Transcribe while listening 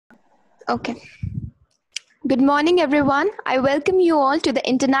Okay. Good morning, everyone. I welcome you all to the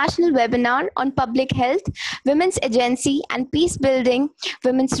international webinar on public health, women's agency and peace building,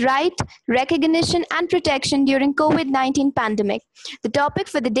 women's right, recognition and protection during COVID-19 pandemic. The topic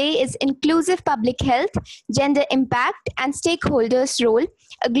for the day is inclusive public health, gender impact and stakeholders' role,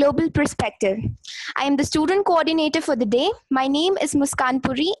 a global perspective. I am the student coordinator for the day. My name is Muskan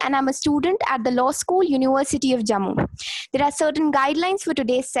Puri and I'm a student at the Law School, University of Jammu. There are certain guidelines for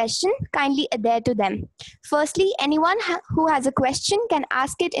today's session. Kindly adhere to them. Firstly, anyone who has a question can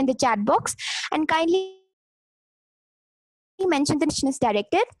ask it in the chat box and kindly mention the question is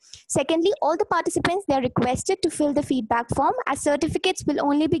directed. Secondly, all the participants, they are requested to fill the feedback form, as certificates will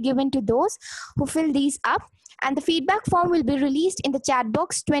only be given to those who fill these up, and the feedback form will be released in the chat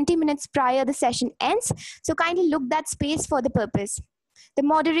box 20 minutes prior the session ends, so kindly look that space for the purpose. The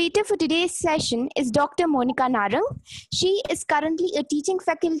moderator for today's session is Dr. Monica Narang. She is currently a teaching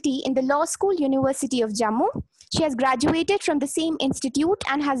faculty in the Law School, University of Jammu. She has graduated from the same institute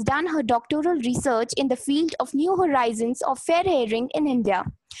and has done her doctoral research in the field of New Horizons of Fair Hearing in India.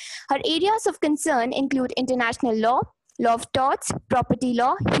 Her areas of concern include international law, law of torts, property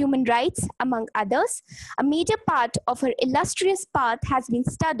law, human rights, among others. A major part of her illustrious path has been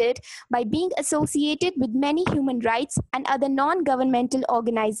studied by being associated with many human rights and other non-governmental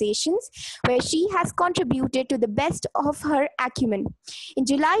organizations, where she has contributed to the best of her acumen. In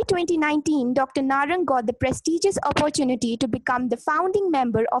July 2019, Dr. Narang got the prestigious opportunity to become the founding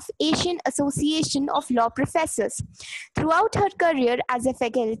member of Asian Association of Law Professors. Throughout her career as a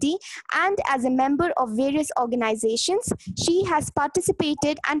faculty and as a member of various organizations, she has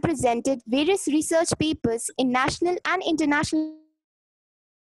participated and presented various research papers in national and international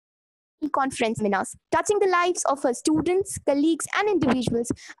conference seminars, touching the lives of her students, colleagues, and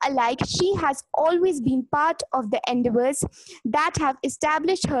individuals alike. She has always been part of the endeavors that have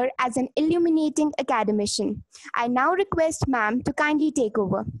established her as an illuminating academician. I now request ma'am to kindly take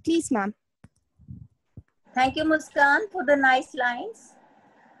over. Please, ma'am. Thank you, Muskan, for the nice lines.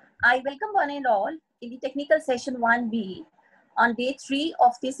 I welcome one and all in the technical session 1B on day 3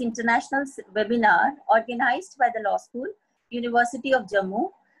 of this international webinar organized by the Law School, University of Jammu,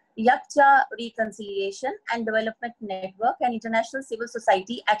 Yakjah Reconciliation and Development Network and International Civil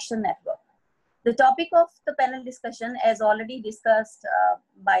Society Action Network. The topic of the panel discussion, as already discussed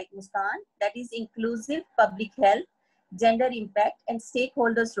by Muskan, that is inclusive public health, gender impact and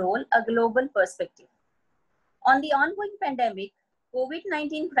stakeholders' role, a global perspective. On the ongoing pandemic,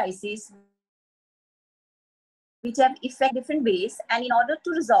 COVID-19 crisis, which have affected different ways, and in order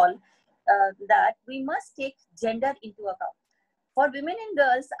to resolve that, we must take gender into account. For women and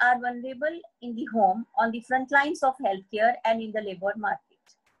girls are vulnerable in the home, on the front lines of healthcare and in the labor market.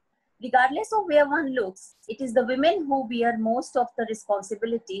 Regardless of where one looks, it is the women who bear most of the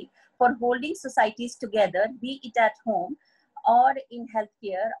responsibility for holding societies together, be it at home or in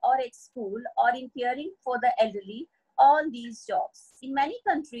healthcare or at school or in caring for the elderly, all these jobs. In many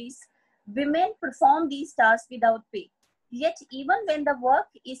countries, women perform these tasks without pay. Yet even when the work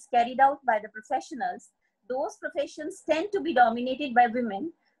is carried out by the professionals, those professions tend to be dominated by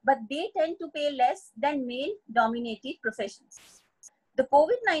women, but they tend to pay less than male-dominated professions. The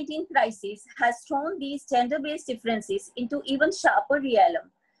COVID-19 crisis has thrown these gender-based differences into even sharper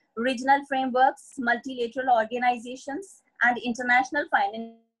realm. Regional frameworks, multilateral organizations, and international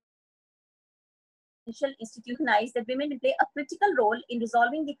financial institutions recognize that women will play a critical role in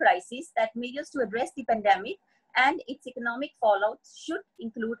resolving the crisis, that measures to address the pandemic and its economic fallout should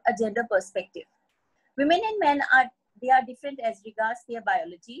include a gender perspective. Women and men are different as regards their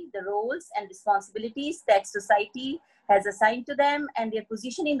biology, the roles and responsibilities that society has assigned to them, and their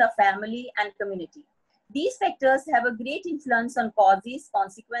position in the family and community. These factors have a great influence on causes,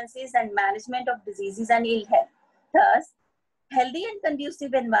 consequences, and management of diseases and ill health. Thus, healthy and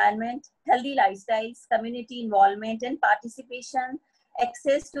conducive environment, healthy lifestyles, community involvement and participation,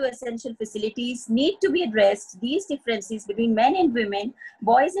 access to essential facilities need to be addressed. These differences between men and women,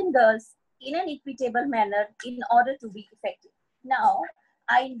 boys and girls, in an equitable manner in order to be effective. Now,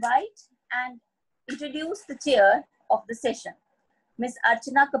 I invite and introduce the chair of the session, Ms.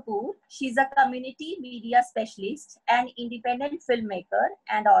 Archana Kapoor. She's a community media specialist and independent filmmaker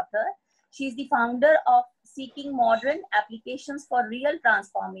and author. She's the founder of Seeking Modern Applications for Real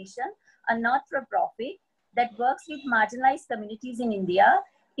Transformation, a not-for-profit that works with marginalized communities in India.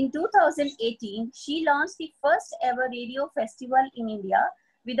 In 2018, she launched the first ever radio festival in India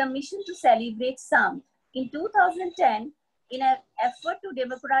with a mission to celebrate sound. In 2010, in an effort to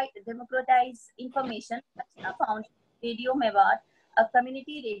democratize information, Archana founded Radio Mewat, a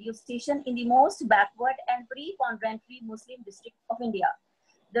community radio station in the most backward and preponderantly Muslim district of India.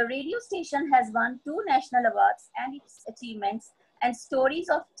 The radio station has won 2 national awards, and its achievements and stories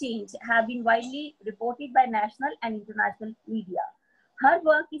of change have been widely reported by national and international media. Her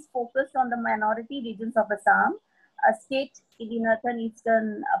work is focused on the minority regions of Assam, a state in the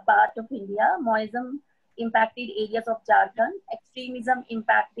northeastern part of India, Maoism impacted areas of Jharkhand, extremism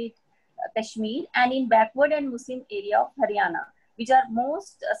impacted Kashmir, and in backward and Muslim area of Haryana, which are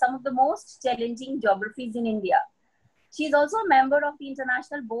some of the most challenging geographies in India. She is also a member of the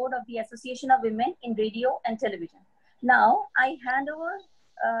International Board of the Association of Women in Radio and Television. Now, I hand over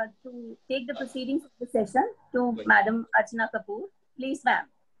to take the proceedings of the session to Madam Archana Kapoor. Please, ma'am.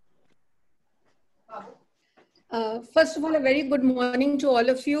 First of all, a very good morning to all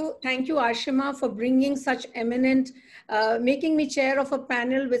of you. Thank you, Ashima, for bringing such eminent, making me chair of a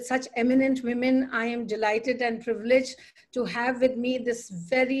panel with such eminent women. I am delighted and privileged to have with me this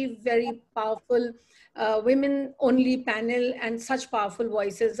very, very powerful women-only panel and such powerful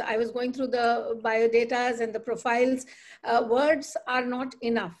voices. I was going through the biodatas and the profiles. Words are not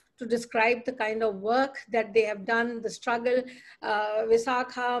enough to describe the kind of work that they have done, the struggle.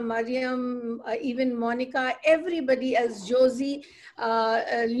 Visaka, Mariyam, even Monica, everybody else, Josie,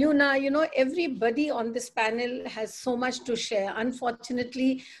 Luna, you know, everybody on this panel has so much to share.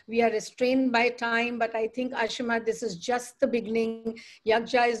 Unfortunately, we are restrained by time, but I think, Ashima, this is just the beginning.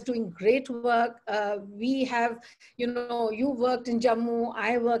 Yakjah is doing great work. We have, you know, you worked in Jammu,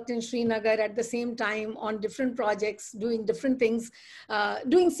 I worked in Srinagar at the same time on different projects, doing different things,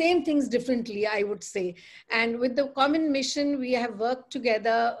 doing same things differently, I would say. And with the common mission, we have worked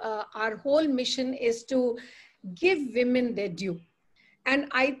together. Our whole mission is to give women their due. And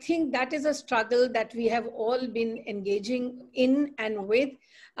I think that is a struggle that we have all been engaging in and with.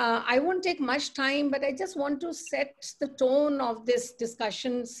 I won't take much time, but I just want to set the tone of this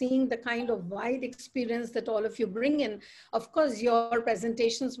discussion, seeing the kind of wide experience that all of you bring in. Of course, your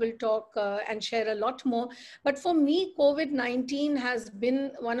presentations will talk and share a lot more. But for me, COVID-19 has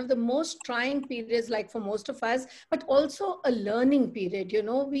been one of the most trying periods, like for most of us, but also a learning period. You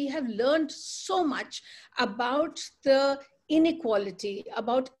know, we have learned so much about the inequality,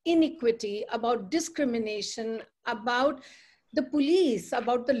 about inequity, about discrimination, about the police,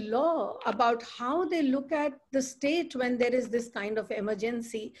 about the law, about how they look at the state when there is this kind of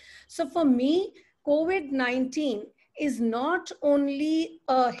emergency. So for me, COVID-19 is not only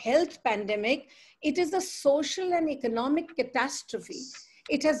a health pandemic, it is a social and economic catastrophe.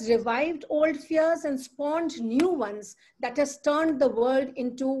 It has revived old fears and spawned new ones that has turned the world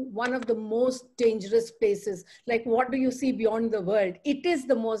into one of the most dangerous places. Like, what do you see beyond the world? It is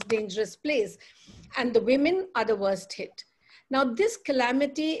the most dangerous place. And the women are the worst hit. Now, this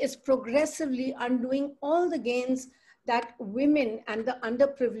calamity is progressively undoing all the gains that women and the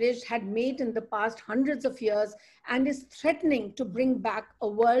underprivileged had made in the past hundreds of years, and is threatening to bring back a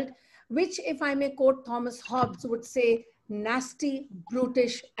world which, if I may quote Thomas Hobbes, would say, nasty,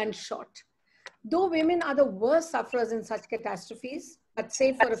 brutish, and short. Though women are the worst sufferers in such catastrophes, but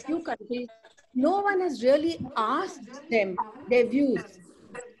save for a few countries, no one has really asked them their views.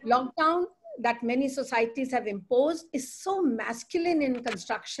 Lockdown that many societies have imposed is so masculine in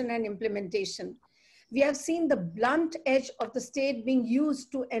construction and implementation. We have seen the blunt edge of the state being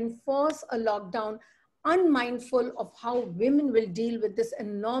used to enforce a lockdown, unmindful of how women will deal with this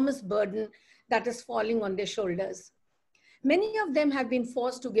enormous burden that is falling on their shoulders. Many of them have been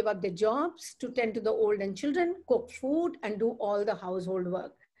forced to give up their jobs to tend to the old and children, cook food, and do all the household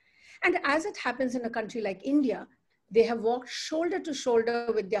work. And as it happens in a country like India, they have walked shoulder to shoulder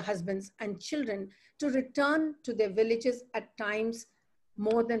with their husbands and children to return to their villages at times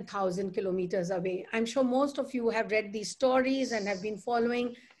more than 1,000 kilometers away. I'm sure most of you have read these stories and have been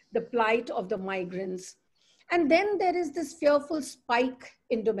following the plight of the migrants. And then there is this fearful spike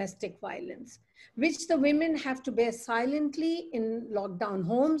in domestic violence, which the women have to bear silently in lockdown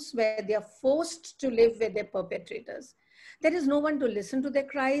homes where they are forced to live with their perpetrators. There is no one to listen to their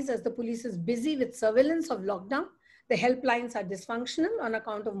cries as the police is busy with surveillance of lockdown. The helplines are dysfunctional on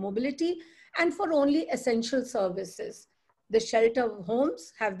account of mobility and for only essential services. The shelter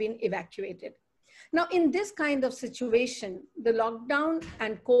homes have been evacuated. Now, in this kind of situation, the lockdown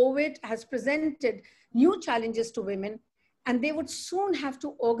and COVID has presented new challenges to women, and they would soon have to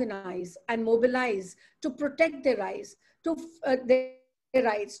organize and mobilize to protect their rights, to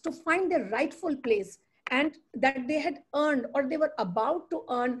find their rightful place, and that they had earned or they were about to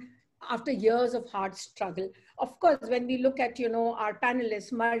earn after years of hard struggle. Of course, when we look at, you know, our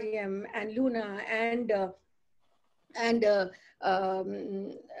panelists, Mariyam and Luna and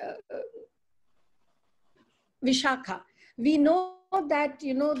Vishaka, we know that,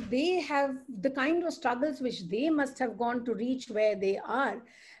 you know, they have the kind of struggles which they must have gone to reach where they are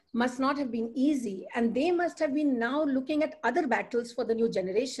must not have been easy. And they must have been now looking at other battles for the new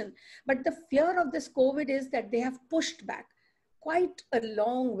generation. But the fear of this COVID is that they have pushed back quite a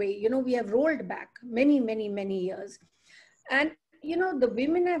long way. You know, we have rolled back many, many, many years. And, you know, the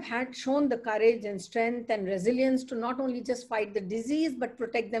women have had shown the courage and strength and resilience to not only just fight the disease, but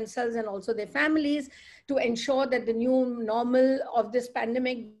protect themselves and also their families, to ensure that the new normal of this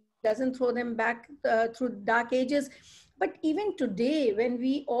pandemic doesn't throw them back through dark ages. But even today, when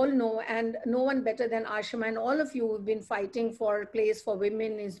we all know, and no one better than Ashima and all of you have been fighting for a place for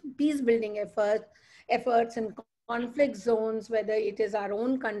women in peace building efforts and conflict zones, whether it is our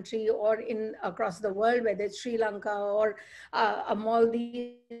own country or in across the world, whether it's Sri Lanka or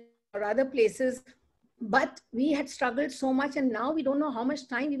Maldives or other places. But we had struggled so much, and now we don't know how much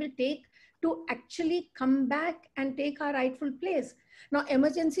time we will take to actually come back and take our rightful place. Now,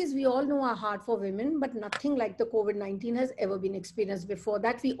 emergencies, we all know, are hard for women, but nothing like the COVID-19 has ever been experienced before.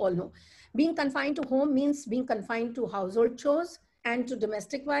 That we all know. Being confined to home means being confined to household chores and to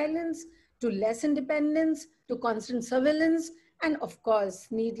domestic violence, to less independence, to constant surveillance, and of course,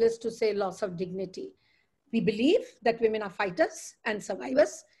 needless to say, loss of dignity. We believe that women are fighters and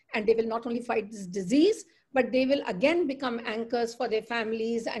survivors, and they will not only fight this disease, but they will again become anchors for their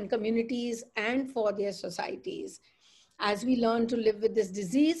families and communities and for their societies. As we learn to live with this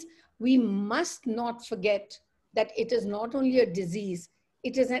disease, we must not forget that it is not only a disease,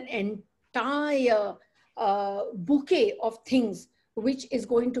 it is an entire bouquet of things which is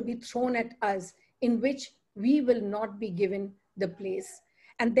going to be thrown at us, in which we will not be given the place.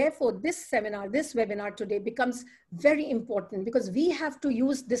 And therefore, this webinar today becomes very important, because we have to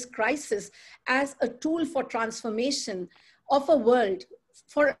use this crisis as a tool for transformation of a world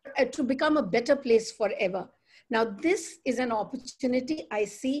to become a better place forever. Now, this is an opportunity I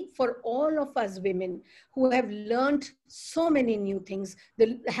see for all of us women who have learned so many new things,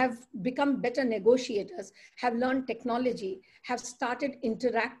 have become better negotiators, have learned technology, have started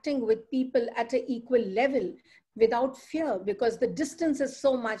interacting with people at an equal level without fear, because the distance is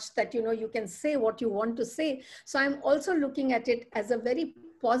so much that, you know, you can say what you want to say. So I'm also looking at it as a very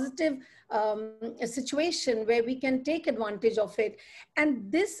positive a situation where we can take advantage of it.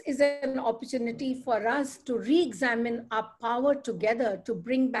 And this is an opportunity for us to re-examine our power together, to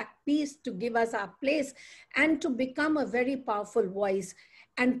bring back peace, to give us our place, and to become a very powerful voice,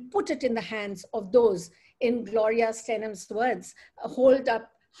 and put it in the hands of those, in Gloria Steinem's words, hold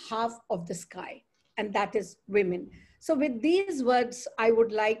up half of the sky, and that is women. So with these words, I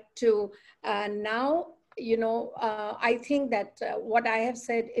would like to now, you know, I think that what I have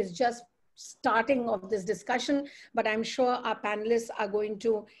said is just starting of this discussion, but I'm sure our panelists are going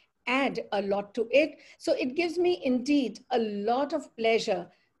to add a lot to it. So it gives me indeed a lot of pleasure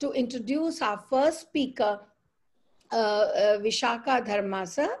to introduce our first speaker, Visaka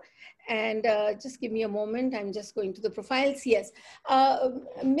Dharmadasa. And just give me a moment, I'm just going to the profiles. Yes,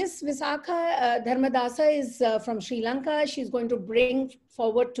 Miss Visaka Dharmadasa is from Sri Lanka. She's going to bring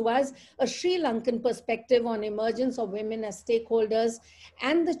forward to us a Sri Lankan perspective on emergence of women as stakeholders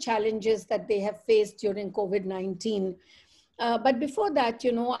and the challenges that they have faced during COVID-19. But before that,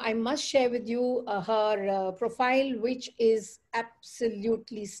 you know, I must share with you her profile, which is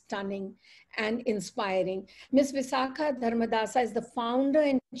absolutely stunning and inspiring. Ms. Visaka Dharmadasa is the founder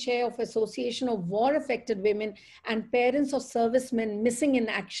and chair of Association of War-Affected Women and Parents of Servicemen Missing in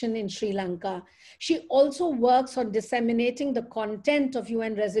Action in Sri Lanka. She also works on disseminating the content of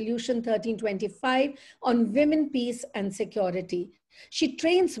UN Resolution 1325 on women, peace, and security. She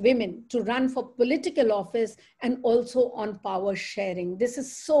trains women to run for political office and also on power sharing. This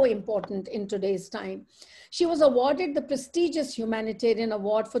is so important in today's time. She was awarded the prestigious Humanitarian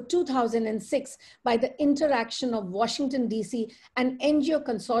Award for 2006 by the Interaction of Washington, D.C., an NGO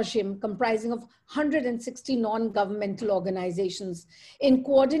consortium comprising of 160 non-governmental organizations. In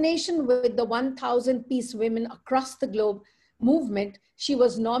coordination with the 1,000 Peace Women across the globe movement, she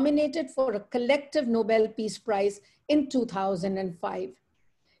was nominated for a collective Nobel Peace Prize in 2005.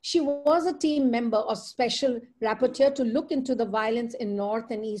 She was a team member of Special Rapporteur to look into the violence in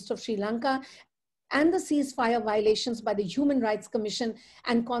north and east of Sri Lanka and the ceasefire violations by the Human Rights Commission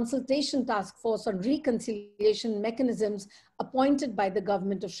and Consultation Task Force on Reconciliation Mechanisms appointed by the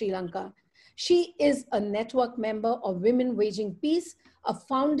government of Sri Lanka. She is a network member of Women Waging Peace, a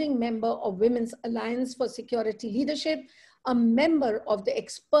founding member of Women's Alliance for Security Leadership, a member of the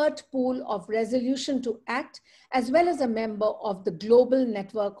expert pool of Resolution to Act, as well as a member of the Global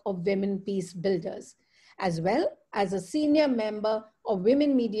Network of Women Peace Builders, as well as a senior member of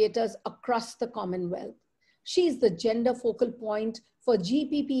Women Mediators across the Commonwealth. She is the gender focal point for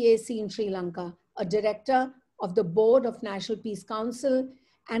GPPAC in Sri Lanka, a director of the Board of National Peace Council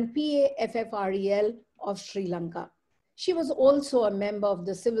and PAFFREL of Sri Lanka. She was also a member of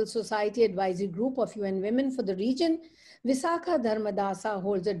the Civil Society Advisory Group of UN Women for the region. Visaka Dharmadasa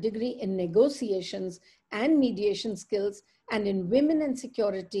holds a degree in negotiations and mediation skills and in women and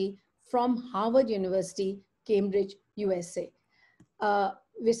security from Harvard University, Cambridge, USA.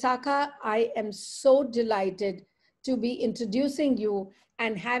 Visaka, I am so delighted to be introducing you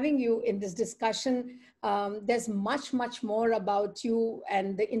and having you in this discussion. There's much, much more about you,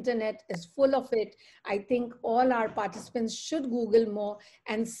 and the internet is full of it. I think all our participants should Google more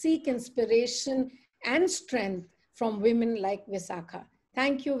and seek inspiration and strength from women like Visaka.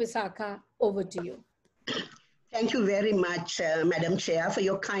 Thank you, Visaka. Over to you. Thank you very much, Madam Chair, for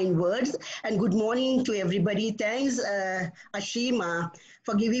your kind words. And good morning to everybody. Thanks, Ashima,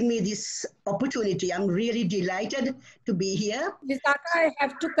 for giving me this opportunity. I'm really delighted to be here. Visaka, I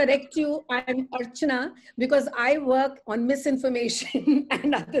have to correct you. I'm Archana because I work on misinformation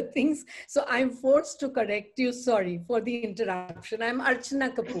and other things. So I'm forced to correct you. Sorry for the interruption. I'm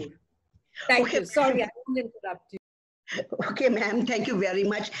Archana Kapoor. Thank you. Sorry, I didn't interrupt you. Okay, ma'am. Thank you very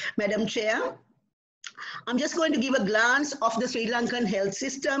much, Madam Chair. I'm just going to give a glance of the Sri Lankan health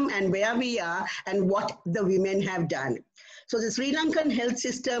system and where we are and what the women have done. So the Sri Lankan health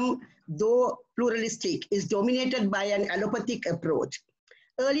system, though pluralistic, is dominated by an allopathic approach.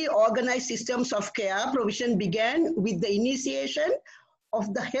 Early organized systems of care provision began with the initiation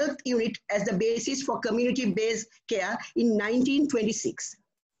of the health unit as the basis for community-based care in 1926.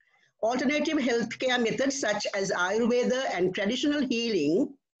 Alternative healthcare methods such as Ayurveda and traditional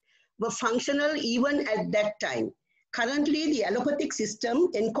healing were functional even at that time. Currently, the allopathic system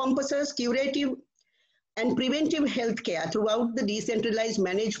encompasses curative and preventive healthcare throughout the decentralized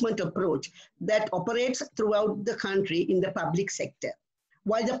management approach that operates throughout the country in the public sector,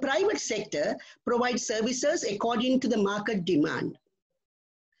 while the private sector provides services according to the market demand.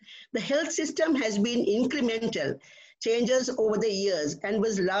 The health system has been incremental changes over the years and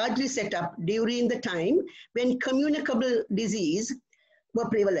was largely set up during the time when communicable disease were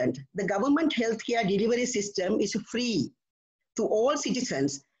prevalent. The government healthcare delivery system is free to all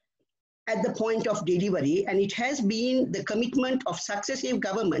citizens at the point of delivery, and it has been the commitment of successive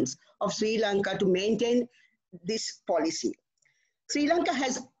governments of Sri Lanka to maintain this policy. Sri Lanka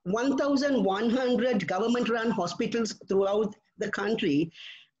has 1,100 government-run hospitals throughout the country,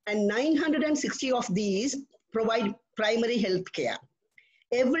 and 960 of these provide primary health care.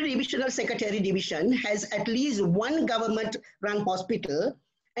 Every divisional secretary division has at least one government-run hospital,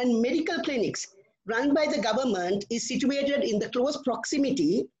 and medical clinics run by the government is situated in the close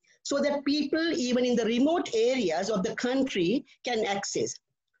proximity so that people even in the remote areas of the country can access.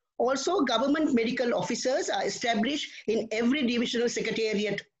 Also, government medical officers are established in every divisional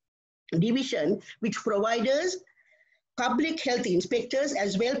secretariat division, which provides public health inspectors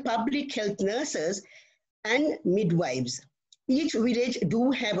as well public health nurses and midwives. Each village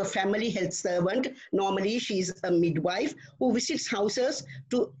do have a family health servant. Normally, she's a midwife who visits houses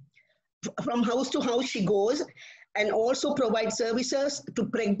from house to house she goes, and also provides services to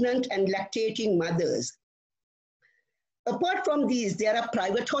pregnant and lactating mothers. Apart from these, there are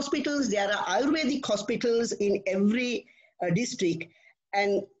private hospitals, there are Ayurvedic hospitals in every district,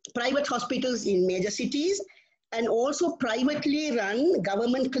 and private hospitals in major cities, and also privately run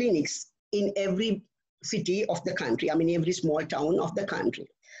government clinics in every city of the country, I mean every small town of the country.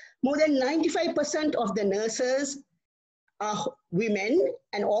 More than 95% of the nurses are women,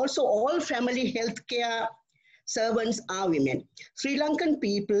 and also all family healthcare servants are women. Sri Lankan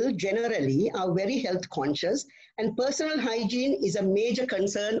people generally are very health conscious, and personal hygiene is a major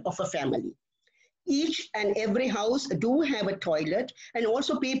concern of a family. Each and every house do have a toilet, and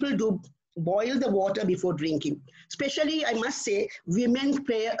also people do boil the water before drinking. Especially, I must say, women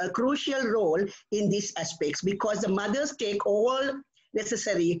play a crucial role in these aspects because the mothers take all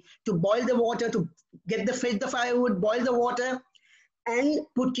necessary to boil the water, to get the firewood, boil the water, and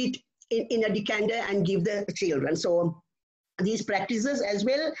put it in a decanter and give the children. So these practices as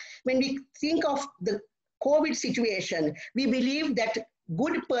well, when we think of the COVID situation, we believe that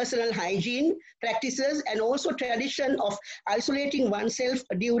good personal hygiene practices and also tradition of isolating oneself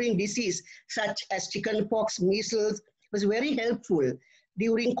during disease such as chickenpox, measles was very helpful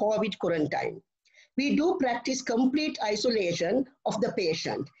during COVID quarantine. We do practice complete isolation of the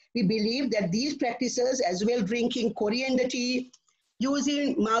patient. We believe that these practices as well, drinking coriander tea,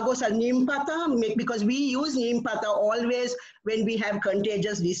 using margos and neem pata, because we use neem pata always when we have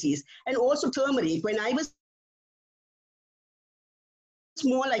contagious disease, and also turmeric. When I was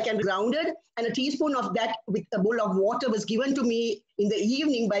small, I can grounded, and a teaspoon of that with a bowl of water was given to me in the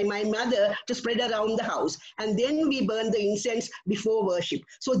evening by my mother to spread around the house. And then we burn the incense before worship.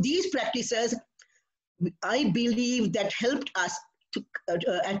 So these practices, I believe, that helped us to,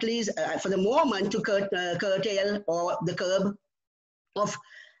 at least for the moment, to curtail or the curb of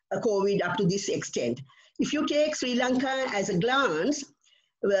COVID up to this extent. If you take Sri Lanka as a glance,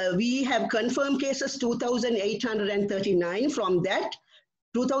 we have confirmed cases 2,839. From that,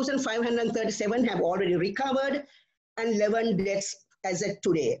 2,537 have already recovered and 11 deaths as of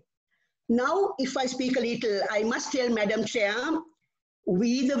today. Now, if I speak a little, I must tell Madam Chair,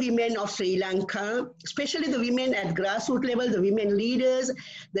 we the women of Sri Lanka, especially the women at grassroots level, the women leaders,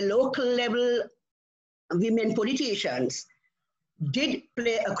 the local level women politicians, did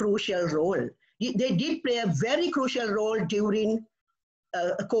play a crucial role. They did play a very crucial role during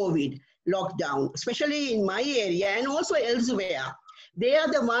COVID lockdown, especially in my area and also elsewhere. They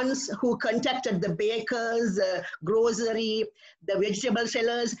are the ones who contacted the bakers, grocery, the vegetable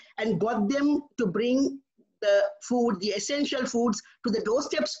sellers, and got them to bring the food, the essential foods, to the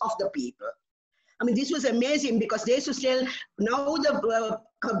doorsteps of the people. I mean, this was amazing because they used to tell, now the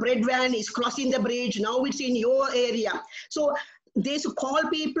bread van is crossing the bridge, now it's in your area. So they used to call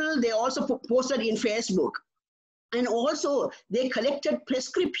people, they also posted in Facebook. And also they collected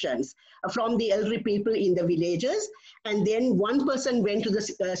prescriptions from the elderly people in the villages. And then one person went to the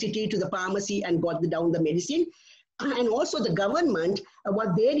city, to the pharmacy, and got down the medicine. And also the government,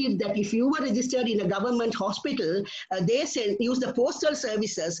 what they did, that if you were registered in a government hospital, they use the postal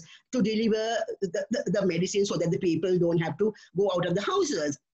services to deliver the medicine so that the people don't have to go out of the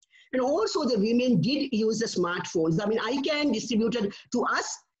houses. And also the women did use the smartphones. I mean, ICAN distributed to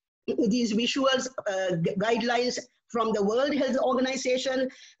us these visuals, guidelines from the World Health Organization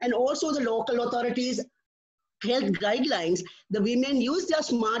and also the local authorities' health guidelines. The women use their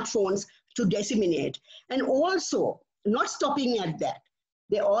smartphones to disseminate. And also, not stopping at that,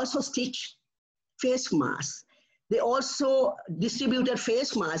 they also stitch face masks. They also distributed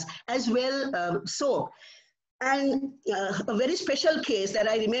face masks as well, soap. And a very special case that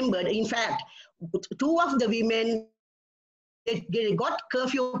I remembered, in fact, two of the women, they got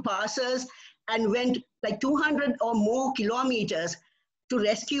curfew passes and went like 200 or more kilometers to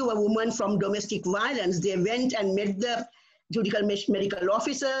rescue a woman from domestic violence. They went and met the judicial medical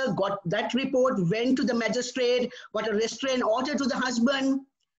officer, got that report, went to the magistrate, got a restraint order to the husband,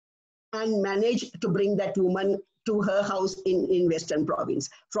 and managed to bring that woman to her house in Western Province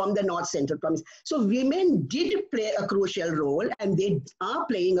from the North Central Province. So women did play a crucial role, and they are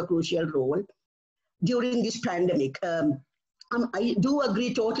playing a crucial role during this pandemic. I do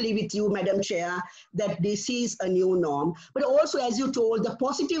agree totally with you, Madam Chair, that this is a new norm. But also, as you told, the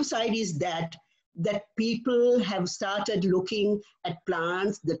positive side is that people have started looking at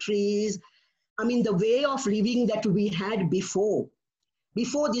plants, the trees. I mean, the way of living that we had before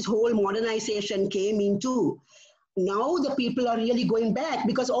this whole modernization came into. Now the people are really going back,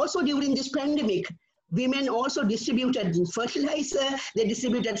 because also during this pandemic, women also distributed fertilizer, they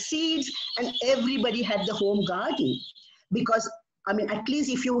distributed seeds, and everybody had the home garden. Because, I mean, at least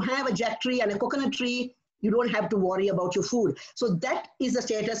if you have a jack tree and a coconut tree, you don't have to worry about your food. So that is the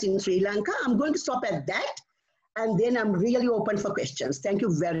status in Sri Lanka. I'm going to stop at that, and then I'm really open for questions. Thank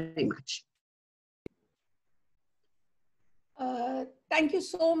you very much. Thank you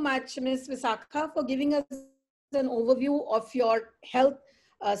so much, Ms. Visaka, for giving us an overview of your health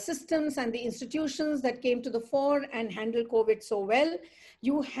systems and the institutions that came to the fore and handled COVID so well.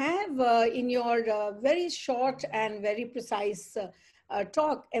 You have in your very short and very precise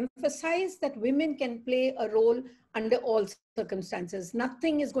talk emphasized that women can play a role under all circumstances.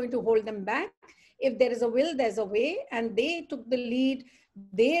 Nothing is going to hold them back. If there is a will, there's a way, and they took the lead.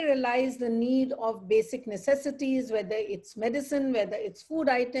 They realized the need of basic necessities, whether it's medicine, whether it's food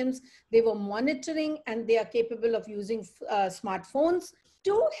items. They were monitoring, and they are capable of using smartphones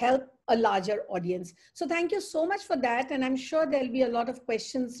to help a larger audience. So thank you so much for that. And I'm sure there'll be a lot of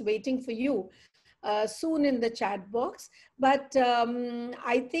questions waiting for you soon in the chat box. But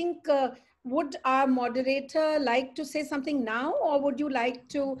I think, would our moderator like to say something now, or would you like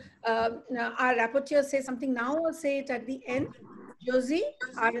to, our rapporteur say something now or say it at the end? Josie,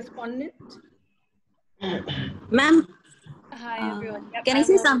 our respondent. Ma'am. Hi, everyone. Yep, Can I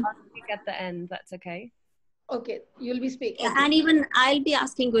say something? I'll speak at the end, that's okay. Okay, you'll be speaking. Okay. And even I'll be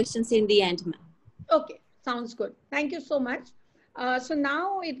asking questions in the end, ma'am. Okay, sounds good. Thank you so much. So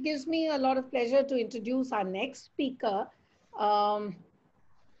now it gives me a lot of pleasure to introduce our next speaker. I'll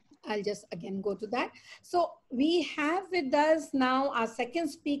just again go to that. So we have with us now our second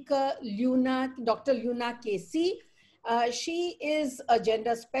speaker, Dr. Luna Casey. She is a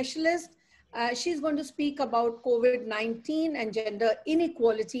gender specialist. She's going to speak about COVID-19 and gender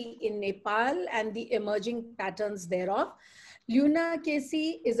inequality in Nepal and the emerging patterns thereof. Luna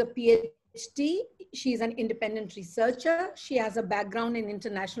Casey is a PhD. She's an independent researcher. She has a background in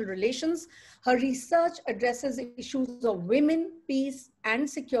international relations. Her research addresses issues of women, peace and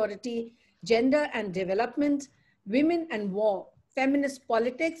security, gender and development, women and war, feminist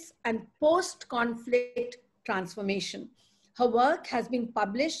politics, and post-conflict transformation. Her work has been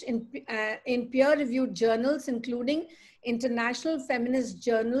published in peer-reviewed journals, including International Feminist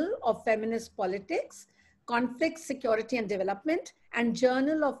Journal of Feminist Politics, Conflict, Security and Development, and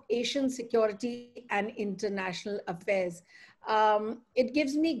Journal of Asian Security and International Affairs. It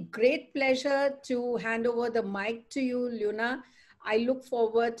gives me great pleasure to hand over the mic to you, Luna. I look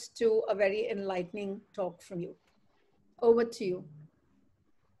forward to a very enlightening talk from you. Over to you.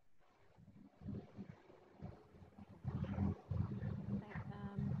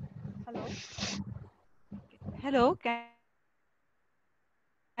 Hello. Hello. Can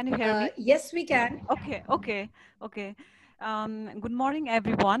you hear me? Yes, we can. Okay. Good morning,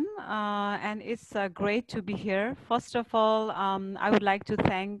 everyone. And it's great to be here. First of all, I would like to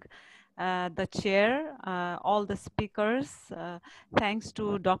thank the chair, all the speakers. Thanks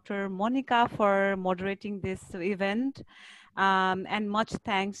to Dr. Monica for moderating this event. And much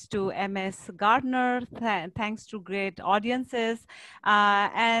thanks to MS Gardner, thanks to great audiences,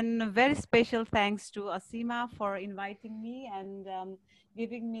 and very special thanks to Asima for inviting me and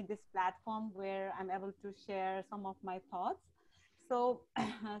giving me this platform where I'm able to share some of my thoughts. So,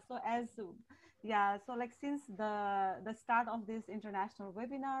 since the start of this international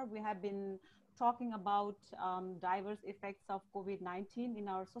webinar, we have been talking about diverse effects of COVID-19 in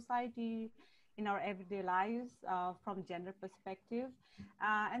our society, in our everyday lives from gender perspective.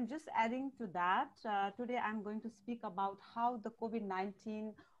 And just adding to that, today I'm going to speak about how the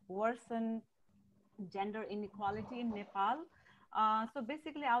COVID-19 worsened gender inequality in Nepal. So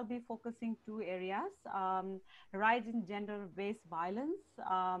basically, I'll be focusing two areas, rise in gender-based violence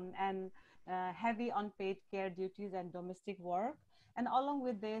and heavy unpaid care duties and domestic work. And along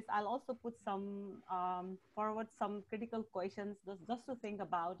with this, I'll also put some forward some critical questions just to think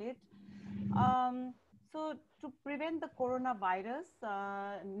about it. So to prevent the coronavirus,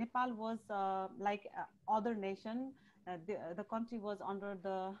 Nepal was like other nation. The country was under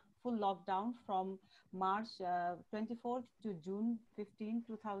the full lockdown from March 24th to June 15,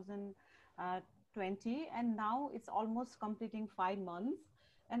 2020. And now it's almost completing 5 months.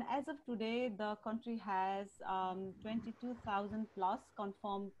 And as of today, the country has 22,000 plus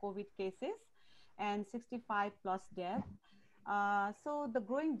confirmed COVID cases and 65 plus deaths. So the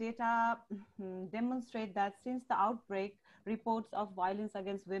growing data demonstrate that since the outbreak, reports of violence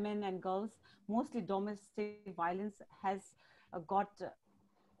against women and girls, mostly domestic violence, has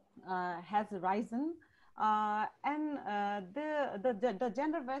risen. The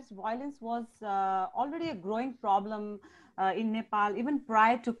gender-based violence was already a growing problem in Nepal even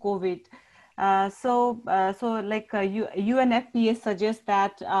prior to COVID. UNFPA suggests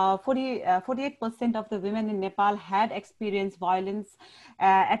that 48% of the women in Nepal had experienced violence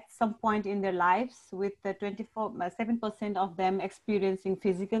at some point in their lives, with 7% of them experiencing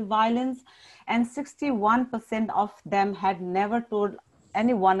physical violence, and 61% of them had never told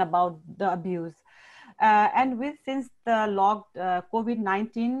anyone about the abuse. Since the locked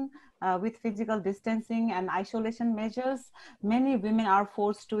COVID-19, with physical distancing and isolation measures, many women are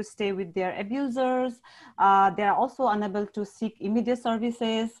forced to stay with their abusers. They are also unable to seek immediate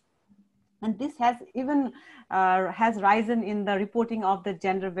services. And this has even has risen in the reporting of the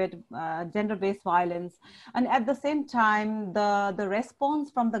gender-based violence. And at the same time, the response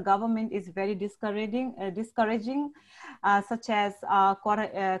from the government is very discouraging, such as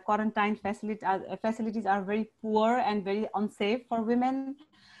quarantine facilities are very poor and very unsafe for women.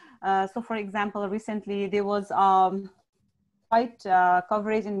 So for example, recently there was quite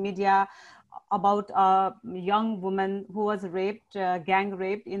coverage in media about a young woman who was raped, gang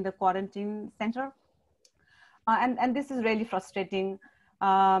raped in the quarantine center. And this is really frustrating.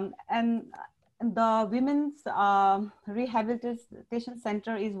 And the Women's Rehabilitation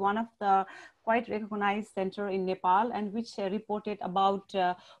Center is one of the quite recognized center in Nepal, and which reported about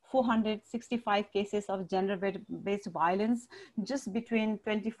 465 cases of gender-based violence just between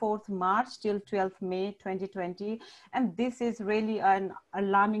 24th March till 12th May 2020. And this is really an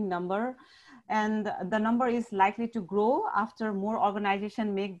alarming number. And the number is likely to grow after more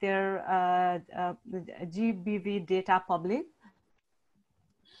organizations make their GBV data public.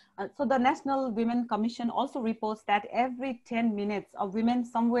 So the National Women Commission also reports that every 10 minutes, a woman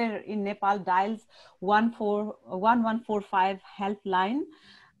somewhere in Nepal dials 1145 helpline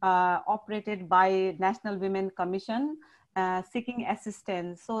operated by National Women Commission seeking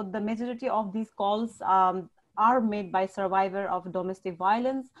assistance. So the majority of these calls are made by survivors of domestic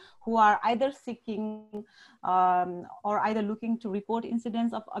violence who are either seeking or either looking to report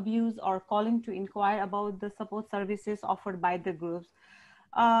incidents of abuse or calling to inquire about the support services offered by the groups.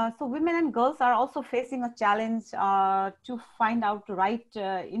 So women and girls are also facing a challenge to find out the right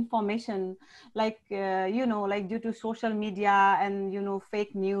information, like, like due to social media and,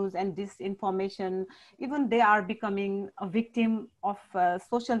 fake news and disinformation, even they are becoming a victim of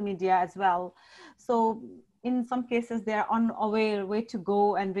social media as well. So in some cases, they are unaware where to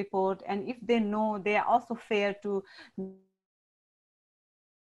go and report. And if they know, they are also fair to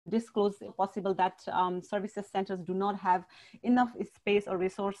disclose possible that services centers do not have enough space or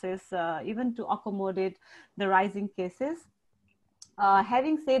resources even to accommodate the rising cases.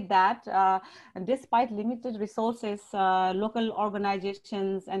 Having said that, despite limited resources, local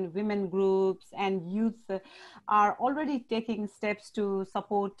organizations and women groups and youth are already taking steps to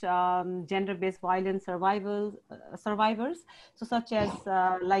support gender-based violence survivors. So such as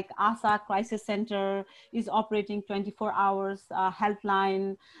like ASA Crisis Center is operating 24 hours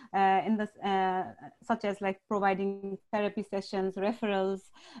helpline such as like providing therapy sessions,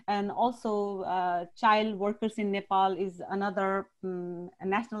 referrals, and also Child Workers in Nepal is another a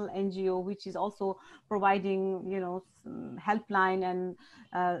national NGO which is also providing, helpline and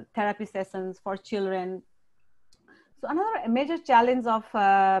therapy sessions for children. So another major challenge of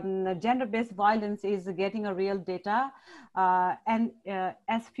gender-based violence is getting a real data, and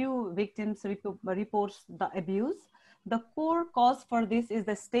as few victims reports the abuse. The core cause for this is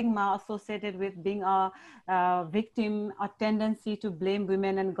the stigma associated with being a victim, a tendency to blame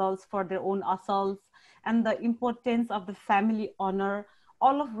women and girls for their own assaults, and the importance of the family honor,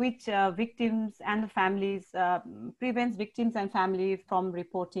 all of which victims and families prevents victims and family from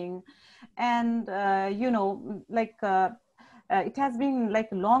reporting. And it has been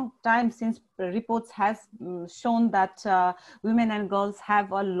like a long time since reports has shown that women and girls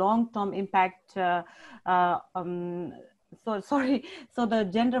have a long-term impact. So the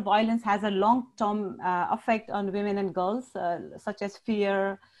gender violence has a long-term effect on women and girls, such as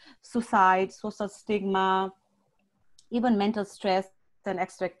fear, suicide, social stigma, even mental stress and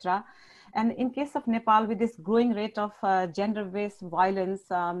etc. And in case of Nepal, with this growing rate of gender-based violence,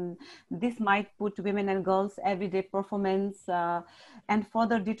 this might put women and girls' everyday performance and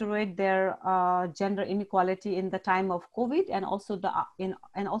further deteriorate their gender inequality in the time of COVID and also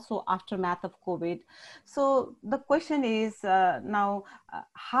also aftermath of COVID. So the question is now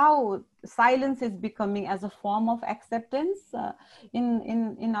how silence is becoming as a form of acceptance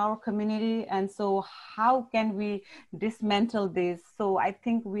in our community, and so how can we dismantle this? So I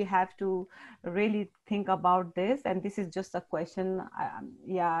think we have to really think about this, and this is just a question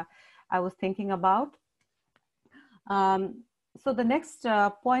I was thinking about. So the next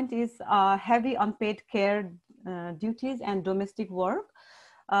point is heavy unpaid care duties and domestic work.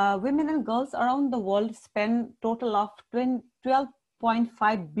 Women and girls around the world spend total of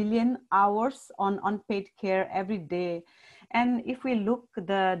 12.5 billion hours on unpaid care every day. And if we look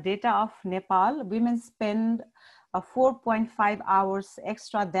the data of Nepal, women spend 4.5 hours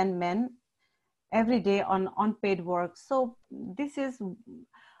extra than men every day on unpaid work. So this is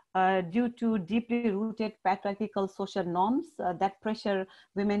due to deeply rooted patriarchal social norms that pressure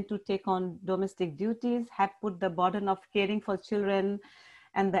women to take on domestic duties, have put the burden of caring for children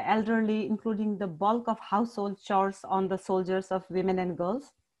and the elderly, including the bulk of household chores, on the shoulders of women and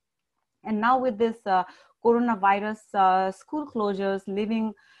girls. And now with this coronavirus, school closures,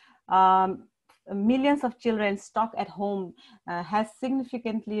 leaving millions of children stuck at home has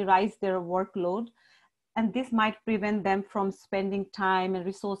significantly raised their workload. And this might prevent them from spending time and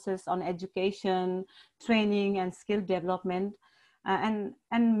resources on education, training, and skill development. And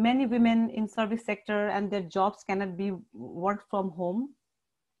many women in service sector and their jobs cannot be worked from home,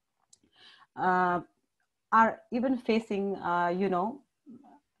 are even facing,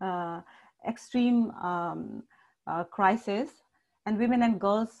 extreme crisis. And women and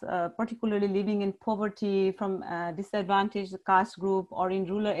girls, particularly living in poverty, from disadvantaged caste group or in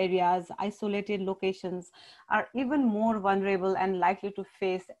rural areas, isolated locations, are even more vulnerable and likely to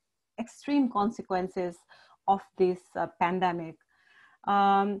face extreme consequences of this pandemic.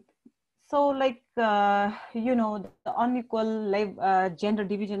 So like, the unequal gender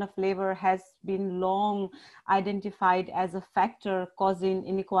division of labor has been long identified as a factor causing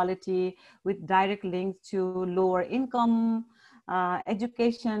inequality, with direct links to lower income,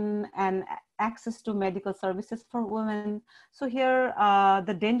 education, and access to medical services for women. So here,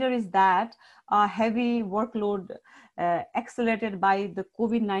 the danger is that a heavy workload accelerated by the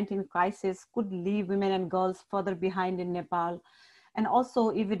COVID-19 crisis could leave women and girls further behind in Nepal. And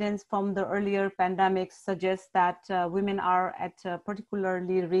also evidence from the earlier pandemics suggests that women are at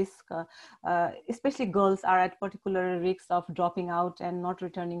particularly risk, especially girls are at particular risk of dropping out and not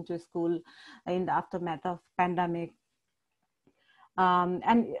returning to school in the aftermath of pandemic.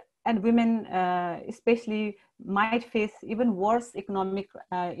 And women especially might face even worse economic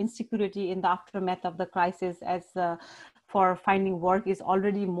insecurity in the aftermath of the crisis, as for finding work is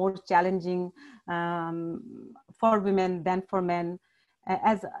already more challenging for women than for men,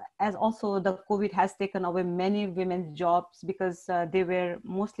 as also the COVID has taken away many women's jobs because they were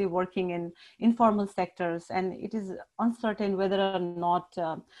mostly working in informal sectors, and it is uncertain whether or not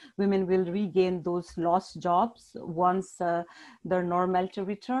women will regain those lost jobs once their normality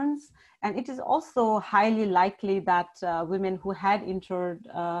returns. And it is also highly likely that women who had entered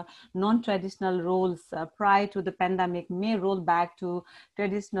non-traditional roles prior to the pandemic may roll back to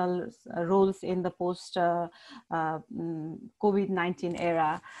traditional roles in the post COVID-19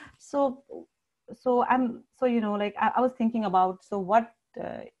 era. So you know, like I was thinking about, so what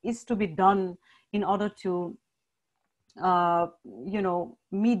is to be done in order to you know,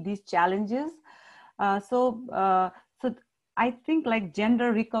 meet these challenges. So I think like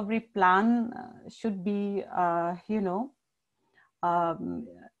gender recovery plan should be, you know,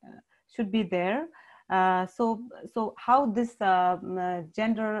 should be there. So how this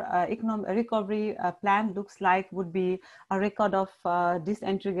gender economic recovery plan looks like would be a record of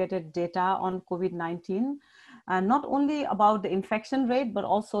disintegrated data on COVID-19, not only about the infection rate, but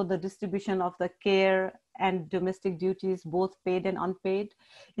also the distribution of the care and domestic duties, both paid and unpaid,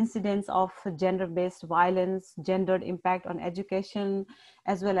 incidents of gender-based violence, gendered impact on education,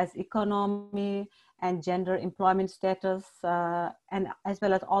 as well as economy and gender employment status, and as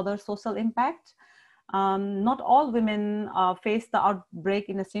well as other social impact. Not all women face the outbreak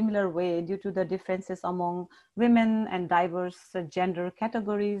in a similar way due to the differences among women and diverse gender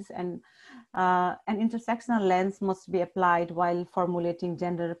categories, and an intersectional lens must be applied while formulating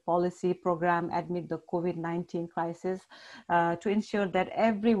gender policy program amid the COVID-19 crisis to ensure that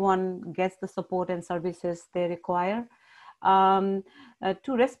everyone gets the support and services they require.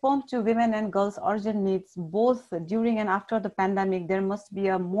 To respond to women and girls' urgent needs, both during and after the pandemic, there must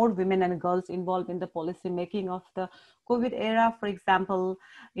be more women and girls involved in the policy making of the COVID era. For example,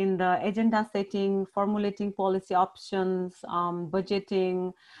 in the agenda setting, formulating policy options,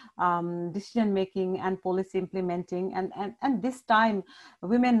 budgeting, decision making, and policy implementing. And this time,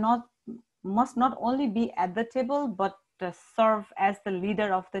 women must not only be at the table, but serve as the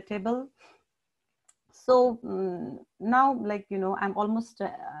leader of the table. So now, like, you know, I'm almost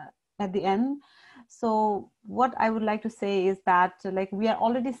at the end. So what I would like to say is that, like, we are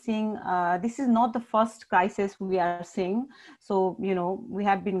already seeing, this is not the first crisis we are seeing. So, you know, we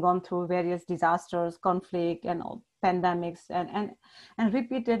have been gone through various disasters, conflict, and pandemics, and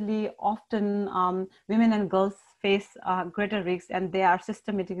repeatedly, often women and girls face greater risks, and they are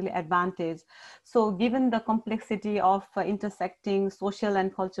systematically advantaged. So given the complexity of intersecting social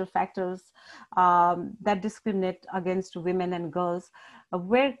and cultural factors that discriminate against women and girls,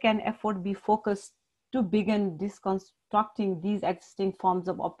 where can effort be focused to begin deconstructing these existing forms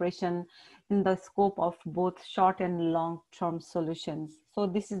of oppression in the scope of both short and long-term solutions? So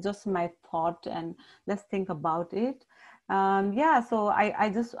this is just my thought, and let's think about it. Yeah, so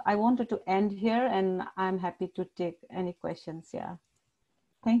I wanted to end here, and I'm happy to take any questions. Yeah,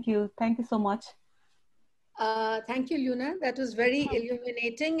 thank you so much. Thank you, Luna. That was very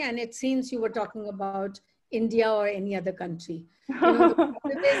illuminating, and it seems you were talking about India or any other country. You know, the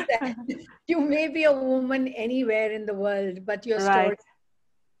problem is that you may be a woman anywhere in the world, but your stories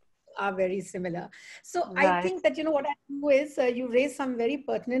are very similar. So I think that, you know, what I do is you raise some very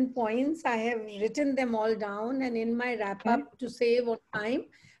pertinent points. I have written them all down, and in my wrap up to save on time,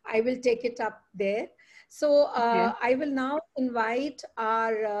 I will take it up there. So I will now invite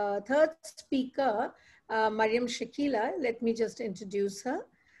our third speaker, Mariyam Shakeela. Let me just introduce her.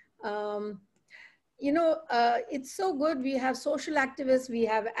 You know, it's so good. We have social activists, we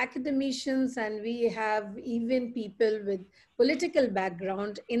have academicians, and we have even people with political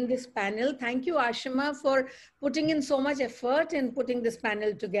background in this panel. Thank you, Archana, for putting in so much effort in putting this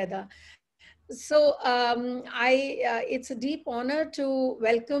panel together. So it's a deep honor to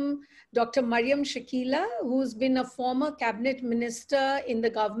welcome Dr. Mariyam Shakeela, who's been a former cabinet minister in the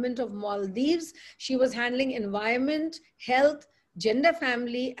government of Maldives. She was handling environment, health, Gender,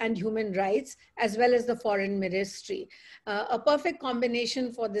 Family and Human Rights, as well as the Foreign Ministry. A perfect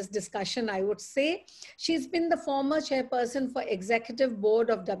combination for this discussion, I would say. She's been the former chairperson for Executive Board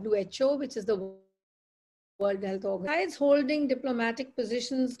of WHO, which is the World Health Organization. Besides holding diplomatic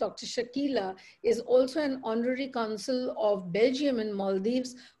positions, Dr. Shakeela is also an honorary consul of Belgium and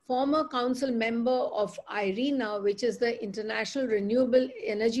Maldives, former council member of IRENA, which is the International Renewable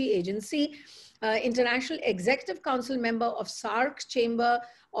Energy Agency, International Executive Council member of SARC Chamber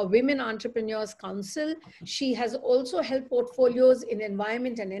of Women Entrepreneurs Council. She has also held portfolios in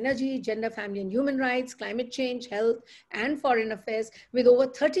environment and energy, gender, family and human rights, climate change, health and foreign affairs, with over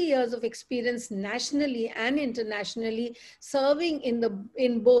 30 years of experience nationally and internationally, serving in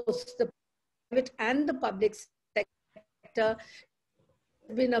both the private and the public sector.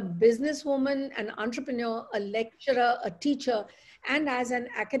 Been a businesswoman, an entrepreneur, a lecturer, a teacher, and as an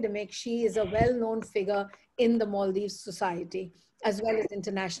academic, she is a well-known figure in the Maldives society, as well as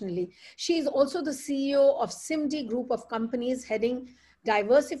internationally. She is also the CEO of SIMD group of companies heading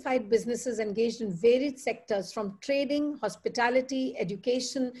diversified businesses engaged in varied sectors from trading, hospitality,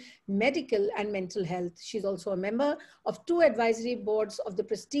 education, medical, and mental health. She's also a member of 2 advisory boards of the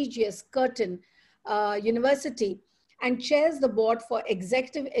prestigious Curtin University, and chairs the board for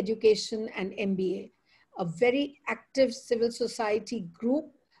executive education and MBA, a very active civil society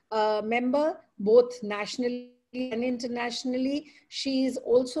group member, both nationally and internationally. She is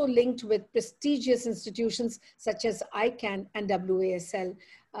also linked with prestigious institutions such as ICAN and WASL.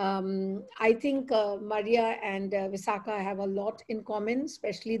 I think Maria and Visaka have a lot in common,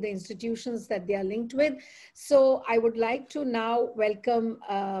 especially the institutions that they are linked with. So I would like to now welcome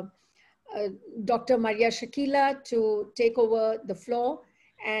Dr. Mariyam Shakeela to take over the floor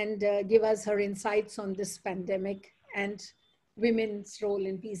and give us her insights on this pandemic and women's role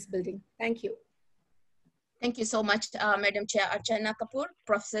in peace building. Thank you. Thank you so much, Madam Chair Archana Kapoor,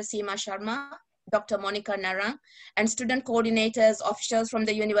 Professor Seema Sharma, Dr. Monica Narang, and student coordinators, officials from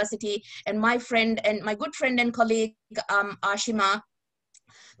the university, and my friend and my good friend and colleague, Ashima.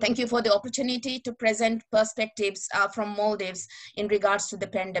 Thank you for the opportunity to present perspectives from Maldives in regards to the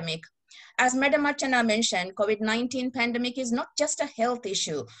pandemic. As Madam Archana mentioned, COVID-19 pandemic is not just a health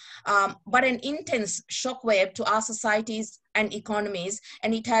issue, but an intense shockwave to our societies and economies,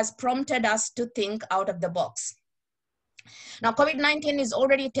 and it has prompted us to think out of the box. Now, COVID-19 is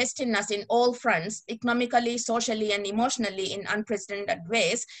already testing us in all fronts, economically, socially, and emotionally in unprecedented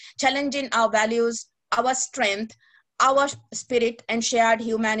ways, challenging our values, our strength, our spirit and shared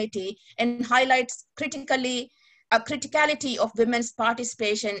humanity, and highlights criticality of women's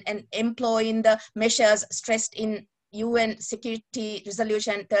participation and employing the measures stressed in UN Security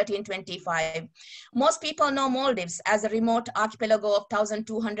Resolution 1325. Most people know Maldives as a remote archipelago of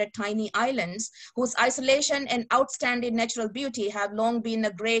 1,200 tiny islands whose isolation and outstanding natural beauty have long been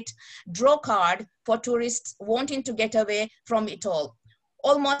a great draw card for tourists wanting to get away from it all.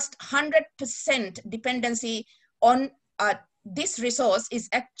 Almost 100% dependency on this resource is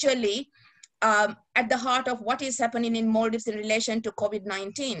actually at the heart of what is happening in Maldives in relation to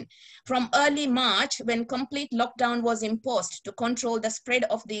COVID-19. From early March, when complete lockdown was imposed to control the spread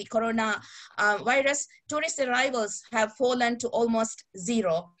of the coronavirus, tourist arrivals have fallen to almost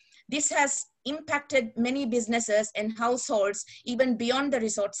zero. This has impacted many businesses and households even beyond the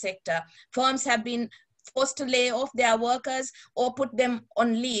resort sector. Firms have been forced to lay off their workers or put them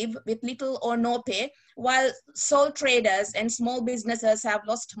on leave with little or no pay, while sole traders and small businesses have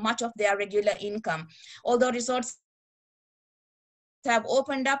lost much of their regular income. Although resorts have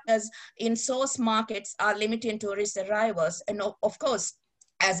opened up, as in source markets are limiting tourist arrivals. And of course,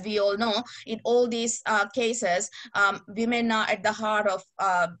 as we all know, in all these cases, women are at the heart of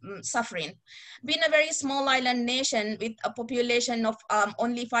suffering. Being a very small island nation with a population of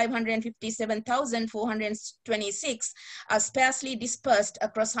only 557,426, sparsely dispersed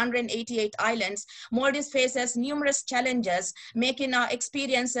across 188 islands, Maldives faces numerous challenges, making our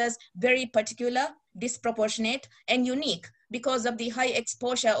experiences very particular, disproportionate, and unique because of the high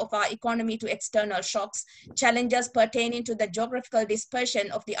exposure of our economy to external shocks, challenges pertaining to the geographical dispersion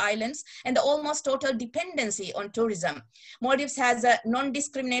of the islands, and the almost total dependency on tourism. Maldives has a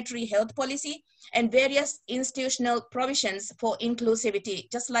non-discriminatory health policy and various institutional provisions for inclusivity.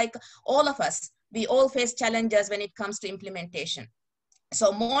 Just like all of us, we all face challenges when it comes to implementation.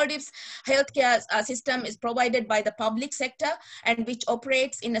 So Maldives healthcare system is provided by the public sector and which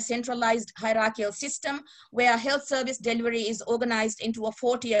operates in a centralized hierarchical system where health service delivery is organized into a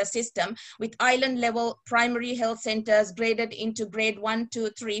 4-tier system with island level primary health centers graded into grade 1, 2,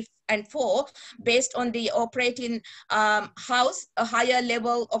 3, and 4 based on the operating house. A higher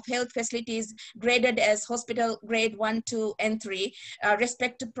level of health facilities graded as hospital grade 1, 2, and 3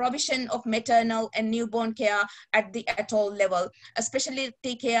 respect to provision of maternal and newborn care at the atoll level. A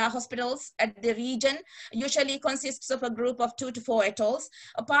specialty care hospitals at the region usually consists of a group of 2 to 4 atolls.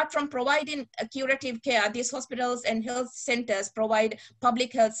 Apart from providing curative care, these hospitals and health centers provide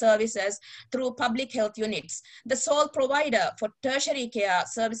public health services through public health units. The sole provider for tertiary care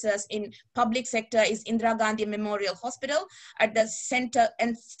services in public sector is Indira Gandhi Memorial Hospital at the center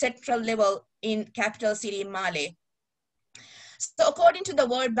and central level in capital city Male. So according to the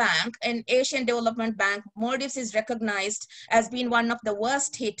World Bank and Asian Development Bank, Maldives is recognized as being one of the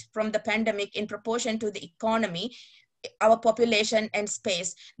worst hit from the pandemic in proportion to the economy, our population and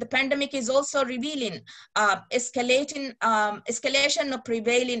space. The pandemic is also revealing escalation of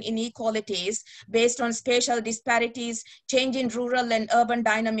prevailing inequalities based on spatial disparities, change in rural and urban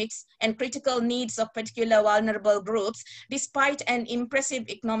dynamics, and critical needs of particular vulnerable groups, despite an impressive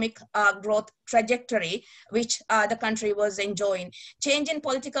economic growth trajectory which the country was enjoying. Change in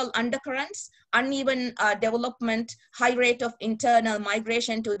political undercurrents, uneven development, high rate of internal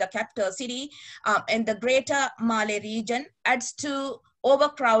migration to the capital city and the greater Male region adds to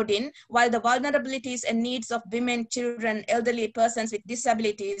overcrowding, while the vulnerabilities and needs of women, children, elderly persons with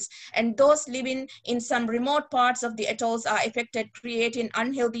disabilities, and those living in some remote parts of the atolls are affected, creating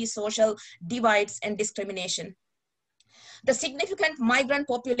unhealthy social divides and discrimination. The significant migrant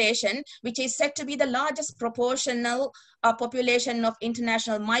population, which is said to be the largest proportional population of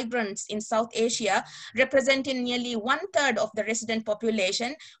international migrants in South Asia, representing nearly 1/3 of the resident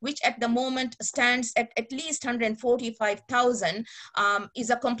population, which at the moment stands at least 145,000,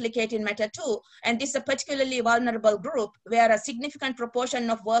 is a complicated matter too. And this is a particularly vulnerable group where a significant proportion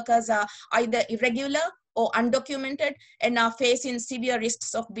of workers are either irregular or undocumented and are facing severe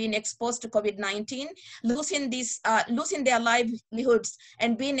risks of being exposed to COVID-19, losing their livelihoods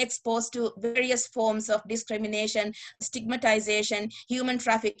and being exposed to various forms of discrimination, stigmatization, human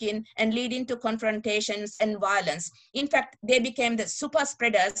trafficking, and leading to confrontations and violence. In fact, they became the super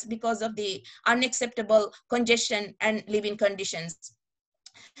spreaders because of the unacceptable congestion and living conditions.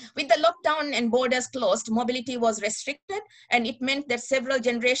 With the lockdown and borders closed, mobility was restricted, and it meant that several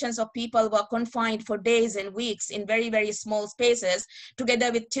generations of people were confined for days and weeks in very, very small spaces,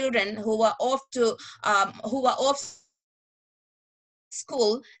 together with children who were off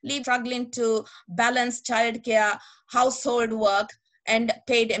school, struggling to balance childcare, household work, and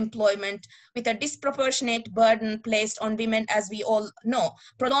paid employment, with a disproportionate burden placed on women, as we all know.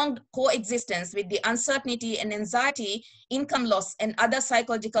 Prolonged coexistence with the uncertainty and anxiety, income loss, and other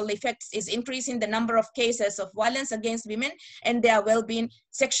psychological effects is increasing the number of cases of violence against women and their well-being,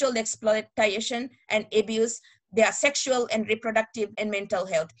 sexual exploitation and abuse, their sexual and reproductive and mental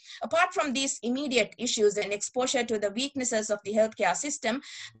health. Apart from these immediate issues and exposure to the weaknesses of the healthcare system,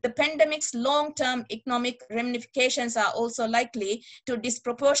 the pandemic's long-term economic ramifications are also likely to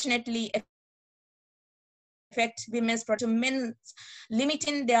disproportionately affect women's men,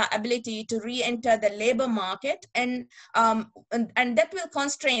 limiting their ability to re-enter the labor market, and that will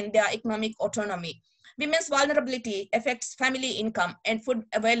constrain their economic autonomy. Women's vulnerability affects family income and food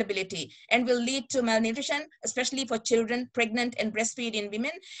availability and will lead to malnutrition, especially for children, pregnant and breastfeeding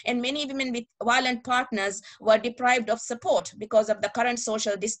women. And many women with violent partners were deprived of support because of the current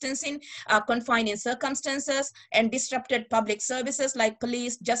social distancing, confining circumstances, and disrupted public services like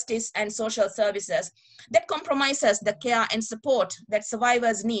police, justice, and social services. That compromises the care and support that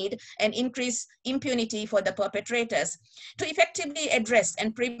survivors need and increase impunity for the perpetrators. To effectively address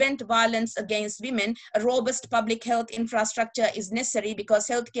and prevent violence against women, a robust public health infrastructure is necessary, because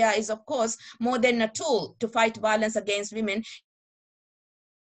healthcare is, of course, more than a tool to fight violence against women.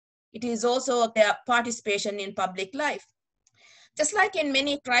 It is also their participation in public life. Just like in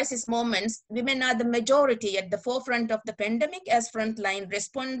many crisis moments, women are the majority at the forefront of the pandemic as frontline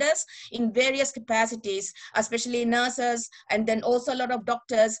responders in various capacities, especially nurses, and then also a lot of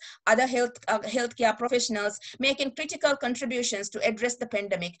doctors, other healthcare professionals, making critical contributions to address the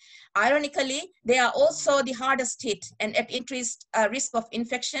pandemic. Ironically, they are also the hardest hit and at increased risk of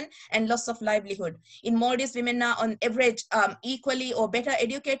infection and loss of livelihood. In Maldives, women are on average equally or better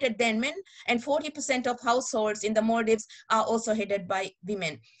educated than men, and 40% of households in the Maldives are also headed by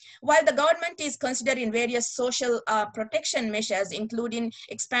women. While the government is considering various social protection measures, including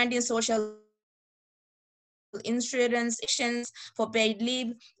expanding social insurance, actions for paid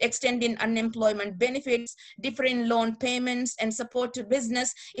leave, extending unemployment benefits, differing loan payments, and support to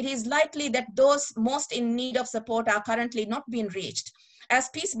business, it is likely that those most in need of support are currently not being reached. As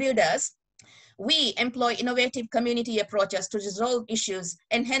peace builders, we employ innovative community approaches to resolve issues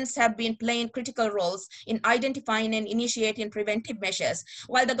and hence have been playing critical roles in identifying and initiating preventive measures.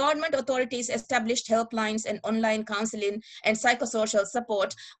 While the government authorities established helplines and online counseling and psychosocial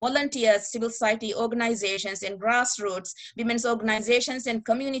support, volunteers, civil society organizations, and grassroots women's organizations and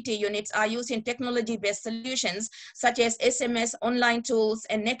community units are using technology-based solutions such as SMS, online tools,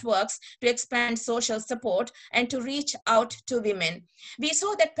 and networks to expand social support and to reach out to women. We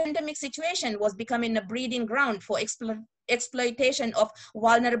saw that pandemic situation was becoming a breeding ground for exploitation of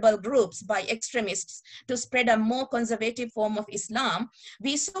vulnerable groups by extremists to spread a more conservative form of Islam.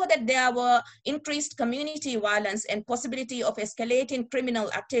 We saw that there were increased community violence and possibility of escalating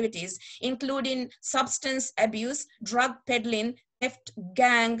criminal activities, including substance abuse, drug peddling, theft,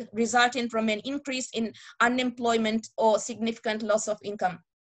 gang, resulting from an increase in unemployment or significant loss of income.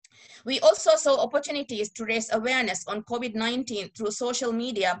 We also saw opportunities to raise awareness on COVID-19 through social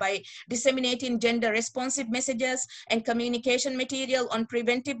media by disseminating gender-responsive messages and communication material on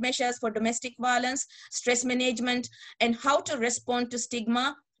preventive measures for domestic violence, stress management, and how to respond to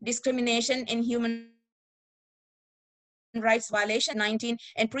stigma, discrimination, and human rights violation 19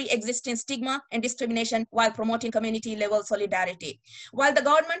 and pre-existing stigma and discrimination while promoting community level solidarity. While the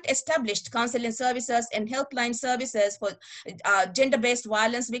government established counseling services and helpline services for gender-based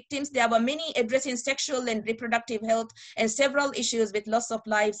violence victims, there were many addressing sexual and reproductive health and several issues with loss of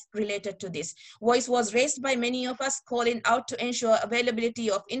lives related to this. Voice was raised by many of us calling out to ensure availability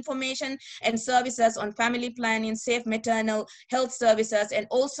of information and services on family planning, safe maternal health services, and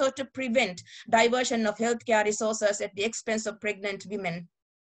also to prevent diversion of healthcare resources at the expense of pregnant women.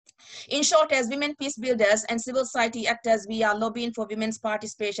 In short, as women peace builders and civil society actors, we are lobbying for women's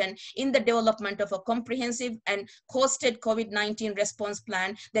participation in the development of a comprehensive and costed COVID-19 response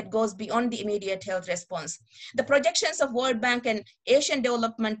plan that goes beyond the immediate health response. The projections of World Bank and Asian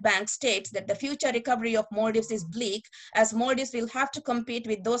Development Bank states that the future recovery of Maldives is bleak, as Maldives will have to compete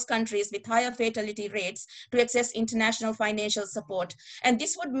with those countries with higher fatality rates to access international financial support. And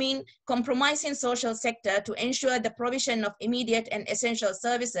this would mean compromising social sector to ensure the provision of immediate and essential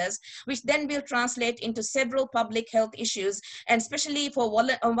services, which then will translate into several public health issues, and especially for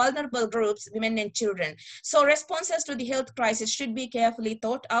vulnerable groups, women and children. So responses to the health crisis should be carefully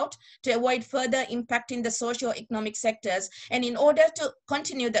thought out to avoid further impacting the socio-economic sectors. And in order to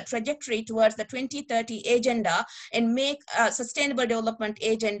continue the trajectory towards the 2030 agenda and make a sustainable development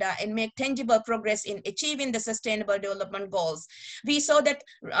agenda and make tangible progress in achieving the sustainable development goals, we saw that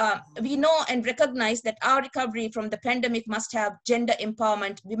we know and recognize that our recovery from the pandemic must have gender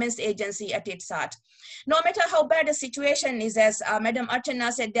empowerment, women's agency at its heart. No matter how bad a situation is, as Madam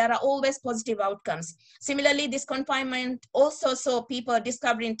Archana said, there are always positive outcomes. Similarly, this confinement also saw people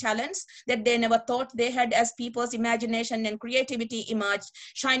discovering talents that they never thought they had, as people's imagination and creativity emerged,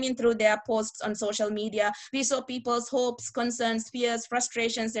 shining through their posts on social media. We saw people's hopes, concerns, fears,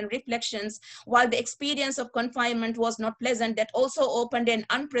 frustrations, and reflections. While the experience of confinement was not pleasant, that also opened an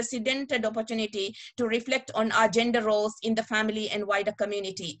unprecedented opportunity to reflect on our gender roles in the family and wider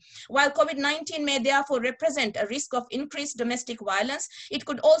community. While COVID-19 may therefore represent a risk of increased domestic violence, it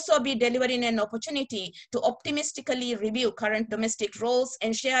could also be delivering an opportunity to optimistically review current domestic roles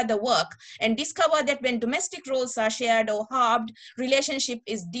and share the work, and discover that when domestic roles are shared or halved, relationship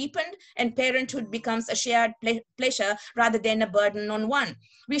is deepened and parenthood becomes a shared pleasure rather than a burden on one.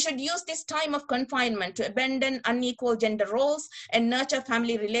 We should use this time of confinement to abandon unequal gender roles and nurture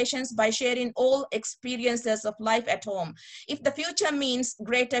family relations by sharing all experiences of life at home. If the future means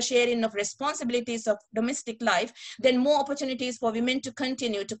greater sharing of responsibilities of domestic life, then more opportunities for women to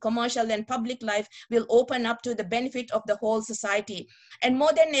continue to commercial and public life will open up to the benefit of the whole society. And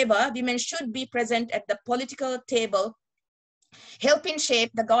more than ever, women should be present at the political table, helping shape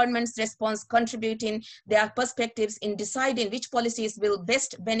the government's response, contributing their perspectives in deciding which policies will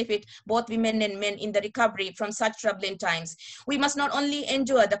best benefit both women and men in the recovery from such troubling times. We must not only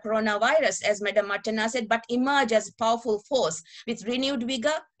endure the coronavirus, as Madam Archana said, but emerge as a powerful force with renewed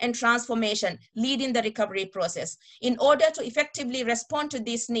vigor and transformation, leading the recovery process. In order to effectively respond to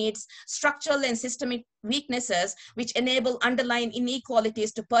these needs, structural and systemic weaknesses which enable underlying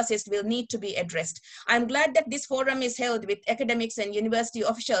inequalities to persist will need to be addressed. I'm glad that this forum is held with academics and university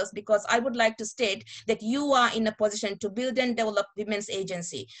officials, because I would like to state that you are in a position to build and develop women's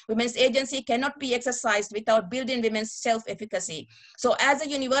agency. Women's agency cannot be exercised without building women's self-efficacy. So as a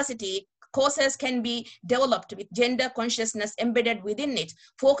university, Courses can be developed with gender consciousness embedded within it,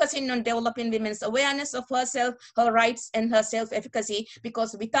 focusing on developing women's awareness of herself, her rights, and her self-efficacy,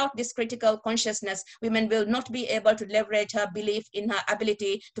 because without this critical consciousness, women will not be able to leverage her belief in her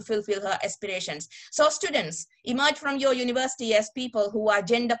ability to fulfill her aspirations. So students, emerge from your university as people who are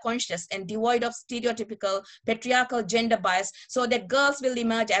gender conscious and devoid of stereotypical patriarchal gender bias, so that girls will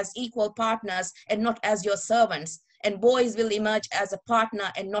emerge as equal partners and not as your servants, and boys will emerge as a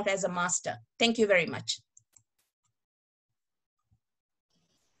partner and not as a master. Thank you very much.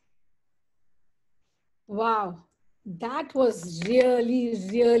 Wow, that was really,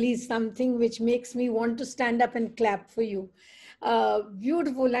 really something which makes me want to stand up and clap for you.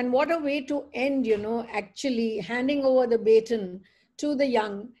 Beautiful, and what a way to end, you know, actually handing over the baton to the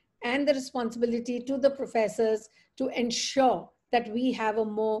young and the responsibility to the professors to ensure that we have a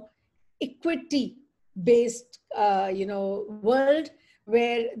more equity-based, world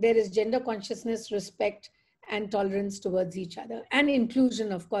where there is gender consciousness, respect, and tolerance towards each other, and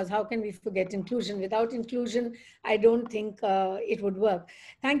inclusion, of course. How can we forget inclusion? Without inclusion, I don't think it would work.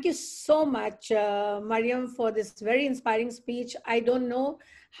 Thank you so much, Mariyam, for this very inspiring speech. I don't know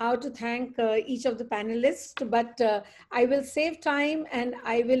how to thank each of the panelists, but I will save time, and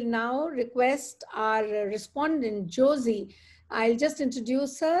I will now request our respondent, Josie. I'll just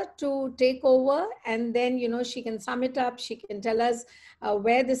introduce her to take over, and then, you know, she can sum it up. She can tell us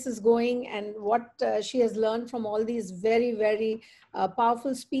where this is going and what she has learned from all these very, very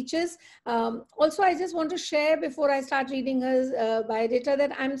powerful speeches. Also, I just want to share before I start reading her biodata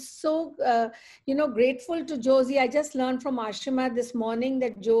that I'm so, grateful to Josie. I just learned from Ashima this morning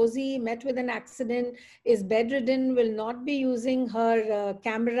that Josie met with an accident, is bedridden, will not be using her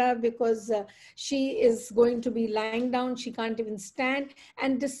camera because she is going to be lying down. She can't even stand.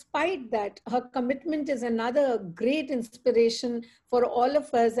 And despite that, her commitment is another great inspiration for all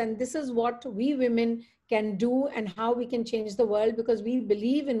of us. And this is what we women can do and how we can change the world, because we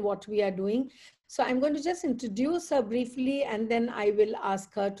believe in what we are doing. So I'm going to just introduce her briefly, and then I will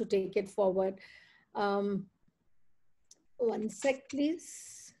ask her to take it forward. One sec,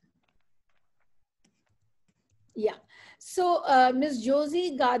 please. Yeah. So Ms.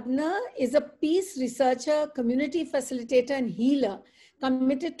 Josie Gardner is a peace researcher, community facilitator, and healer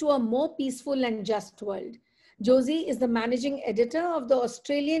committed to a more peaceful and just world. Josie is the managing editor of the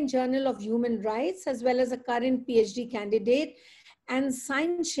Australian Journal of Human Rights, as well as a current PhD candidate and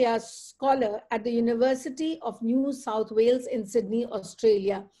science scholar at the University of New South Wales in Sydney,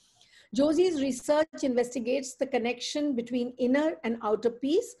 Australia. Josie's research investigates the connection between inner and outer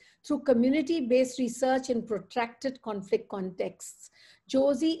peace through community-based research in protracted conflict contexts.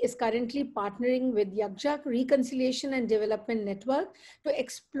 Josie is currently partnering with Yakjah Reconciliation and Development Network to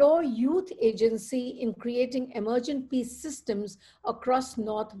explore youth agency in creating emergent peace systems across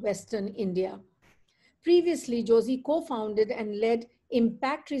northwestern India. Previously, Josie co-founded and led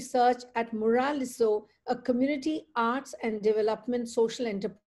impact research at Muraliso, a community arts and development social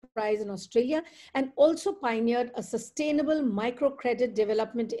enterprise in Australia, and also pioneered a sustainable microcredit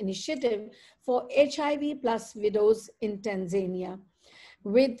development initiative for HIV plus widows in Tanzania.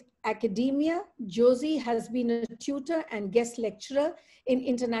 With academia, Josie has been a tutor and guest lecturer in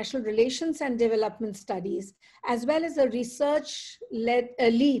international relations and development studies, as well as a research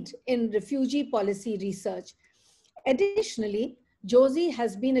lead in refugee policy research. Additionally, Josie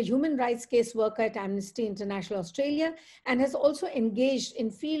has been a human rights caseworker at Amnesty International Australia and has also engaged in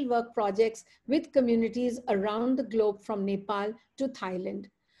fieldwork projects with communities around the globe from Nepal to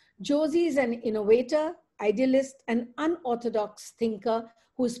Thailand. Josie is an innovator, idealist, and unorthodox thinker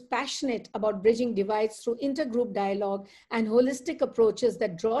who is passionate about bridging divides through intergroup dialogue and holistic approaches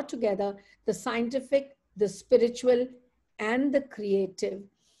that draw together the scientific, the spiritual, and the creative.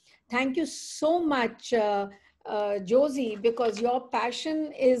 Thank you so much, Josie, because your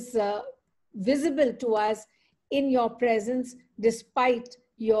passion is visible to us in your presence, despite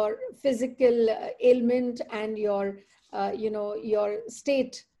your physical ailment and your, your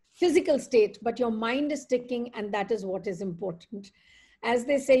physical state, but your mind is ticking, and that is what is important. As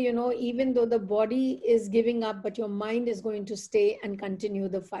they say, even though the body is giving up, but your mind is going to stay and continue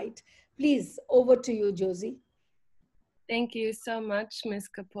the fight. Please, over to you, Josie. Thank you so much, Ms.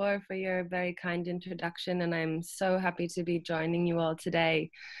 Kapoor, for your very kind introduction, and I'm so happy to be joining you all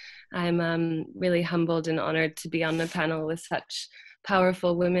today. I'm really humbled and honored to be on the panel with such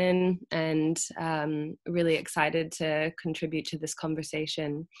powerful women, and really excited to contribute to this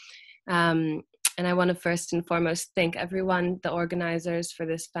conversation. And I want to first and foremost thank everyone, the organizers, for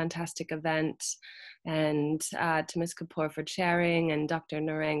this fantastic event, and to Ms. Kapoor for chairing, and Dr.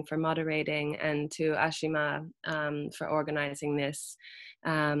 Narang for moderating, and to Ashima for organizing this,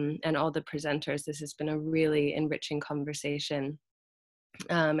 and all the presenters. This has been a really enriching conversation.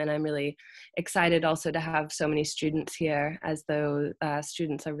 And I'm really excited also to have so many students here, as though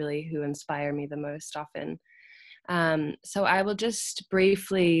students are really who inspire me the most often. So I will just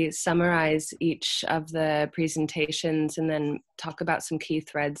briefly summarize each of the presentations and then talk about some key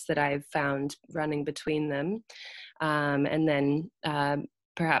threads that I've found running between them, and then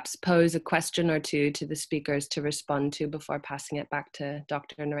perhaps pose a question or two to the speakers to respond to before passing it back to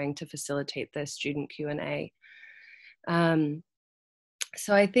Dr. Narang to facilitate the student Q&A.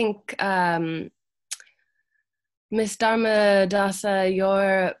 So I think Ms. Dharmadasa,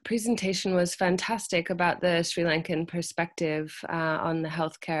 your presentation was fantastic about the Sri Lankan perspective on the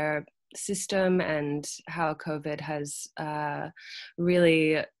healthcare system and how COVID has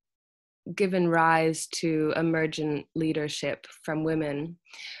really given rise to emergent leadership from women.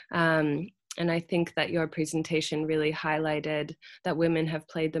 And I think that your presentation really highlighted that women have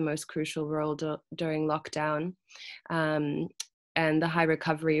played the most crucial role during lockdown. And the high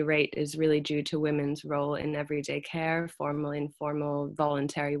recovery rate is really due to women's role in everyday care, formal, informal,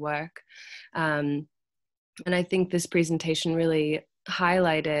 voluntary work. And I think this presentation really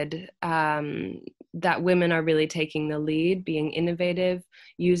highlighted that women are really taking the lead, being innovative,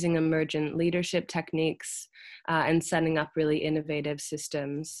 using emergent leadership techniques, and setting up really innovative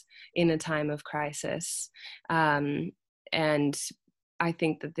systems in a time of crisis. And I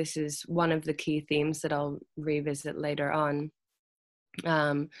think that this is one of the key themes that I'll revisit later on.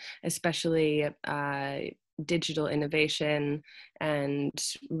 Especially digital innovation and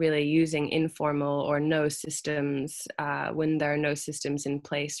really using informal or no systems when there are no systems in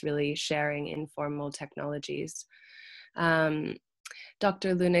place, really sharing informal technologies.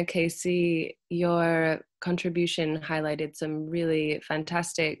 Dr. Luna Casey, your contribution highlighted some really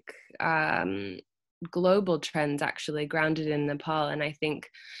fantastic global trends actually grounded in Nepal, and I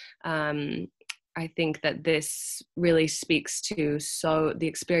think that this really speaks to the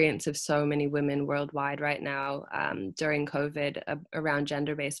experience of so many women worldwide right now during COVID around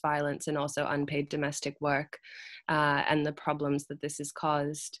gender-based violence and also unpaid domestic work and the problems that this has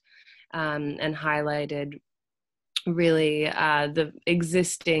caused, and highlighted really the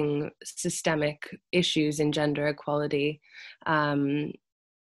existing systemic issues in gender equality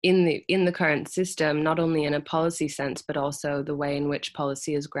in the current system, not only in a policy sense, but also the way in which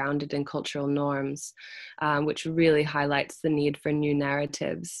policy is grounded in cultural norms, which really highlights the need for new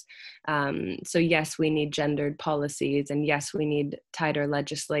narratives. So yes, we need gendered policies, and yes, we need tighter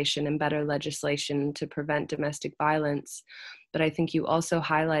legislation and better legislation to prevent domestic violence. But I think you also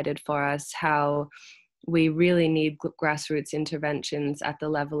highlighted for us how we really need grassroots interventions at the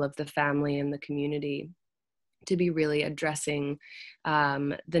level of the family and the community to be really addressing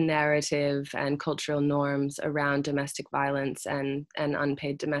the narrative and cultural norms around domestic violence and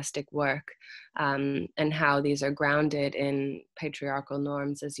unpaid domestic work, and how these are grounded in patriarchal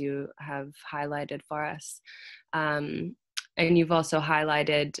norms, as you have highlighted for us. And you've also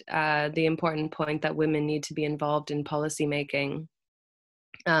highlighted the important point that women need to be involved in policy making.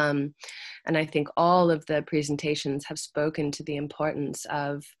 And I think all of the presentations have spoken to the importance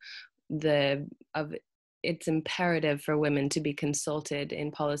of it's imperative for women to be consulted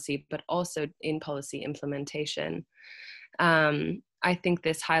in policy, but also in policy implementation. I think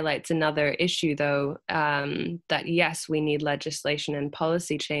this highlights another issue, though, that yes, we need legislation and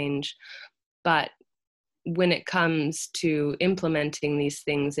policy change, but when it comes to implementing these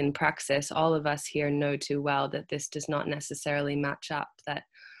things in praxis, all of us here know too well that this does not necessarily match up, that,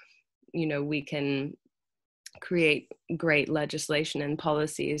 you know, we can create great legislation and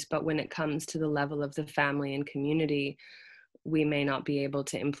policies, but when it comes to the level of the family and community, we may not be able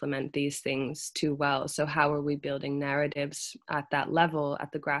to implement these things too well. So how are we building narratives at that level,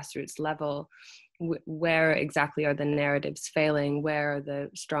 at the grassroots level? Where exactly are the narratives failing? Where are the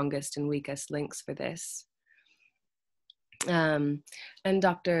strongest and weakest links for this? And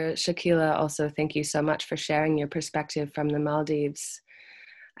Dr. Shakeela, also thank you so much for sharing your perspective from the Maldives.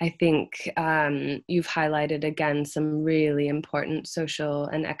 I think you've highlighted again some really important social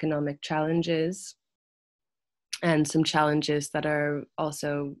and economic challenges, and some challenges that are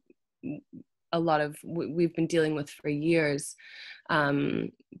also a lot of we've been dealing with for years,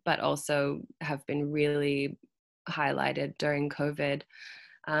 but also have been really highlighted during COVID.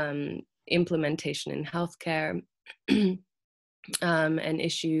 Implementation in healthcare, and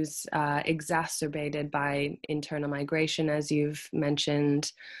issues exacerbated by internal migration, as you've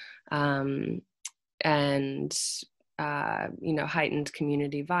mentioned, and heightened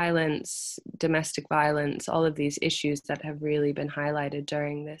community violence, domestic violence, all of these issues that have really been highlighted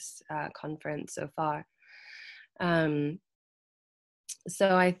during this conference so far.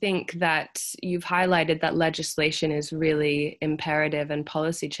 So I think that you've highlighted that legislation is really imperative and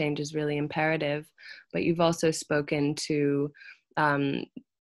policy change is really imperative, but you've also spoken to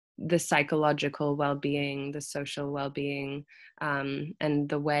the psychological well-being, the social well-being, and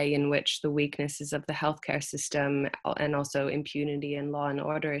the way in which the weaknesses of the healthcare system and also impunity and law and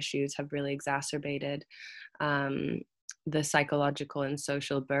order issues have really exacerbated the psychological and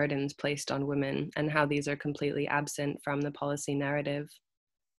social burdens placed on women, and how these are completely absent from the policy narrative.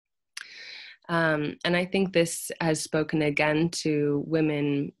 And I think this has spoken again to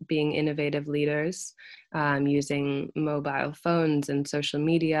women being innovative leaders, using mobile phones and social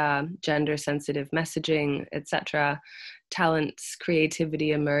media, gender-sensitive messaging, etc., talents,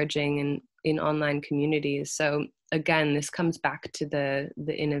 creativity emerging in online communities. So again, this comes back to the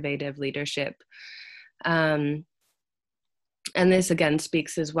innovative leadership. And this again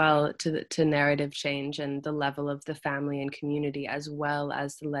speaks as well to narrative change and the level of the family and community, as well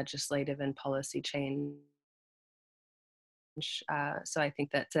as the legislative and policy change. So I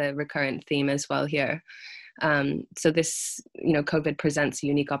think that's a recurrent theme as well here. So this, COVID presents a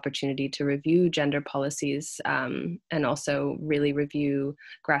unique opportunity to review gender policies, and also really review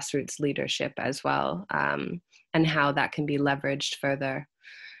grassroots leadership as well, and how that can be leveraged further.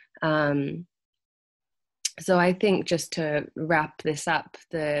 So I think, just to wrap this up,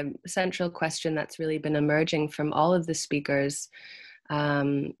 the central question that's really been emerging from all of the speakers,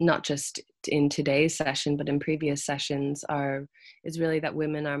 not just in today's session, but in previous sessions, is really that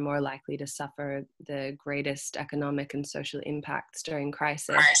women are more likely to suffer the greatest economic and social impacts during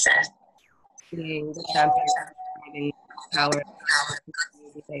crisis. Being the champions of providing power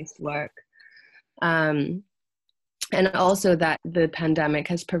community-based work. And also that the pandemic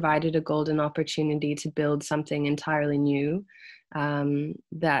has provided a golden opportunity to build something entirely new,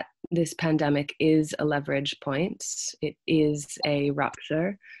 that this pandemic is a leverage point. It is a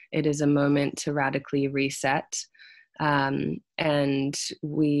rupture. It is a moment to radically reset. And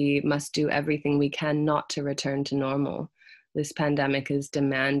we must do everything we can not to return to normal. This pandemic is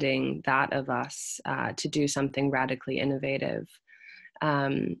demanding that of us, to do something radically innovative.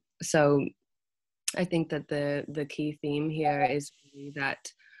 So I think that the key theme here is really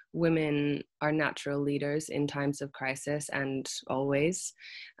that women are natural leaders in times of crisis, and always.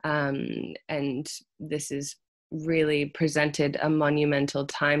 And this is really presented a monumental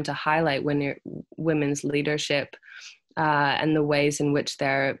time to highlight women's leadership, and the ways in which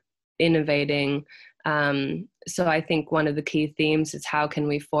they're innovating. So I think one of the key themes is, how can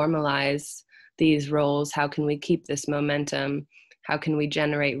we formalize these roles? How can we keep this momentum? How can we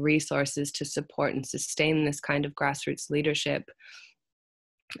generate resources to support and sustain this kind of grassroots leadership?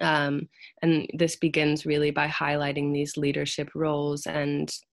 And this begins really by highlighting these leadership roles,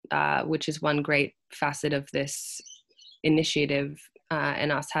 and which is one great facet of this initiative,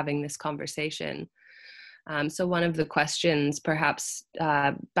 and us having this conversation. So one of the questions, perhaps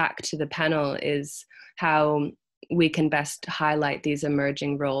back to the panel, is how we can best highlight these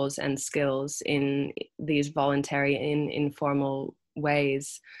emerging roles and skills in these voluntary and informal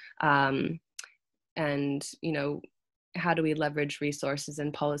ways. And, how do we leverage resources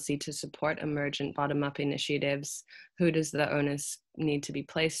and policy to support emergent bottom-up initiatives? Who does the onus need to be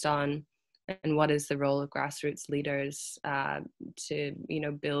placed on? And what is the role of grassroots leaders to,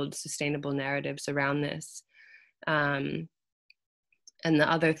 build sustainable narratives around this? And the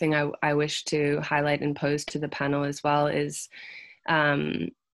other thing I wish to highlight and pose to the panel as well is,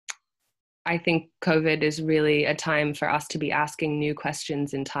 I think COVID is really a time for us to be asking new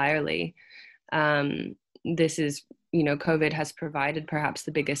questions entirely. This is, COVID has provided perhaps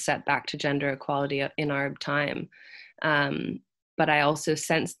the biggest setback to gender equality in our time. But I also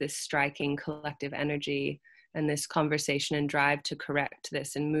sense this striking collective energy and this conversation and drive to correct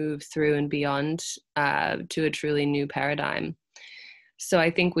this and move through and beyond to a truly new paradigm. So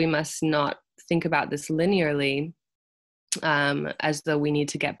I think we must not think about this linearly, as though we need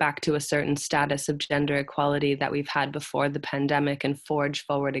to get back to a certain status of gender equality that we've had before the pandemic and forge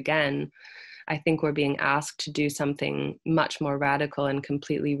forward again. I think we're being asked to do something much more radical and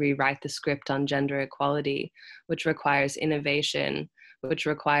completely rewrite the script on gender equality, which requires innovation, which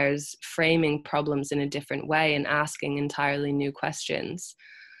requires framing problems in a different way and asking entirely new questions.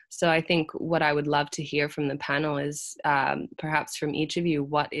 So I think what I would love to hear from the panel is, perhaps from each of you,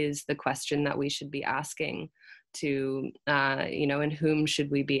 what is the question that we should be asking to, and whom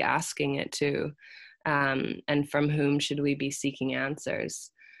should we be asking it to, and from whom should we be seeking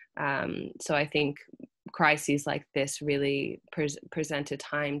answers? So I think crises like this really present a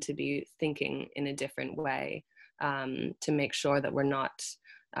time to be thinking in a different way, to make sure that we're not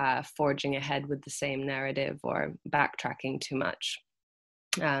forging ahead with the same narrative or backtracking too much.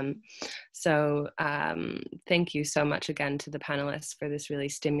 So thank you so much again to the panelists for this really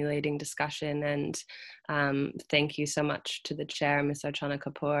stimulating discussion, and thank you so much to the chair, Ms. Archana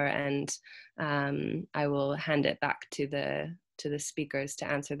Kapoor, and I will hand it back to the speakers to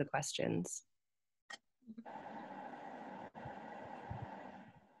answer the questions.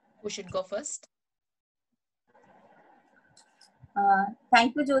 Who should go first?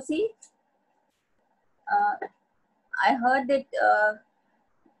 Thank you, Josie. I heard that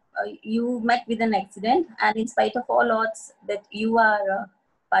you met with an accident, and in spite of all odds, that you are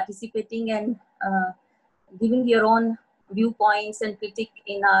participating and giving your own viewpoints and critique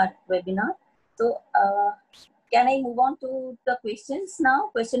in our webinar. So can I move on to the questions now?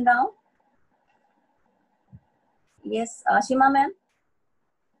 Question round. Yes, Ashima ma'am.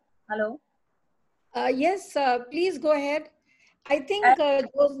 Hello. Yes, please go ahead. I think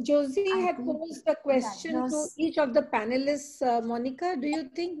Josie had posed a question to each of the panelists. Monica, do you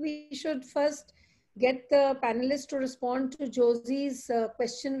think we should first get the panelists to respond to Josie's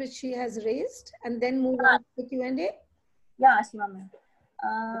question which she has raised and then move on to the Q&A? Yeah, Ashima ma'am.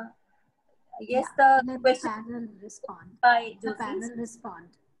 Yes, yeah, the question panel respond. by The Josie. panel respond.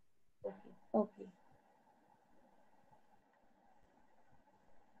 Okay. Okay.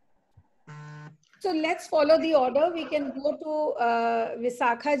 So let's follow the order. We can go to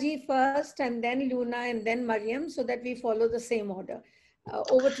Visakha ji first, and then Luna, and then Mariyam, so that we follow the same order.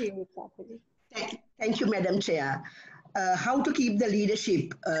 Over to you, Visakha ji. Thank you, Madam Chair. How to keep the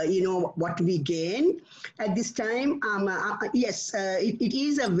leadership, what we gain at this time. Yes, it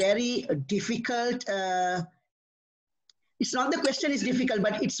is a very difficult, it's not the question is difficult,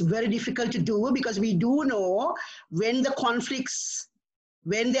 but it's very difficult to do, because we do know when the conflicts,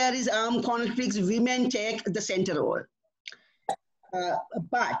 when there is armed conflicts, women take the center role.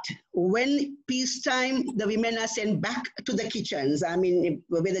 But when peacetime, the women are sent back to the kitchens. I mean,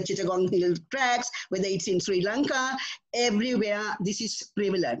 whether Chittagong Hill tracks, whether it's in Sri Lanka, everywhere this is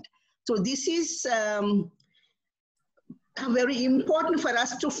prevalent. So this is very important for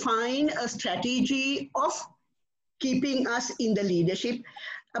us to find a strategy of keeping us in the leadership.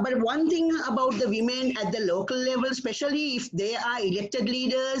 But one thing about the women at the local level, especially if they are elected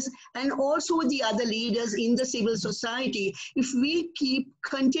leaders and also the other leaders in the civil society, if we keep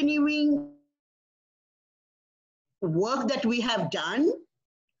continuing work that we have done,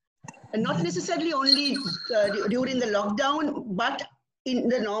 and not necessarily only during the lockdown, but in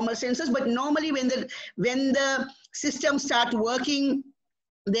the normal senses, but normally when the system start working,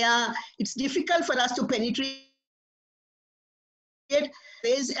 it's difficult for us to penetrate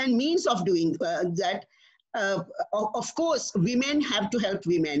ways and means of doing that. Of course, women have to help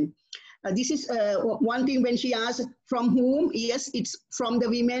women. This is one thing when she asked from whom, yes, it's from the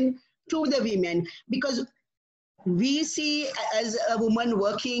women to the women, because we see as a woman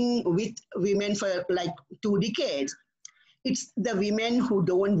working with women for like 2 decades, it's the women who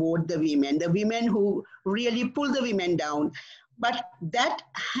don't vote the women who really pull the women down. But that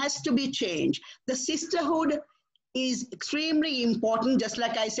has to be changed. The sisterhood is extremely important. Just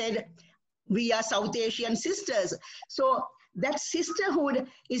like I said, we are South Asian sisters. So that sisterhood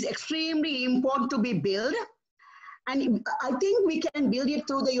is extremely important to be built. And I think we can build it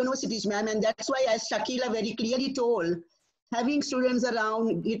through the universities, ma'am. And that's why, as Shakeela very clearly told, having students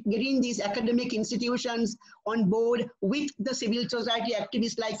around, getting these academic institutions on board with the civil society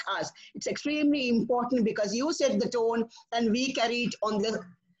activists like us, it's extremely important, because you set the tone and we carry it on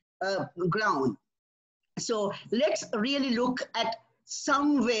the ground. So let's really look at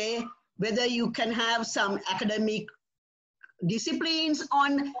some way whether you can have some academic disciplines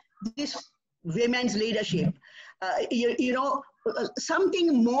on this women's leadership.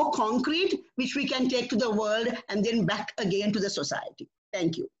 Something more concrete which we can take to the world and then back again to the society.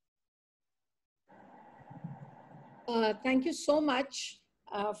 Thank you. Thank you so much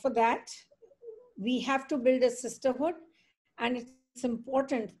for that. We have to build a sisterhood, and it's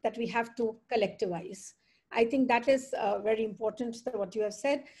important that we have to collectivize. I think that is very important, what you have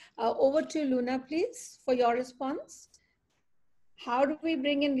said. Over to Luna, please, for your response. How do we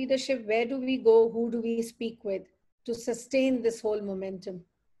bring in leadership? Where do we go? Who do we speak with to sustain this whole momentum?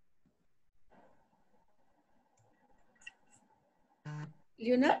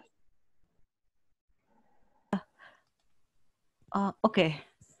 Luna? Okay.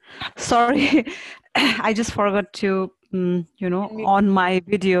 sorry, I just forgot to, you know, on my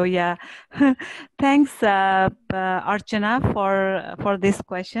video. Yeah. Thanks, Archana, for this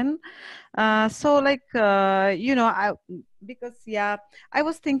question. So like, you know, because yeah, I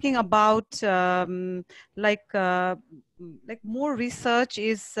was thinking about like more research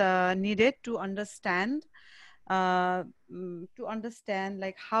is needed to understand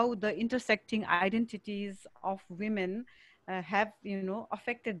like how the intersecting identities of women have, you know,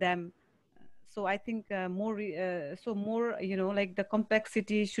 affected them. So I think more, you know, like the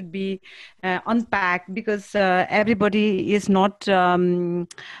complexity should be unpacked, because everybody is not you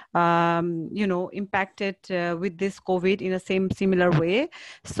know, impacted with this COVID in a similar way.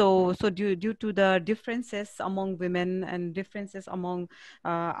 So due to the differences among women and differences among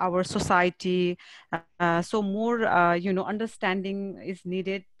our society, so more you know, understanding is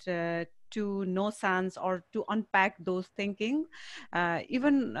needed to know sense or to unpack those thinking.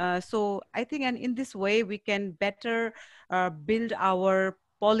 Even so I think, and in this way we can better build our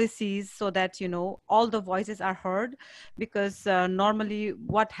policies so that, you know, all the voices are heard. Because normally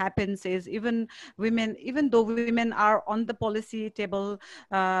what happens is, even though women are on the policy table,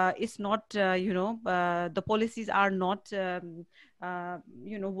 it's not you know, the policies are not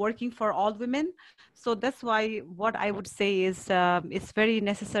you know, working for all women. So that's why what I would say is it's very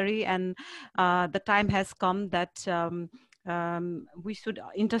necessary, and the time has come that we should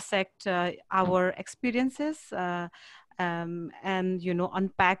intersect our experiences and, you know,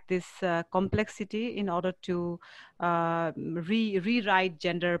 unpack this complexity in order to rewrite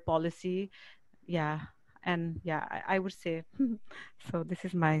gender policy. Yeah. And yeah, I would say so. This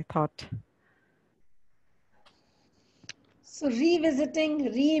is my thought. So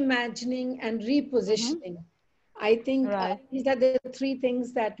revisiting, reimagining, and repositioning. I think these are the three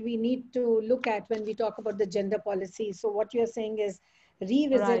things that we need to look at when we talk about the gender policy. So what you're saying is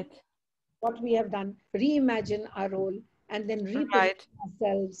revisit what we have done, reimagine our role, and then reposition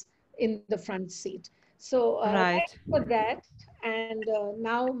ourselves in the front seat. So thanks for that. And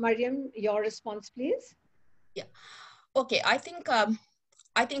now, Mariyam, your response, please. Yeah. Okay. I think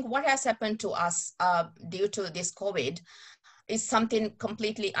what has happened to us due to this COVID is something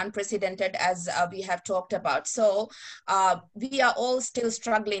completely unprecedented, as we have talked about. So we are all still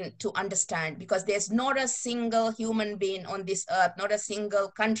struggling to understand, because there's not a single human being on this earth, not a single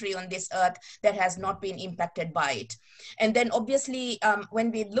country on this earth that has not been impacted by it. And then obviously,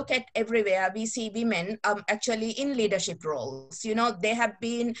 when we look at everywhere, we see women actually in leadership roles. You know, they have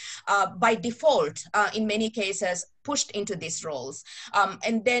been by default, in many cases, pushed into these roles.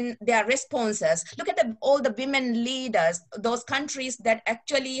 And then their responses, look at all the women leaders, those countries that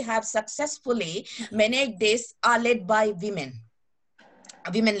actually have successfully managed this are led by women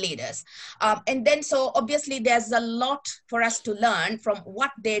leaders. And then so obviously there's a lot for us to learn from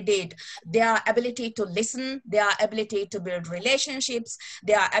what they did. Their ability to listen, their ability to build relationships,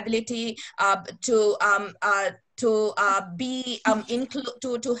 their ability to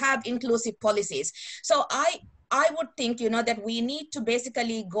have inclusive policies. So I would think, you know, that we need to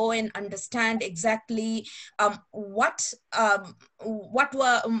basically go and understand exactly what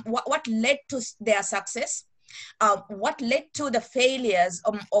led to their success, what led to the failures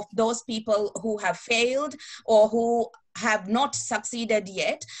of those people who have failed or who have not succeeded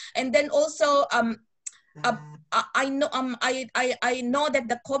yet. And then also, I know that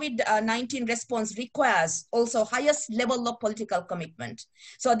the COVID-19 response requires also highest level of political commitment.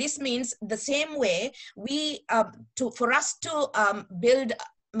 So this means the same way for us to build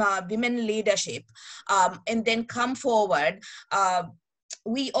women leadership and then come forward,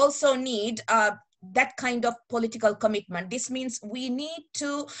 we also need that kind of political commitment. This means we need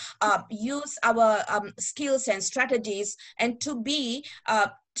to use our skills and strategies, and to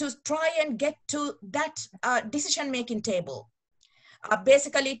try and get to that decision-making table.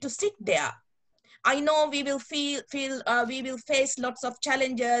 Basically, to sit there. I know we will we will face lots of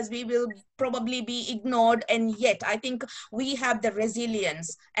challenges. We will probably be ignored, and yet I think we have the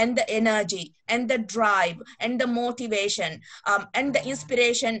resilience and the energy and the drive and the motivation and the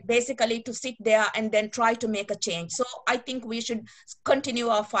inspiration, basically, to sit there and then try to make a change. So I think we should continue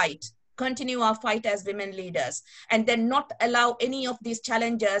our fight as women leaders, and then not allow any of these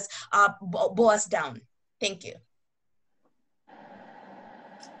challenges bow us down. Thank you.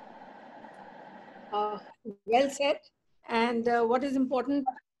 Well said. And what is important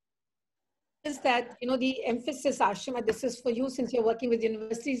is that, you know, the emphasis, Archana, this is for you since you're working with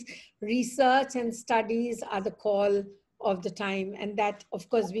universities, research and studies are the call of the time. And that, of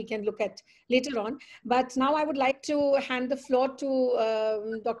course, we can look at later on. But now I would like to hand the floor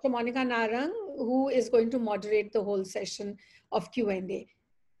to Dr. Monica Narang, who is going to moderate the whole session of Q&A.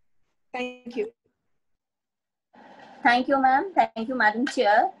 Thank you. Thank you, ma'am. Thank you, Madam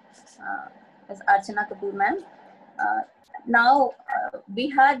Chair, as Archana Kapoor, ma'am. Now, we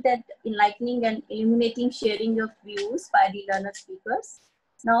had that enlightening and illuminating sharing of views by the learned speakers.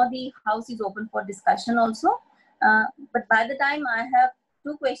 Now the House is open for discussion also. But by the time I have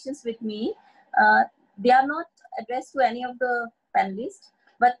two questions with me, they are not addressed to any of the panelists,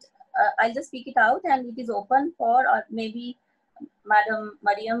 but I'll just speak it out and it is open for maybe Madam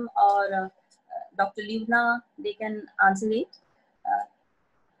Mariyam or Dr. Livna, they can answer it.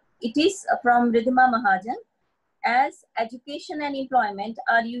 It is from Ridhima Mahajan. As education and employment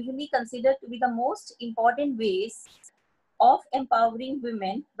are usually considered to be the most important ways of empowering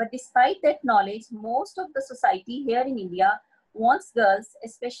women, but despite that knowledge, most of the society here in India wants girls,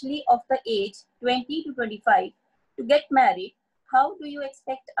 especially of the age 20 to 25, to get married. How do you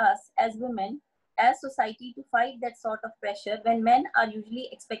expect us as women, as society, to fight that sort of pressure when men are usually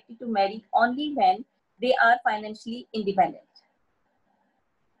expected to marry only when they are financially independent?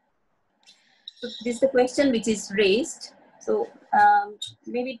 So this is the question which is raised. So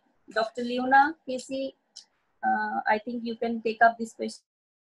maybe Dr. Leona Casey, I think you can take up this question.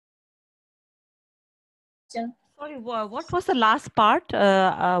 Sorry, what was the last part?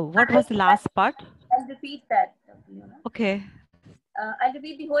 What was the last part? I'll repeat that, Dr. Leona. Okay. I'll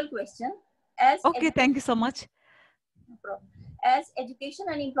repeat the whole question. Okay, thank you so much. No problem. As education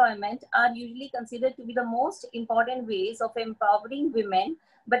and employment are usually considered to be the most important ways of empowering women,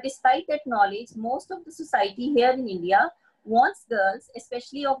 but despite that knowledge, most of the society here in India wants girls,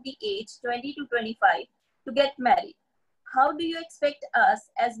 especially of the age 20 to 25, to get married. How do you expect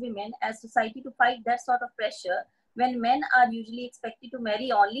us as women, as society, to fight that sort of pressure when men are usually expected to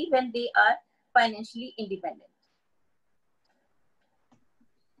marry only when they are financially independent?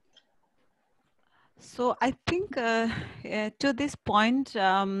 So I think to this point,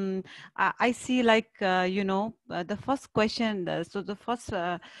 I see like, the first question, so the first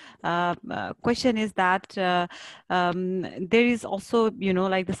question is that there is also,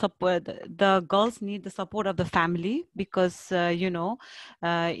 like the support, the girls need the support of the family because,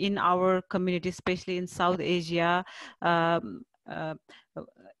 in our community, especially in South Asia,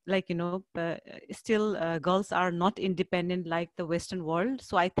 like, still girls are not independent like the Western world.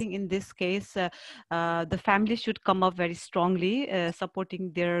 So I think in this case, the family should come up very strongly,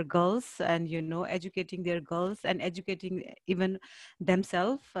 supporting their girls and, educating their girls and educating even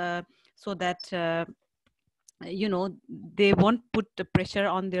themselves so that, they won't put the pressure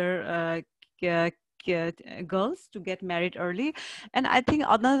on their girls to get married early. And I think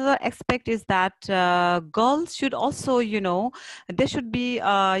another aspect is that girls should also, there should be,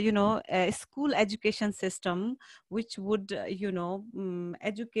 a school education system which would,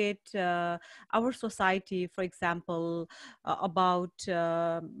 educate our society, for example, about,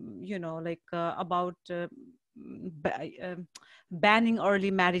 about banning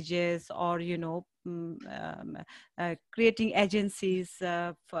early marriages, or creating agencies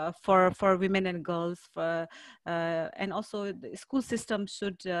for women and girls, and also the school system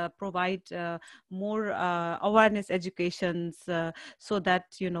should provide more awareness educations so that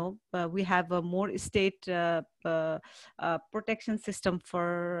we have a more state protection system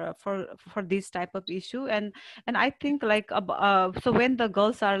for this type of issue. And I think like so when the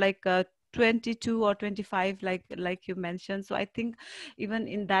girls are like 22 or 25, like you mentioned, so I think even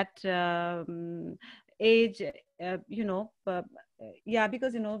in that age, yeah,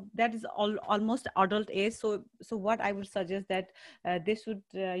 because that is almost adult age. So what I would suggest that they should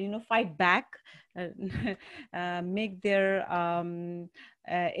fight back, make their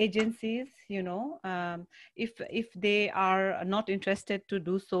agencies, if they are not interested to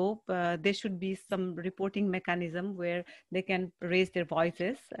do so, there should be some reporting mechanism where they can raise their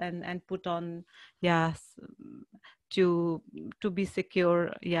voices and put on, yes, to be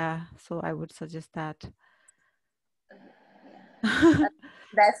secure. Yeah, so I would suggest that.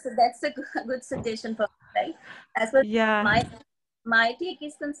 That's a good suggestion for me, right? As well, yeah, my take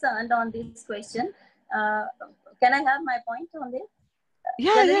is concerned on this question. Can I have my point on this?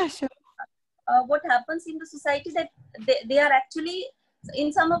 Generally, sure. what happens in the society that they are actually,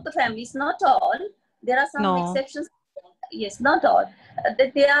 in some of the families, not all, there are some exceptions, yes, not all,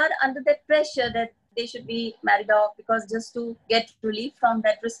 that they are under that pressure that they should be married off because just to get relief from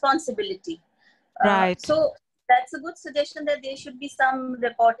that responsibility. Right. So that's a good suggestion that there should be some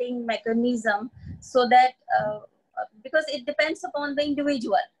reporting mechanism so that, because it depends upon the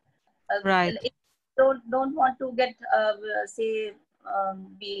individual. Right. Don't want to get, say,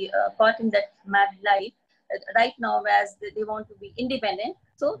 be caught in that mad life right now as they want to be independent.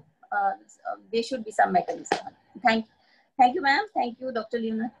 So there should be some mechanism. Thank you, ma'am. Thank you, Dr.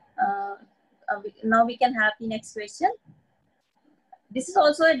 Luna. Now we can have the next question. This is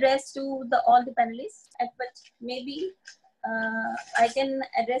also addressed to all the panelists, but maybe I can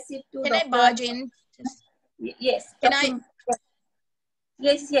address it to Can Dr. I barge in? Yes. Can Dr.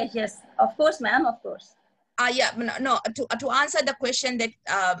 Yes. Of course, ma'am. Of course. Yeah, no. To answer the question that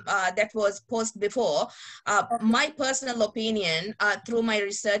that was posed before, my personal opinion through my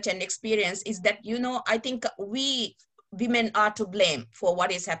research and experience is that, you know, I think we women are to blame for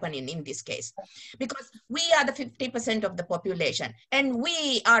what is happening in this case, because we are the 50% of the population, and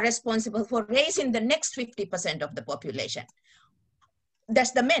we are responsible for raising the next 50% of the population.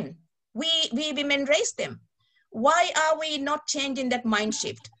 That's the men. We women raise them. Why are we not changing that mind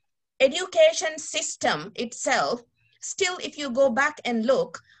shift? Education system itself, still, if you go back and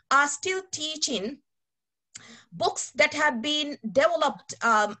look, are still teaching books that have been developed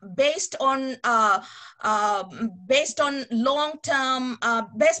based on long-term,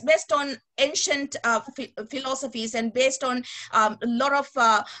 based on ancient philosophies, and based on a lot of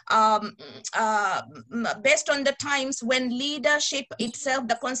based on the times when leadership itself,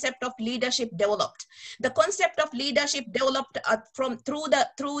 the concept of leadership developed. The concept of leadership developed through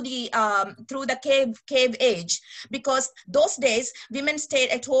the cave age, because those days women stayed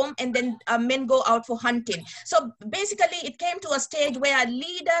at home and then men go out for hunting. So basically it came to a stage where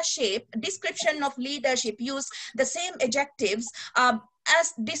leadership, description of leadership, use the same adjectives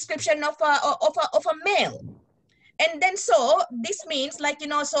as description of a male. And then so this means, like, you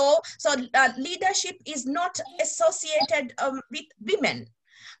know, so leadership is not associated with women.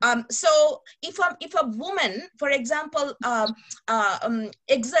 So if a woman, for example,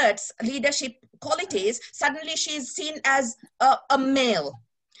 exerts leadership qualities, suddenly she's seen as a male,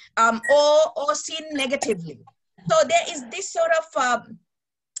 or seen negatively. So there is this sort of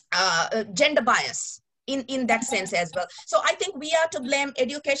gender bias in that sense as well. So I think we are to blame,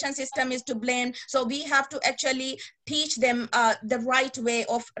 education system is to blame. So we have to actually teach them the right way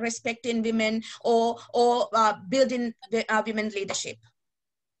of respecting women, or building women's leadership.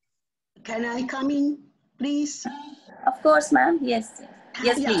 Can I come in, please? Of course, ma'am. Yes,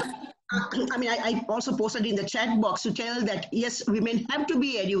 please. I mean, I also posted in the chat box to tell that, yes, women have to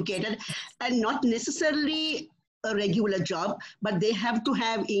be educated, and not necessarily a regular job, but they have to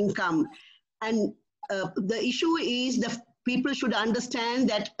have income. And the issue is the people should understand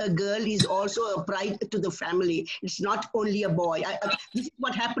that a girl is also a pride to the family. It's not only a boy. This is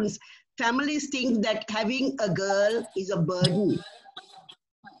what happens. Families think that having a girl is a burden.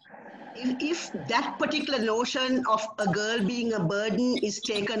 If that particular notion of a girl being a burden is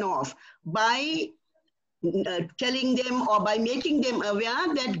taken off by telling them, or by making them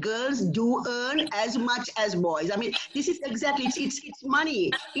aware that girls do earn as much as boys. I mean, this is exactly, it's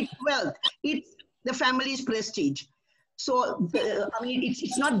money, it's wealth, it's the family's prestige. So, I mean,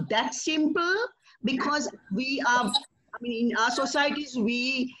 it's not that simple, because we are, I mean, in our societies,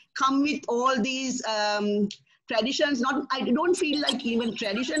 we come with all these traditions, I don't feel like even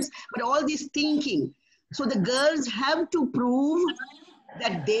traditions, but all this thinking. So the girls have to prove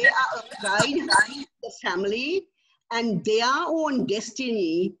that they are a pride of the family, and their own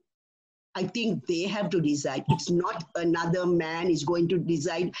destiny, I think they have to decide. It's not another man is going to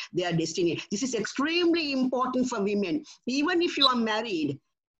decide their destiny. This is extremely important for women, even if you are married,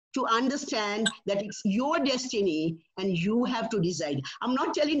 to understand that it's your destiny and you have to decide. I'm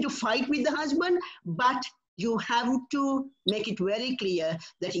not telling you to fight with the husband, but you have to make it very clear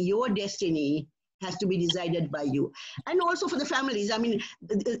that your destiny has to be decided by you. And also for the families, I mean,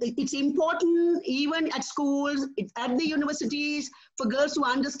 it's important even at schools, at the universities, for girls to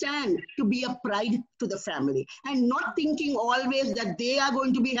understand, to be a pride to the family, and not thinking always that they are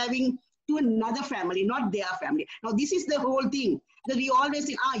going to be having to another family, not their family. Now, this is the whole thing, that we always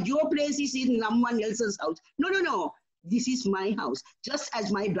think, your place is in someone else's house. No. This is my house, just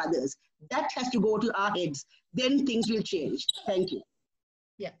as my brothers. That has to go to our heads. Then things will change. Thank you.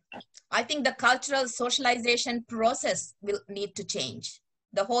 Yeah, I think the cultural socialization process will need to change.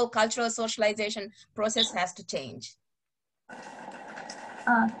 The whole cultural socialization process has to change.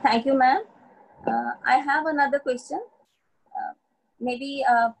 Thank you, ma'am. I have another question. Maybe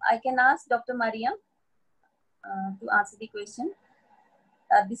I can ask Dr. Mariyam to answer the question.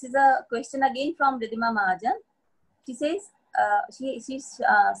 This is a question again from Ridhima Mahajan. She says,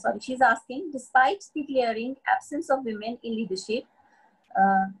 she's asking, despite the glaring absence of women in leadership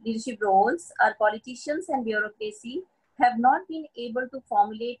roles, our politicians and bureaucracy have not been able to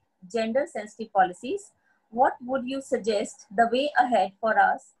formulate gender-sensitive policies. What would you suggest the way ahead for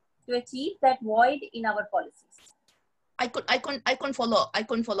us to achieve that void in our policies? I couldn't follow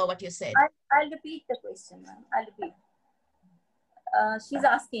what you said. I'll repeat the question, ma'am. I'll repeat. she's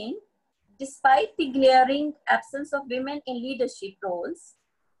asking, despite the glaring absence of women in leadership roles,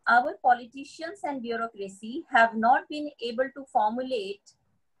 our politicians and bureaucracy have not been able to formulate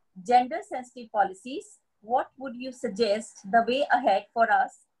gender-sensitive policies. What would you suggest the way ahead for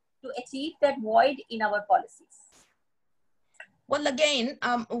us to achieve that void in our policies? Well, again,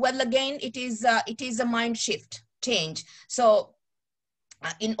 it is a mind shift change. So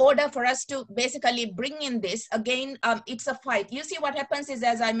in order for us to basically bring in this, again, it's a fight. You see, what happens is,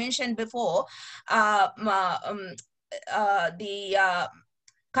 as I mentioned before, the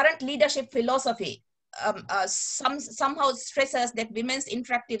current leadership philosophy somehow stresses that women's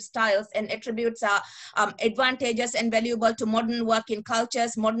interactive styles and attributes are advantageous and valuable to modern working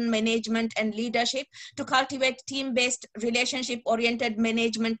cultures, modern management and leadership, to cultivate team-based, relationship-oriented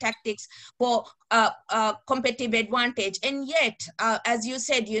management tactics for competitive advantage. And yet, as you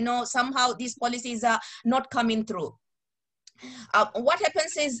said, you know, somehow these policies are not coming through. What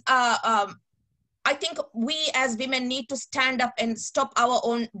happens is, I think we as women need to stand up and stop our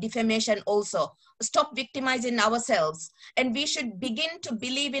own defamation also. Stop victimizing ourselves. And we should begin to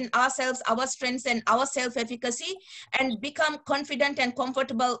believe in ourselves, our strengths and our self-efficacy, and become confident and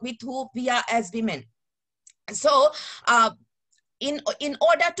comfortable with who we are as women. So in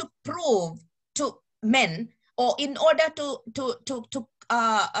order to prove to men, or in order to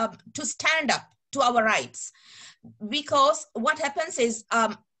stand up to our rights, because what happens is,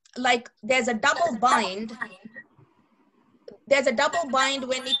 like there's a double bind. There's a double bind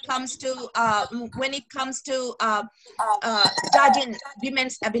when it comes to judging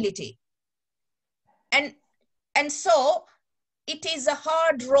women's ability, and so it is a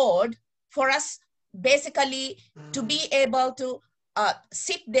hard road for us basically to be able to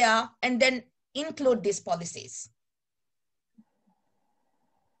sit there and then include these policies.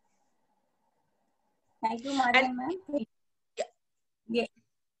 Thank you, Mariyam ma'am. Yeah.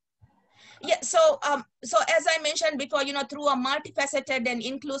 Yeah, so as I mentioned before, you know, through a multifaceted and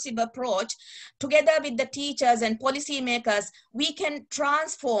inclusive approach, together with the teachers and policymakers, we can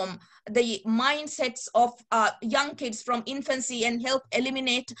transform the mindsets of young kids from infancy and help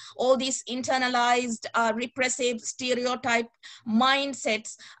eliminate all these internalized, repressive, stereotype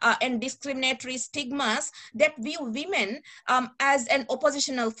mindsets and discriminatory stigmas that view women as an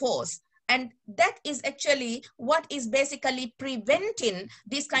oppositional force. And that is actually what is basically preventing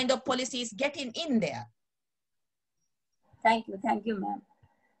these kind of policies getting in there. Thank you, ma'am.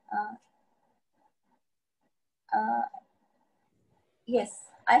 Yes,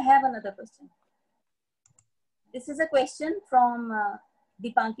 I have another question. This is a question from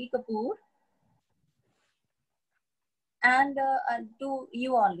Dipanki Kapoor. And to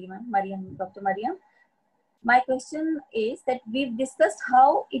you only, ma'am, Mariyam, Dr. Mariyam. My question is that we've discussed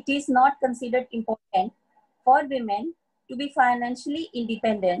how it is not considered important for women to be financially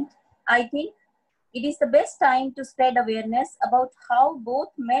independent. I think it is the best time to spread awareness about how both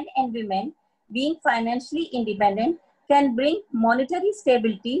men and women being financially independent can bring monetary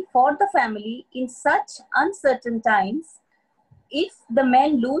stability for the family in such uncertain times. If the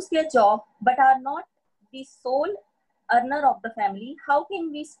men lose their job but are not the sole earner of the family, how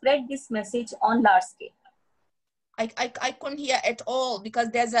can we spread this message on large scale? I couldn't hear at all because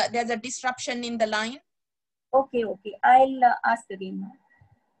there's a disruption in the line. Okay, I'll ask again.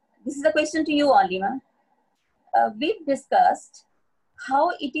 This is a question to you only, ma'am. We've discussed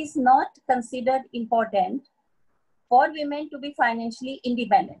how it is not considered important for women to be financially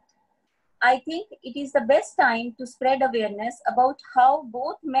independent. I think it is the best time to spread awareness about how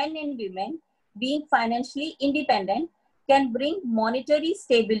both men and women being financially independent can bring monetary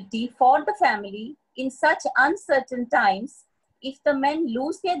stability for the family in such uncertain times. If the men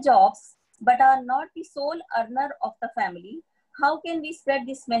lose their jobs but are not the sole earner of the family, how can we spread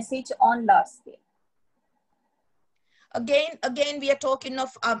this message on large scale? Again, we are talking of,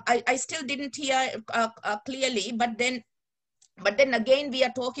 I still didn't hear clearly, but then again, we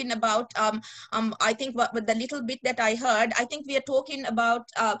are talking about, I think with the little bit that I heard, I think we are talking about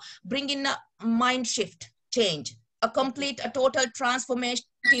bringing a mind shift change, a total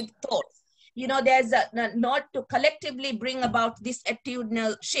transformative thought. You know, there's not to collectively bring about this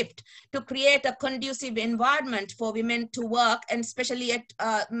attitudinal shift to create a conducive environment for women to work, and especially at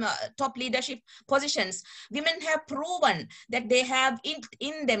top leadership positions. Women have proven that they have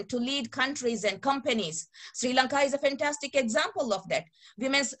in them to lead countries and companies. Sri Lanka is a fantastic example of that.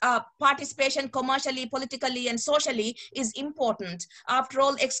 Women's participation commercially, politically, and socially is important. After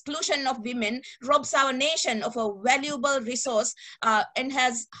all, exclusion of women robs our nation of a valuable resource and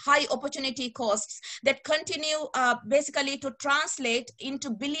has high opportunity security costs that continue basically to translate into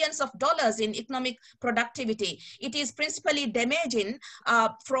billions of dollars in economic productivity. It is principally damaging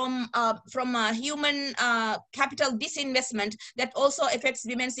from human capital disinvestment that also affects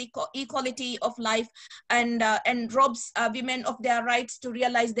women's equality of life and robs women of their rights to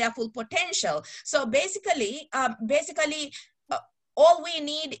realize their full potential. So basically, all we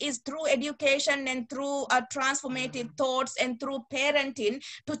need is through education and through transformative thoughts and through parenting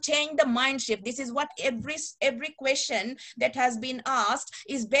to change the mind shift. This is what every question that has been asked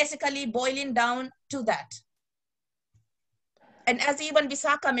is basically boiling down to that. And as even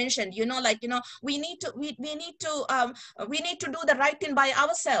Visaka mentioned, we need to do the right thing by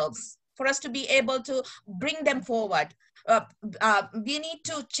ourselves for us to be able to bring them forward. We need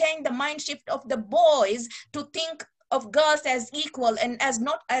to change the mind shift of the boys to think of girls as equal and as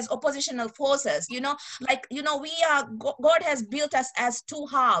not as oppositional forces. God has built us as two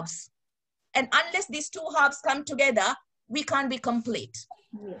halves, and unless these two halves come together, we can't be complete.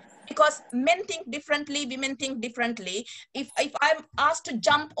 Yes. Because men think differently, women think differently. If I'm asked to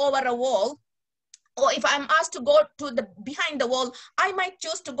jump over a wall, or if I'm asked to go to behind the wall, I might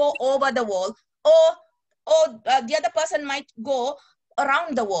choose to go over the wall, or the other person might go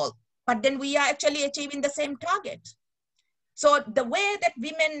around the wall. But then we are actually achieving the same target. So the way that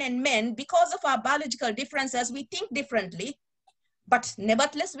women and men, because of our biological differences, we think differently, but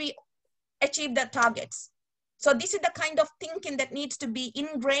nevertheless we achieve the targets. So this is the kind of thinking that needs to be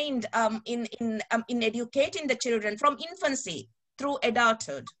ingrained in educating the children from infancy through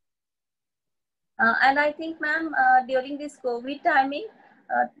adulthood. And I think, ma'am, during this COVID timing,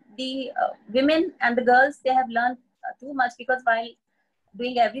 the women and the girls, they have learned too much, because while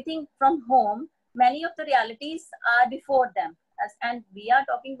doing everything from home, many of the realities are before them. And we are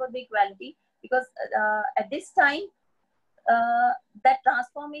talking about the equality, because at this time, that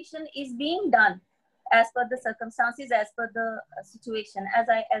transformation is being done as per the circumstances, as per the situation, as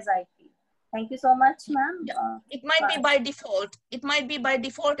I feel. Thank you so much, ma'am. It might be by default. It might be by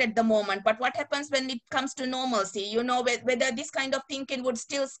default at the moment, but what happens when it comes to normalcy, whether this kind of thinking would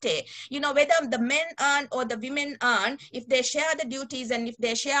still stay, whether the men earn or the women earn, if they share the duties and if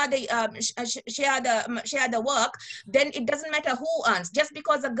they share the work, then it doesn't matter who earns. Just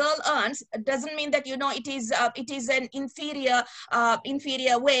because a girl earns doesn't mean that, it is an inferior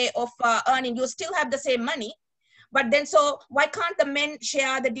way of earning. You still have the same money. But then, so why can't the men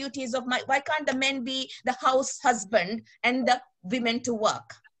share the duties of why can't the men be the house husband and the women to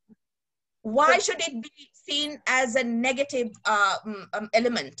work? Why should it be seen as a negative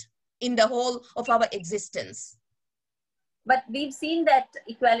element in the whole of our existence? But we've seen that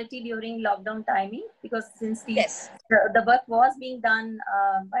equality during lockdown timing, because since the work was being done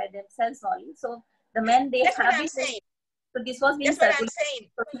by themselves only. So the men, That's what I'm saying. So this was being That's what I'm saying.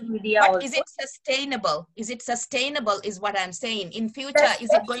 social media but also. Is it sustainable? Is it sustainable is what I'm saying. In future,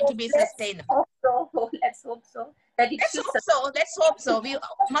 is it going to be sustainable? Let's hope so. Let's hope so. We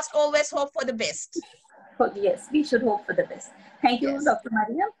must always hope for the best. Yes, we should hope for the best. Thank you, Dr.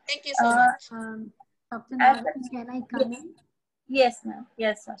 Mariyam. Thank you so much. Dr. Narang, can I come in? Yes, ma'am.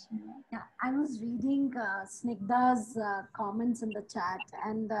 Yes, Archana. Yeah, I was reading Snigdha's comments in the chat,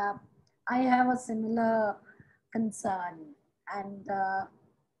 and I have a similar concern. And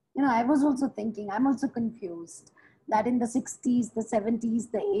I was also thinking, I'm also confused that in the 60s, the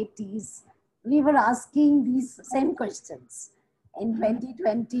 70s, the 80s, we were asking these same questions. In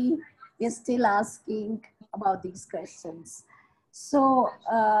 2020, we're still asking about these questions. So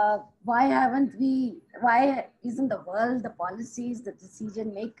why isn't the world, the policies, the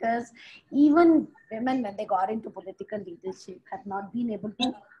decision makers, even women when they got into political leadership, have not been able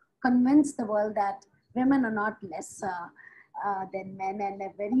to convince the world that women are not lesser than men,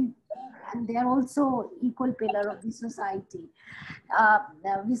 and they are also equal pillar of the society.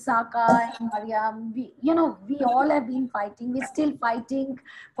 Visaka and Mariyam, we all have been fighting. We're still fighting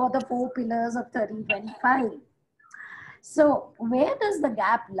for the 4 pillars of 1325. So where does the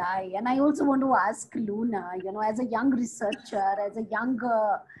gap lie? And I also want to ask Luna, as a young researcher, as a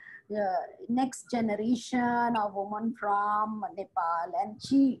younger next generation of woman from Nepal, and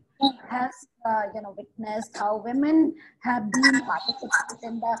she has witnessed how women have been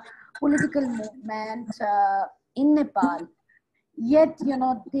participating in the political movement in Nepal, yet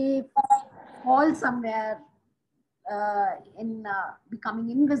they fall somewhere in becoming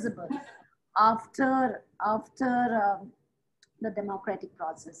invisible after the democratic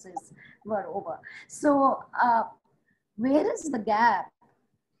processes were over. So where is the gap?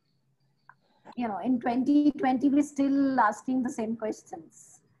 In 2020, we're still asking the same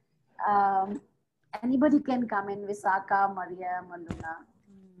questions. Anybody can come in, Visaka, Mariyam, or Luna.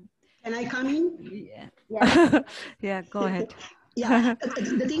 Can I come in? Yeah. Yeah, go ahead. Yeah,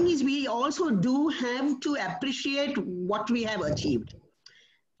 the thing is, we also do have to appreciate what we have achieved.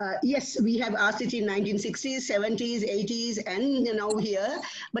 Yes, we have asked it in 1960s, 70s, 80s, and now here,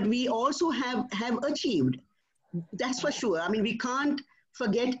 but we also have achieved. That's for sure. I mean, we can't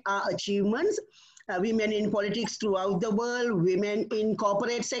forget our achievements. Women in politics throughout the world, women in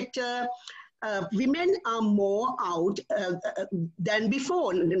corporate sector, women are more out than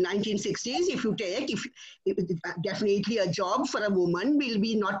before. In the 1960s, if you take, if definitely a job for a woman will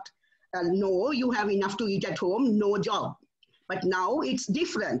be not, no, you have enough to eat at home, no job. But now it's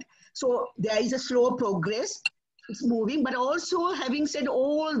different. So there is a slow progress. It's moving, but also having said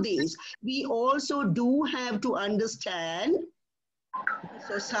all this, we also do have to understand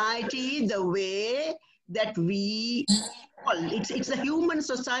society the way that we, it's a human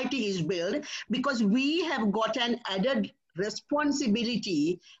society is built because we have got an added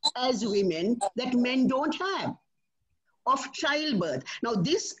responsibility as women that men don't have of childbirth. Now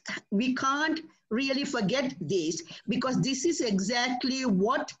this, we can't really forget this because this is exactly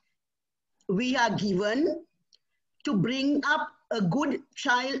what we are given to bring up a good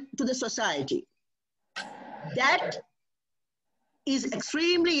child to the society. That is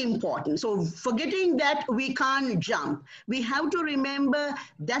extremely important. So forgetting that, we can't jump. We have to remember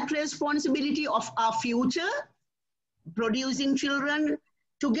that responsibility of our future, producing children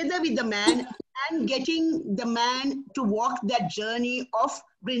together with the man and getting the man to walk that journey of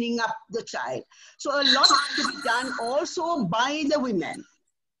bringing up the child. So a lot to be done also by the women.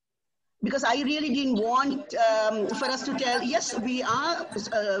 Because I really didn't want for us to tell, yes, we are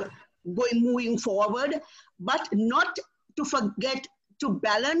moving forward, but not to forget to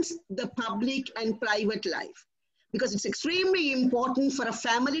balance the public and private life. Because it's extremely important for a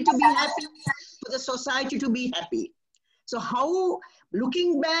family to be happy, for the society to be happy. So how,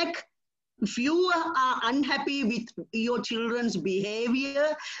 looking back, if you are unhappy with your children's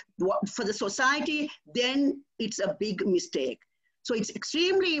behavior for the society, then it's a big mistake. So it's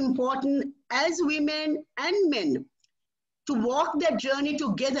extremely important as women and men to walk that journey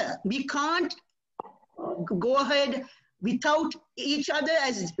together. We can't go ahead without each other,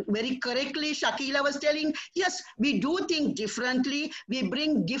 as very correctly Shakeela was telling. Yes, we do think differently. We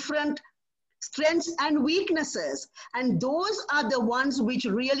bring different strengths and weaknesses. And those are the ones which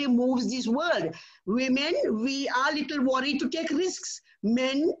really moves this world. Women, we are little worried to take risks.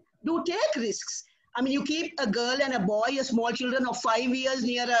 Men do take risks. I mean, you keep a girl and a boy, a small children of 5 years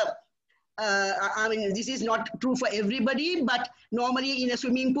near a, I mean, this is not true for everybody, but normally in a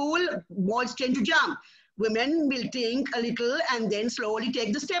swimming pool, boys tend to jump. Women will think a little and then slowly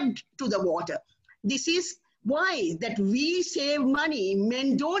take the step to the water. This is why that we save money,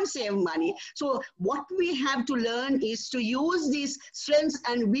 men don't save money. So what we have to learn is to use these strengths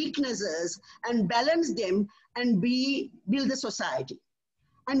and weaknesses and balance them and build the society.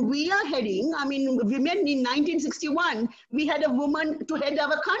 And we are heading, I mean, women in 1961, we had a woman to head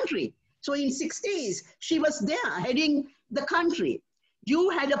our country. So in 60s, she was there heading the country. You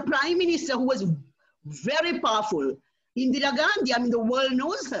had a prime minister who was very powerful. Indira Gandhi, I mean, the world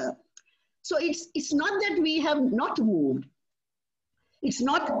knows her. So it's not that we have not moved. It's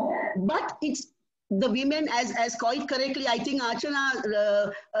not, but it's the women, as quite correctly, I think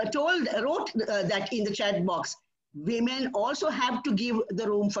Archana wrote that in the chat box. Women also have to give the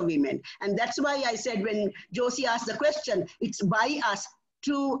room for women. And that's why I said when Josie asked the question, it's by us,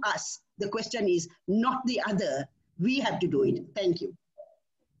 to us. The question is not the other. We have to do it. Thank you.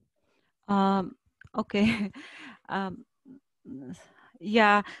 Okay.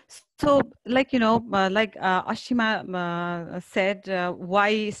 Yeah, so like, you know, Ashima said,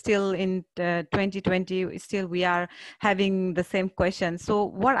 why still in 2020, still we are having the same question. So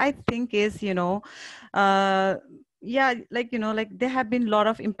what I think is, you know, yeah, like, you know, like there have been a lot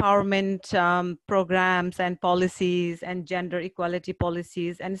of empowerment programs and policies and gender equality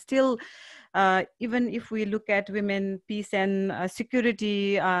policies, and still even if we look at women, peace and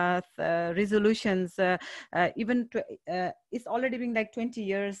security resolutions, even it's already been like 20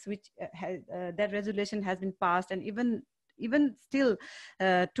 years, which that resolution has been passed, and even still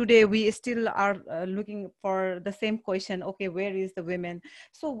today we still are looking for the same question, okay, where is the women?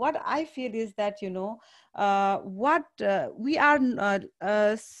 So what I feel is that, you know, what we are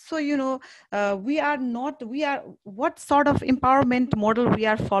so, you know, what sort of empowerment model we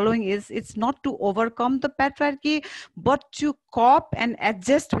are following is, it's not to overcome the patriarchy, but to cope and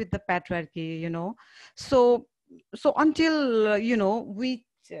adjust with the patriarchy, you know. So until you know, we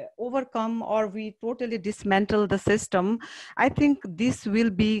overcome or we totally dismantle the system, I think this will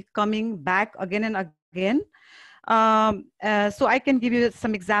be coming back again and again. So I can give you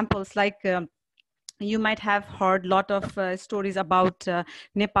some examples like you might have heard a lot of stories about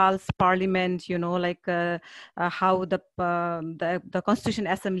Nepal's parliament, you know, like how the Constitution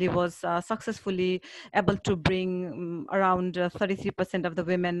Assembly was successfully able to bring around 33% of the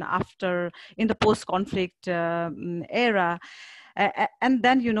women after in the post-conflict era. And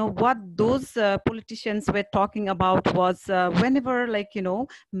then, you know, what those politicians were talking about was whenever, like, you know,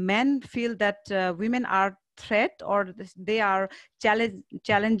 men feel that women are threat or they are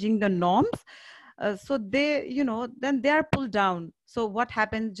challenging the norms, so they, you know, then they are pulled down. So what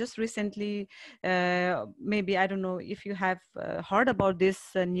happened just recently, maybe, I don't know if you have heard about this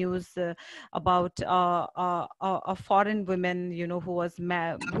news about a foreign woman, you know, who was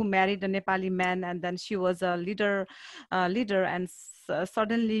who married a Nepali man, and then she was a leader, and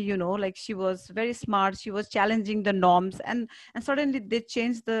suddenly, you know, like she was very smart, she was challenging the norms, and suddenly they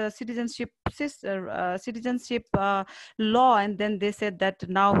changed the citizenship law, and then they said that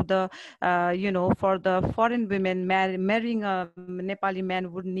now the you know, for the foreign women marrying a Nepali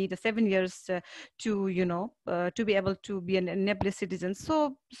man would need 7 years to, you know, to be able to be a Nepali citizen.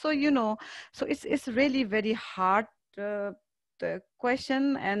 So you know, so it's really very hard the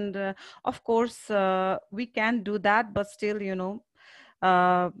question, and of course we can do that, but still, you know,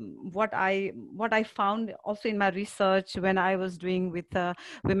 what I found also in my research when I was doing with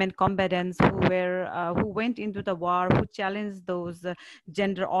women combatants who went into the war, who challenged those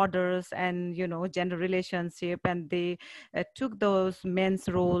gender orders and, you know, gender relationship, and they took those men's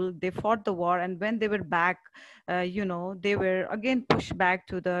role, they fought the war, and when they were back, you know, they were again pushed back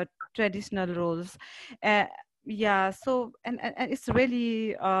to the traditional roles. Yeah, so and it's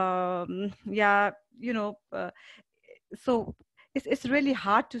really yeah, you know, so it's really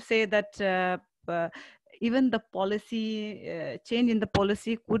hard to say that even the policy change in the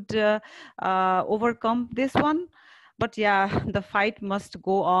policy could overcome this one. But yeah, the fight must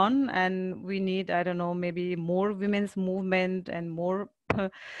go on, and we need, I don't know, maybe more women's movement and more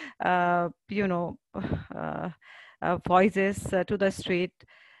you know, voices to the street.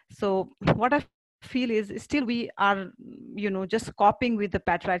 So what I feel is still we are, you know, just coping with the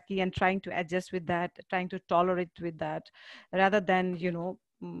patriarchy and trying to adjust with that, trying to tolerate with that, rather than, you know,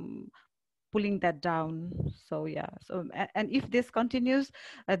 pulling that down. So yeah, so and if this continues,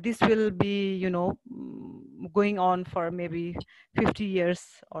 this will be, you know, going on for maybe 50 years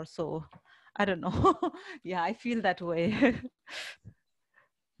or so. I don't know. Yeah, I feel that way.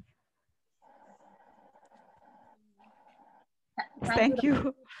 Thank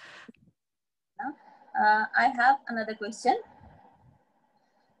you. I have another question.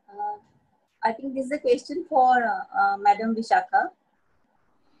 I think this is a question for Madam Visaka.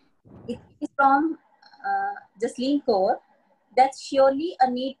 It is from Jasleen Kaur. That's surely a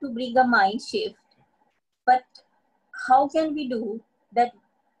need to bring a mind shift. But how can we do that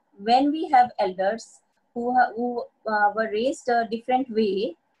when we have elders who were raised a different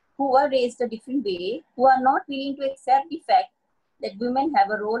way, who are not willing to accept the fact that women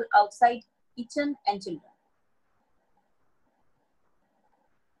have a role outside kitchen and children?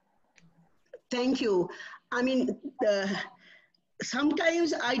 Thank you. I mean,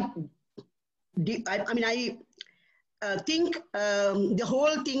 sometimes I think the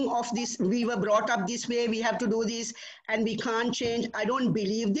whole thing of this, we were brought up this way, we have to do this, and we can't change. I don't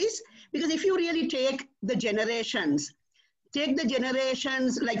believe this, because if you really take the generations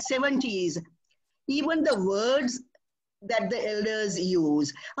like 70s, even the words that the elders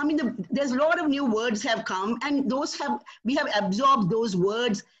use, I mean, there's a lot of new words have come, and we have absorbed those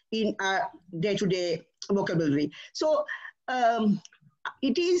words in our day-to-day vocabulary. So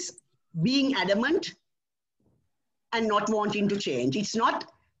it is being adamant and not wanting to change. It's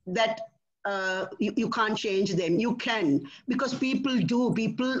not that you can't change them. You can, because people do.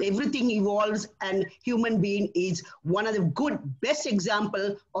 Everything evolves, and human being is one of the best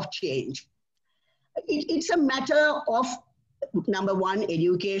example of change. It's a matter of, number one,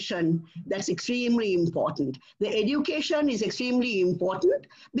 education. That's extremely important. The education is extremely important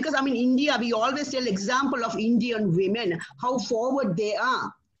because, I mean, India, we always tell example of Indian women, how forward they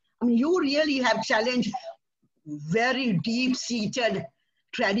are. I mean, you really have challenged very deep-seated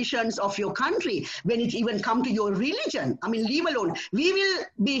traditions of your country when it even come to your religion. I mean, leave alone. We will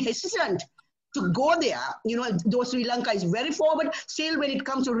be hesitant to go there. You know, though Sri Lanka is very forward, still when it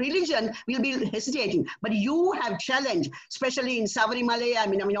comes to religion, we'll be hesitating. But you have challenged, especially in Sabarimala, I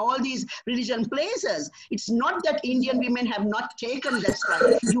mean, all these religion places. It's not that Indian women have not taken that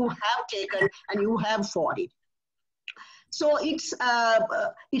struggle. You have taken and you have fought it. So it's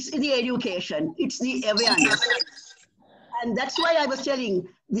the education, it's the awareness. And that's why I was telling,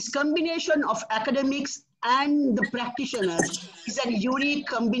 this combination of academics and the practitioners is a unique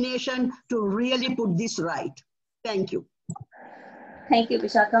combination to really put this right. Thank you. Thank you,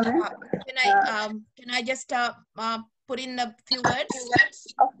 Visaka ma'am. Can I just put in a few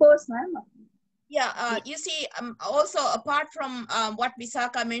words? Of course, ma'am. Yeah, you see, also apart from what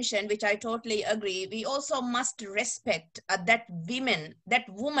Visaka mentioned, which I totally agree, we also must respect that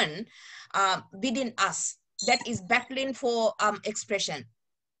woman within us that is battling for expression.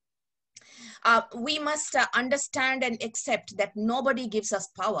 We must understand and accept that nobody gives us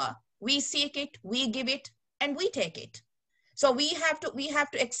power. We seek it, we give it, and we take it. So we have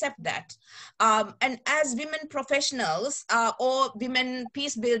to accept that. And as women professionals or women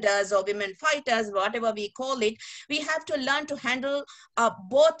peace builders or women fighters, whatever we call it, we have to learn to handle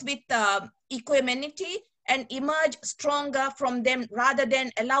both with equanimity and emerge stronger from them rather than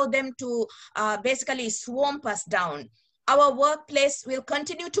allow them to basically swamp us down. Our workplace will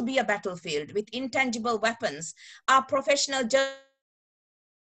continue to be a battlefield with intangible weapons. Our professional journey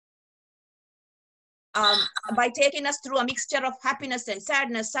by taking us through a mixture of happiness and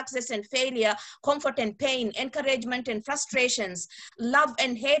sadness, success and failure, comfort and pain, encouragement and frustrations, love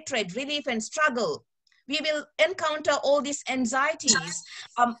and hatred, relief and struggle. We will encounter all these anxieties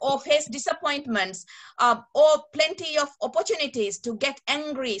or face disappointments or plenty of opportunities to get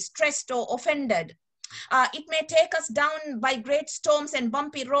angry, stressed or offended. It may take us down by great storms and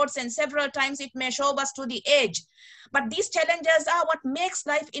bumpy roads, and several times it may shove us to the edge. But these challenges are what makes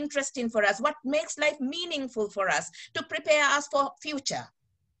life interesting for us, what makes life meaningful for us, to prepare us for future.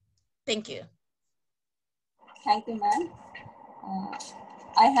 Thank you. Thank you, ma'am.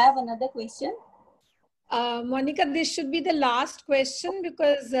 I have another question. Monica, this should be the last question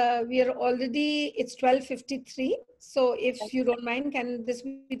because we are already, it's 12:53. So if you don't mind, can this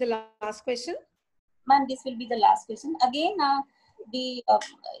be the last question? Ma'am, this will be the last question. Again, this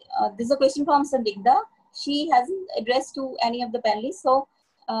is a question from Sandigda. She hasn't addressed to any of the panelists. So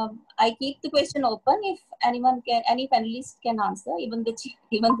I keep the question open. If anyone can, any panelist can answer, even the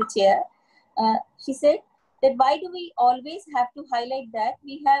chair. She said that why do we always have to highlight that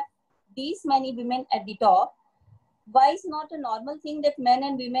we have these many women at the top? Why is not a normal thing that men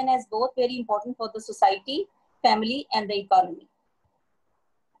and women as both very important for the society, family, and the economy?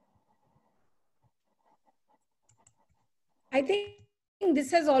 I think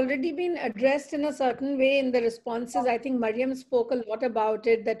this has already been addressed in a certain way in the responses. I think Mariyam spoke a lot about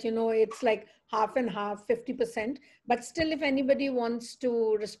it, that, you know, it's like half and half, 50%. But still, if anybody wants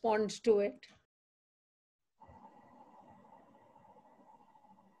to respond to it.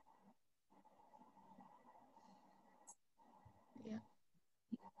 Yeah.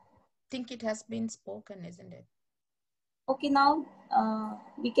 I think it has been spoken, isn't it? Okay, now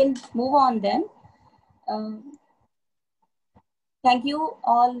we can move on then. Thank you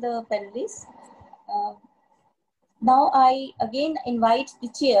all the panelists. Now I again invite the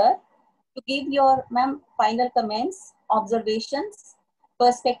chair to give your final comments, observations,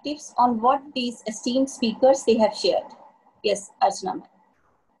 perspectives on what these esteemed speakers they have shared. Yes, Archana.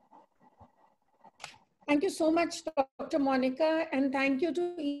 Thank you so much, Dr. Monica, and thank you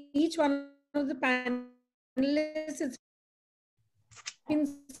to each one of the panelists. It's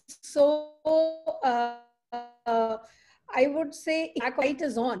been so, I would say, our fight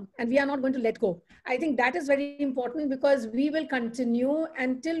is on and we are not going to let go. I think that is very important because we will continue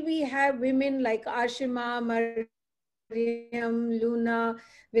until we have women like Ashima, Mariyam, Luna,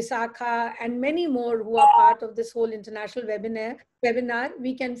 Visaka, and many more who are part of this whole international webinar.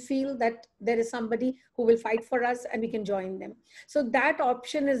 We can feel that there is somebody who will fight for us and we can join them. So that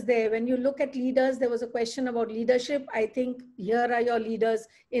option is there. When you look at leaders, there was a question about leadership. I think here are your leaders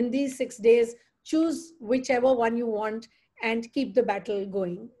in these 6 days. Choose whichever one you want and keep the battle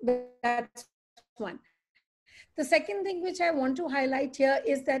going. That's one. The second thing which I want to highlight here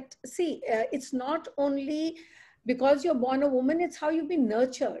is that, see, it's not only because you're born a woman, it's how you've been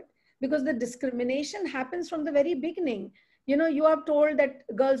nurtured. Because the discrimination happens from the very beginning. You know, you are told that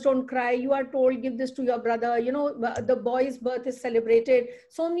girls don't cry. You are told, give this to your brother. You know, the boy's birth is celebrated.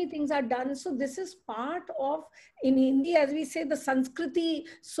 So many things are done. So this is part of, in Hindi, as we say, the Sanskriti,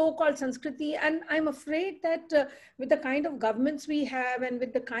 so-called Sanskriti. And I'm afraid that with the kind of governments we have and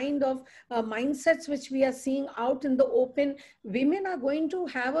with the kind of mindsets which we are seeing out in the open, women are going to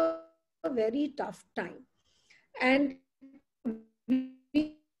have a very tough time. And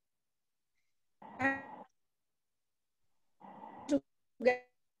we have to get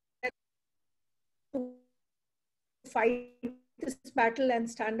to fight this battle and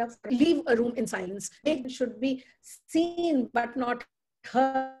stand up, leave a room in silence. They should be seen but not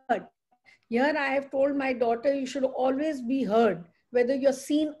heard. Here I have told my daughter, you should always be heard. whether you're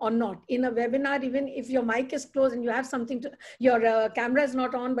seen or not. In a webinar, even if your mic is closed and you have something to, your camera is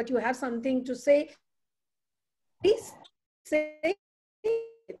not on, but you have something to say, please say it,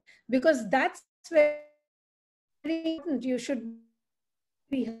 because that's very important. You should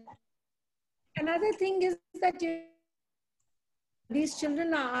be heard. Another thing is that these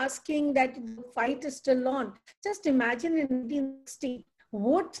children are asking that the fight is still on. Just imagine in 1960,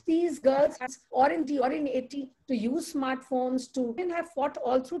 would these girls or in 80 to use smartphones to have fought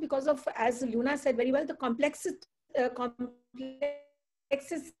all through because of, as Luna said very well, the complexities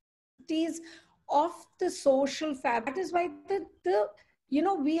of the social fabric. That is why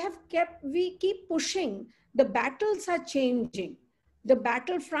we keep pushing. The battles are changing. The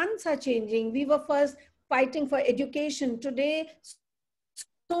battle fronts are changing. We were first fighting for education. Today,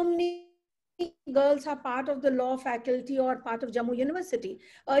 so many girls are part of the law faculty or part of Jammu University.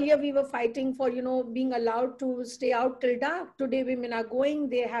 Earlier, we were fighting for, being allowed to stay out till dark. Today, women are going,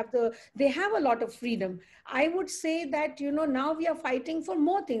 they have a lot of freedom. I would say that, now we are fighting for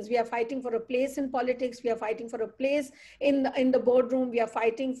more things. We are fighting for a place in politics. We are fighting for a place in the boardroom. We are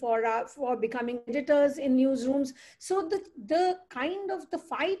fighting for becoming editors in newsrooms. So the kind of the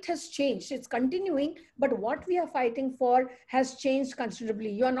fight has changed. It's continuing, but what we are fighting for has changed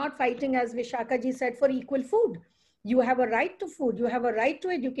considerably. You are not fighting, as Visaka ji said, for equal food. You have a right to food. You have a right to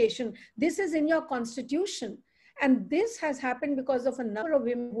education. This is in your constitution. And this has happened because of a number of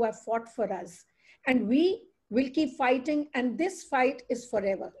women who have fought for us. And we will keep fighting, and this fight is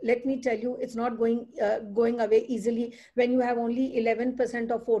forever. Let me tell you, it's not going away easily. When you have only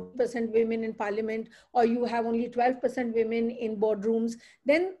 11% or 40% women in parliament, or you have only 12% women in boardrooms,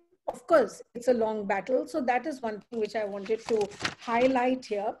 then of course, it's a long battle. So that is one thing which I wanted to highlight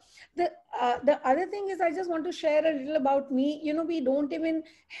here. The other thing is, I just want to share a little about me. We don't even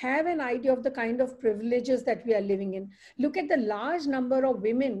have an idea of the kind of privileges that we are living in. Look at the large number of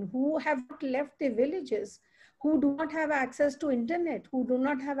women who have left their villages, who do not have access to internet, who do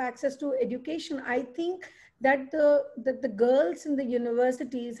not have access to education. I think that the girls in the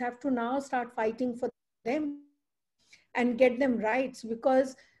universities have to now start fighting for them and get them rights,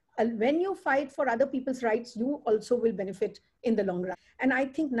 because when you fight for other people's rights, you also will benefit in the long run. And I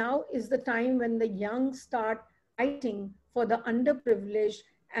think now is the time when the young start fighting for the underprivileged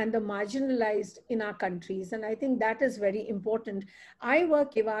and the marginalized in our countries. And I think that is very important. I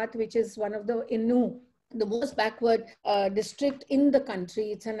work in Kevat, which is one of the most backward district in the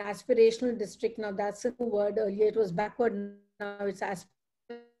country. It's an aspirational district. Now that's a new word. Earlier it was backward, now it's aspirational.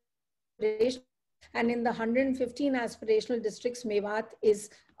 And in the 115 aspirational districts, Mewat is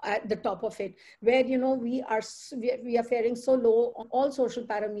at the top of it, where we are faring so low on all social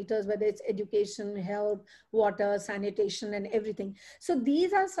parameters, whether it's education, health, water, sanitation, and everything. So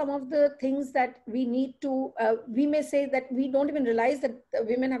these are some of the things that we need to, we may say that we don't even realize that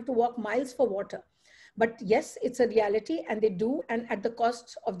women have to walk miles for water. But yes, it's a reality, and they do, and at the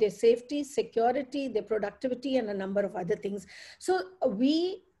cost of their safety, security, their productivity, and a number of other things. So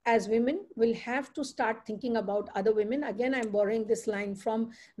we, as women, will have to start thinking about other women. Again, I'm borrowing this line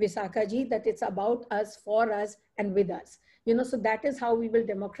from Visaka ji, that it's about us, for us, and with us. So that is how we will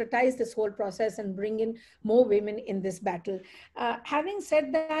democratize this whole process and bring in more women in this battle. Having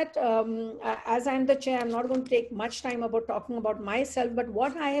said that, as I'm the chair, I'm not going to take much time about talking about myself, but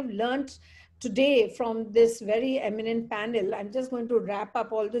what I have learned today from this very eminent panel, I'm just going to wrap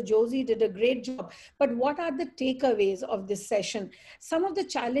up, although Josie did a great job, but what are the takeaways of this session? Some of the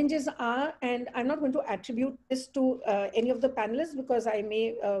challenges are, and I'm not going to attribute this to any of the panelists because I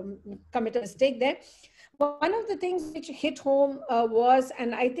may commit a mistake there. One of the things which hit home was,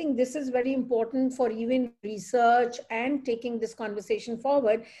 and I think this is very important for even research and taking this conversation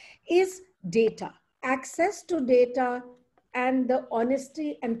forward, is data. Access to data and the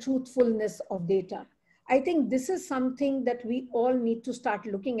honesty and truthfulness of data. I think this is something that we all need to start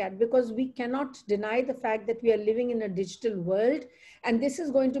looking at, because we cannot deny the fact that we are living in a digital world, and this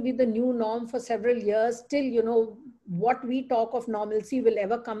is going to be the new norm for several years till, what we talk of normalcy will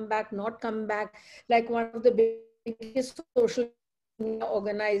ever come back, not come back. Like one of the biggest social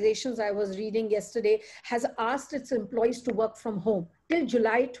organizations I was reading yesterday has asked its employees to work from home till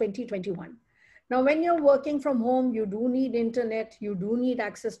July 2021. Now, when you're working from home, you do need internet, you do need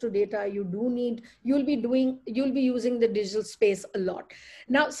access to data, you'll be using the digital space a lot.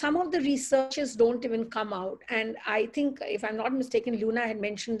 Now, some of the researches don't even come out. And I think, if I'm not mistaken, Luna had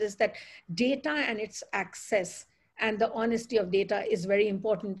mentioned this, that data and its access and the honesty of data is very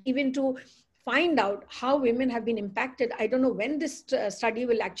important, even to find out how women have been impacted. I don't know when this study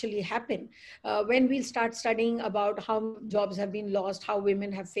will actually happen, when we'll start studying about how jobs have been lost, how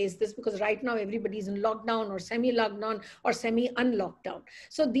women have faced this, because right now everybody's in lockdown or semi-lockdown or semi-unlockdown.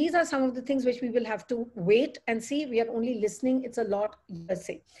 So these are some of the things which we will have to wait and see. We are only listening. It's a lot you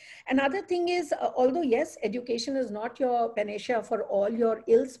say. Another thing is, although yes, education is not your panacea for all your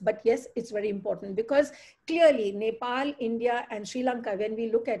ills, but yes, it's very important, because clearly Nepal, India, and Sri Lanka, when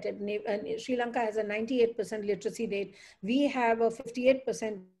we look at it, Sri Lanka has a 98% literacy rate. We have a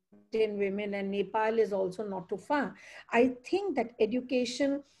 58% in women, and Nepal is also not too far. I think that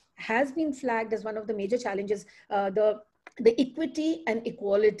education has been flagged as one of the major challenges, the equity and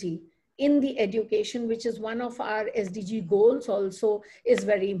equality in the education, which is one of our SDG goals also, is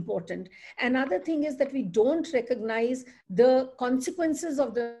very important. Another thing is that we don't recognize the consequences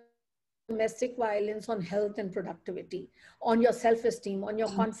of domestic violence on health and productivity, on your self-esteem, on your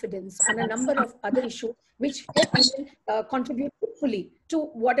confidence, on a number of other issues, which help women contribute hopefully to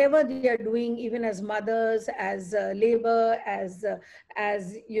whatever they are doing, even as mothers, as labor, as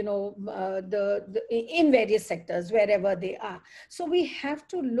you know, in various sectors, wherever they are. So we have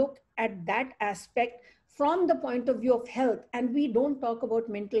to look at that aspect from the point of view of health, and we don't talk about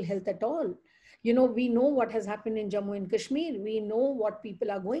mental health at all. You know, we know what has happened in Jammu and Kashmir. We know what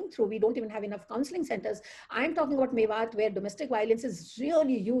people are going through. We don't even have enough counseling centers. I'm talking about Mewat, where domestic violence is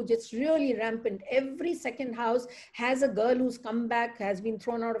really huge. It's really rampant. Every second house has a girl who's come back, has been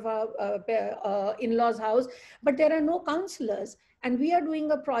thrown out of her in-laws' house, but there are no counselors. And we are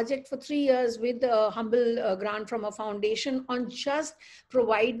doing a project for 3 years with a humble grant from a foundation on just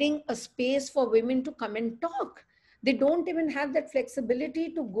providing a space for women to come and talk. They don't even have that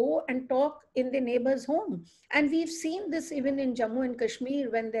flexibility to go and talk in their neighbor's home. And we've seen this even in Jammu and Kashmir,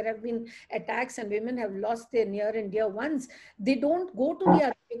 when there have been attacks and women have lost their near and dear ones. They don't go to the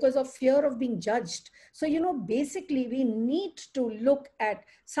other because of fear of being judged. So, you know, basically we need to look at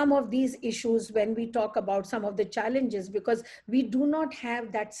some of these issues when we talk about some of the challenges, because we do not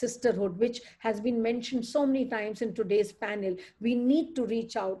have that sisterhood, which has been mentioned so many times in today's panel. We need to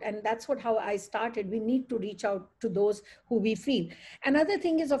reach out, and that's how I started. We need to reach out to those who we feel. Another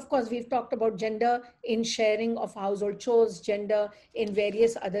thing is, of course, we've talked about gender in sharing of household chores, gender in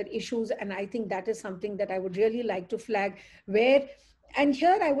various other issues, and I think that is something that I would really like to flag, where, and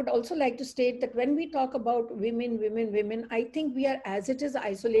here I would also like to state that when we talk about women, I think we are, as it is,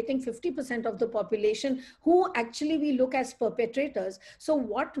 isolating 50% of the population who actually we look as perpetrators. So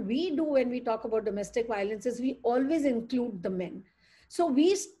what we do when we talk about domestic violence is we always include the men. So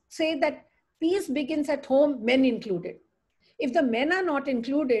we say that peace begins at home, men included. If the men are not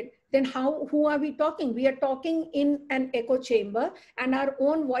included, then who are we talking? We are talking in an echo chamber, and our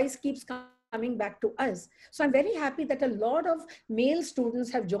own voice keeps coming back to us. So I'm very happy that a lot of male students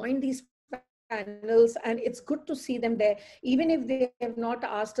have joined these panels, and it's good to see them there, even if they have not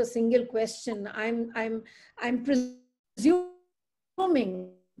asked a single question. I'm presuming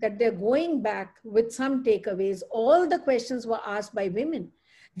that they're going back with some takeaways. All the questions were asked by women.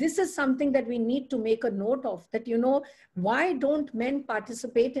 This is something that we need to make a note of, that, you know, why don't men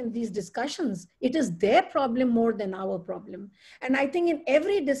participate in these discussions? It is their problem more than our problem. And I think in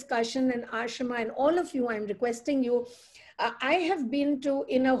every discussion, and Ashima and all of you, I'm requesting you, I have been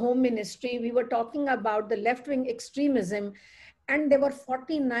in a home ministry. We were talking about the left-wing extremism, and there were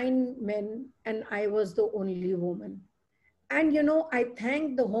 49 men, and I was the only woman. And, you know, I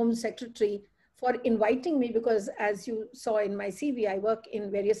thank the Home Secretary for inviting me, because as you saw in my CV, I work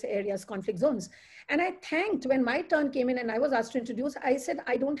in various areas, conflict zones. And I thanked, when my turn came in and I was asked to introduce, I said,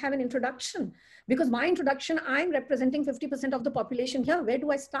 I don't have an introduction, because my introduction, I'm representing 50% of the population here. Where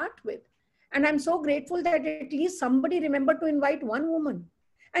do I start with? And I'm so grateful that at least somebody remembered to invite one woman.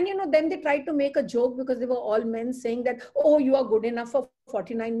 And, you know, then they tried to make a joke, because they were all men, saying that, oh, you are good enough for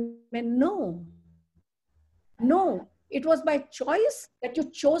 49 men. No, it was by choice that you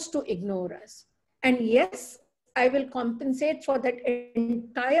chose to ignore us. And yes, I will compensate for that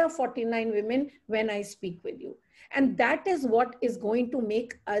entire 49 women when I speak with you. And that is what is going to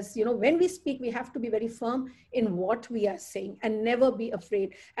make us, you know, when we speak, we have to be very firm in what we are saying and never be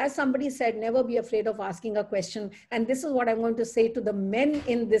afraid. As somebody said, never be afraid of asking a question. And this is what I'm going to say to the men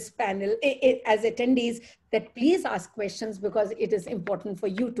in this panel as attendees, that please ask questions, because it is important for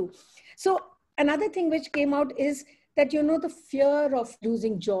you too. So another thing which came out is that, you know, the fear of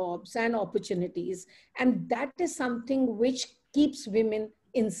losing jobs and opportunities. And that is something which keeps women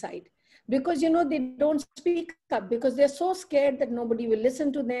inside, because, you know, they don't speak up because they're so scared that nobody will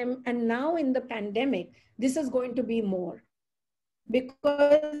listen to them. And now in the pandemic, this is going to be more,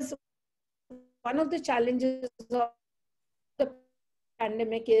 because one of the challenges of the pandemic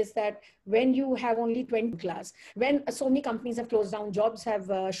pandemic is that when you have only 20 class, when so many companies have closed down, jobs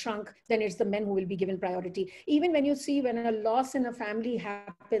have shrunk, then it's the men who will be given priority. Even when you see when a loss in a family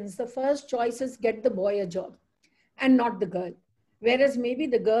happens, the first choice is get the boy a job and not the girl. Whereas maybe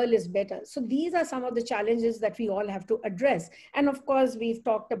the girl is better. So these are some of the challenges that we all have to address. And of course, we've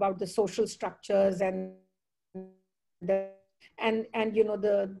talked about the social structures and you know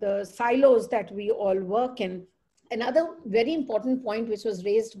the silos that we all work in. Another very important point which was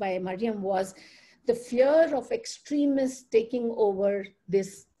raised by Mariyam was the fear of extremists taking over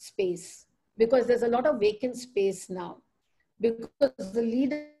this space, because there's a lot of vacant space now, because the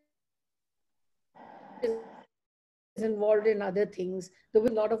leader is involved in other things. There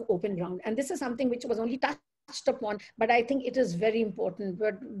was a lot of open ground, and this is something which was only touched upon, but I think it is very important.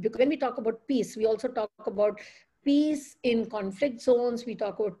 But because when we talk about peace, we also talk about peace in conflict zones, we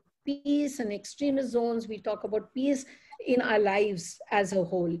talk about peace in extremist zones, we talk about peace in our lives as a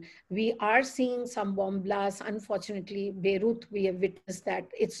whole. We are seeing some bomb blasts. Unfortunately, Beirut, we have witnessed that.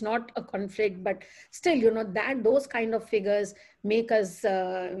 It's not a conflict, but still, you know, that those kind of figures make us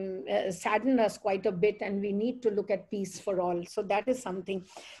sadden us quite a bit, and we need to look at peace for all. So that is something.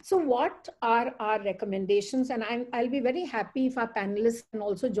 So what are our recommendations? And I'll be very happy if our panelists can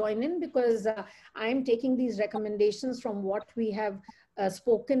also join in, because I'm taking these recommendations from what we have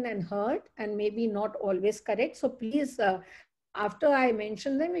spoken and heard, and maybe not always correct. So please, after I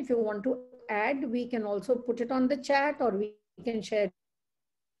mention them, if you want to add, we can also put it on the chat, or we can share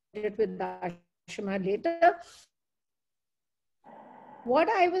it with Ashima later. What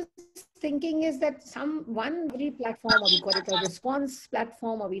I was thinking is that one platform, or we call it a response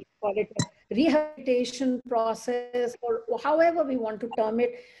platform, or we call it a rehabilitation process, or however we want to term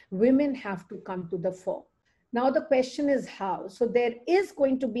it, women have to come to the fore. Now the question is how. So there is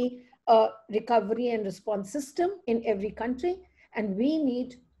going to be a recovery and response system in every country, and we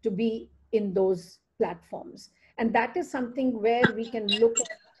need to be in those platforms. And that is something where we can look at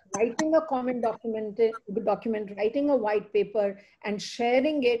writing a common document, writing a white paper, and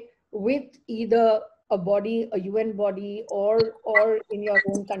sharing it with either a body, a UN body, or in your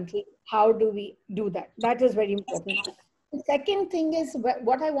own country. How do we do that? That is very important. The second thing is,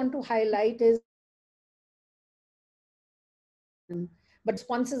 what I want to highlight is, but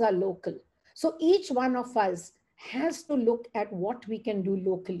responses are local. So each one of us has to look at what we can do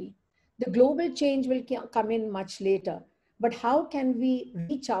locally. The global change will come in much later, but how can we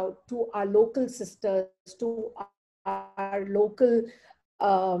reach out to our local sisters, to our local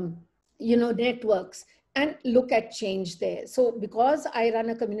networks, and look at change there. So because I run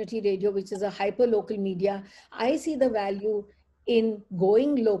a community radio, which is a hyper local media, I see the value in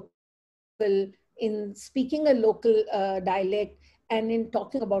going local, in speaking a local dialect, and in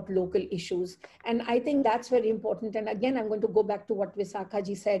talking about local issues. And I think that's very important. And again, I'm going to go back to what Visaka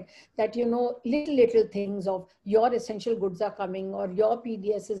ji said, that, you know, little things of your essential goods are coming, or your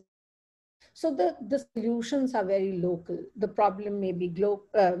PDS is coming. So the solutions are very local. The problem may be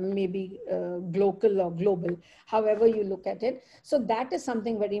local or global, however you look at it. So that is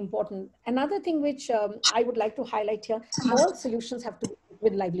something very important. Another thing which I would like to highlight here, all solutions have to do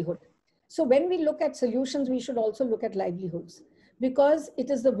with livelihood. So when we look at solutions, we should also look at livelihoods, because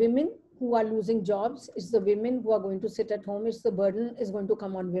it is the women who are losing jobs. It's the women who are going to sit at home. It's the burden is going to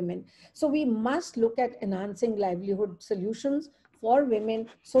come on women. So we must look at enhancing livelihood solutions for women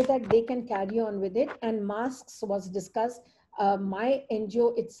so that they can carry on with it. And masks was discussed. My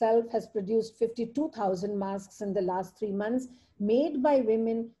NGO itself has produced 52,000 masks in the last 3 months, made by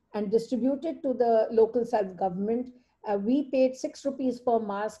women and distributed to the local self-government. We paid 6 rupees per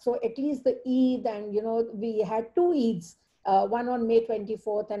mask. So at least the Eid, and, you know, we had 2 Eids, one on May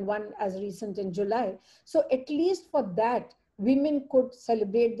 24th and one as recent in July. So at least for that, women could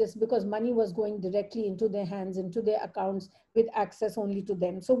celebrate this, because money was going directly into their hands, into their accounts, with access only to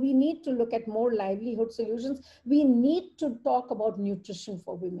them. So we need to look at more livelihood solutions. We need to talk about nutrition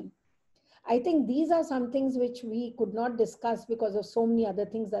for women. I think these are some things which we could not discuss because of so many other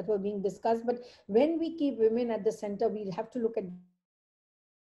things that were being discussed. But when we keep women at the center, we have to look at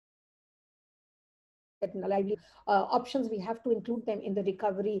lively options. We have to include them in the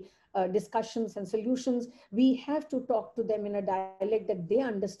recovery discussions and solutions. We have to talk to them in a dialect that they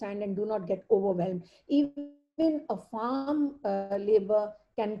understand and do not get overwhelmed. Even a farm labor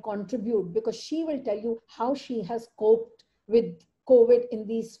can contribute, because she will tell you how she has coped with COVID in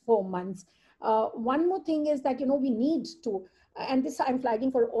these 4 months. One more thing is that, you know, we need to, and this I'm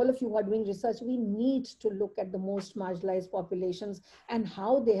flagging for all of you who are doing research, we need to look at the most marginalized populations and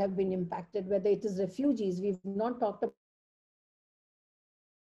how they have been impacted, whether it is refugees. We've not talked about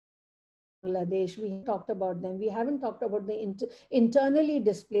refugees. Bangladesh, we haven't talked about them. We haven't talked about the internally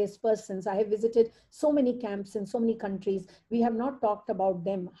displaced persons. I have visited so many camps in so many countries. We have not talked about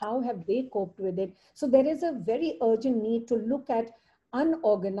them. How have they coped with it? So there is a very urgent need to look at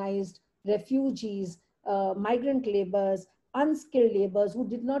unorganized refugees, migrant laborers, unskilled laborers who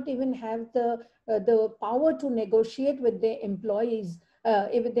did not even have the power to negotiate with their employees,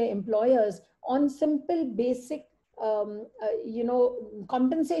 with their employers on simple basic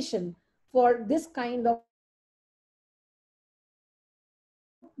compensation for this kind of,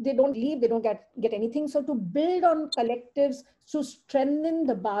 they don't leave, they don't get anything. So to build on collectives to strengthen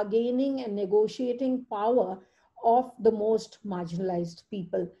the bargaining and negotiating power of the most marginalized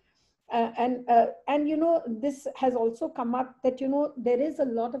people. This has also come up that there is a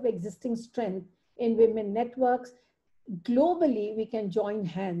lot of existing strength in women networks. Globally, we can join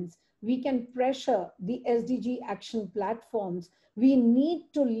hands. We can pressure the SDG action platforms. We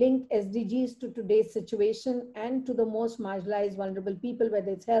need to link SDGs to today's situation and to the most marginalized, vulnerable people,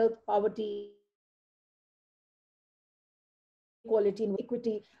 whether it's health, poverty, equality,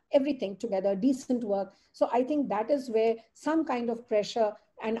 equity, everything together, decent work. So I think that is where some kind of pressure,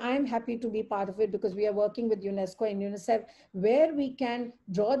 and I'm happy to be part of it because we are working with UNESCO and UNICEF, where we can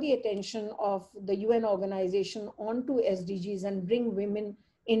draw the attention of the UN organization onto SDGs and bring women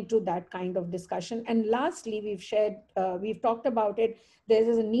into that kind of discussion. And lastly, we've talked about it, there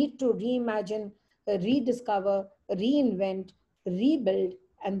is a need to reimagine, rediscover, reinvent, rebuild,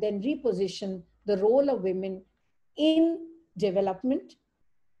 and then reposition the role of women in development,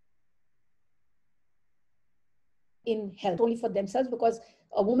 in health, only for themselves, because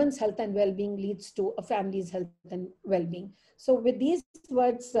a woman's health and well-being leads to a family's health and well-being. So with these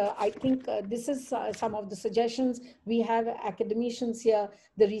words, I think this is some of the suggestions. We have academicians here.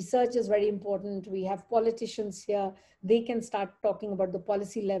 The research is very important. We have politicians here. They can start talking about the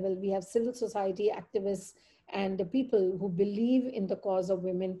policy level. We have civil society activists and the people who believe in the cause of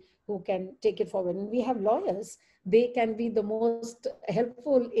women who can take it forward. And we have lawyers. They can be the most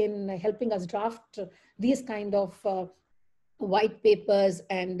helpful in helping us draft these kind of white papers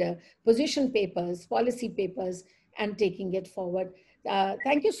and position papers, policy papers, and taking it forward.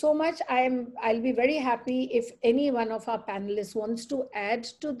 Thank you so much. I'll be very happy if any one of our panelists wants to add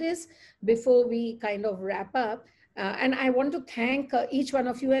to this before we kind of wrap up. And I want to thank each one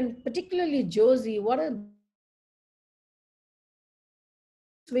of you, and particularly Josie. What a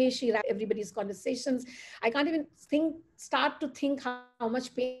way she wrapped everybody's conversations. I can't even start to think how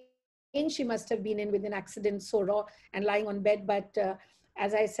much pain she must have been in with an accident so raw and lying on bed. But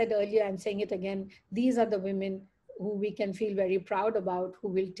as I said earlier, I'm saying it again, these are the women who we can feel very proud about, who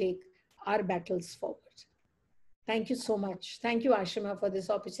will take our battles forward. Thank you so much. Thank you, Ashima, for this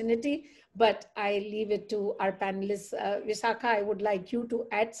opportunity. But I leave it to our panelists. Visaka, I would like you to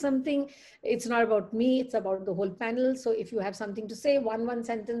add something. It's not about me, it's about the whole panel. So if you have something to say, one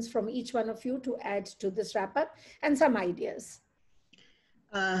sentence from each one of you to add to this wrap up and some ideas.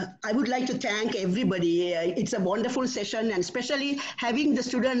 I would like to thank everybody. It's a wonderful session, and especially having the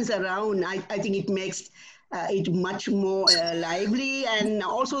students around, I think it makes it much more lively, and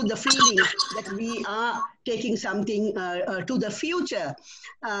also the feeling that we are taking something to the future.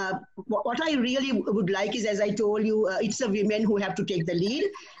 What I really would like is, as I told you, it's the women who have to take the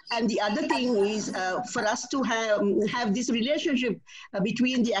lead. And the other thing is for us to have this relationship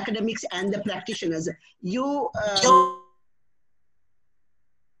between the academics and the practitioners.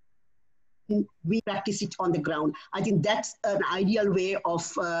 We practice it on the ground. I think that's an ideal way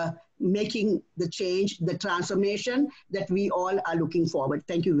of making the change, the transformation that we all are looking forward.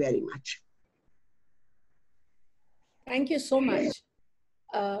 Thank you very much. Thank you so much.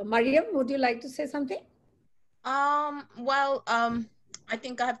 Mariyam, would you like to say something? I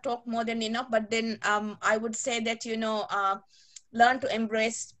think I have talked more than enough, but then I would say that, learn to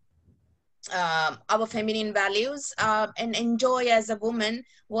embrace our feminine values and enjoy as a woman,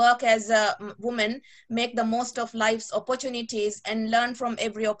 work as a woman, make the most of life's opportunities and learn from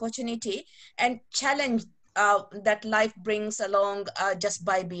every opportunity and challenge that life brings along just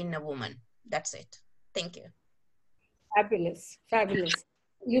by being a woman. That's it. Thank you. Fabulous, fabulous.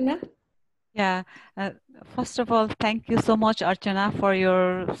 Yuna? Yeah, first of all, thank you so much, Archana, for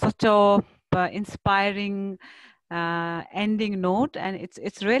your such a inspiring ending note, and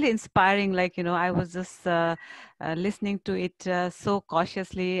it's really inspiring. Like, I was just listening to it so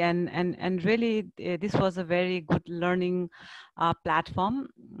cautiously, and really this was a very good learning platform.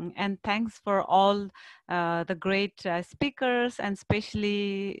 And thanks for all the great speakers, and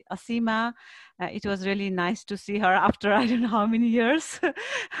especially Asima. It was really nice to see her after I don't know how many years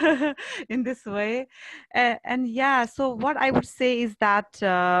in this way. And yeah, so what I would say is that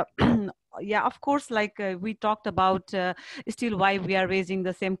yeah, of course, like we talked about still why we are raising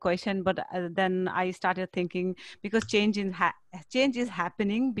the same question, but then I started thinking, because change is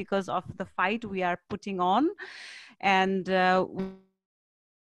happening because of the fight we are putting on, and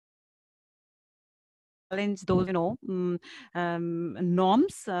challenge those,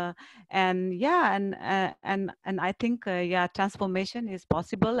 norms, and yeah, and I think yeah, transformation is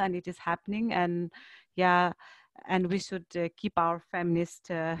possible and it is happening, and yeah, and we should keep our feminist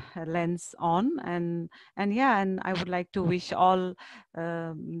lens on, and yeah, and I would like to wish all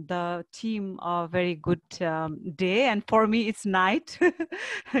the team a very good day, and for me it's night.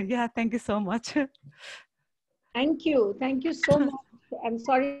 Yeah, thank you so much. Thank you so much. I'm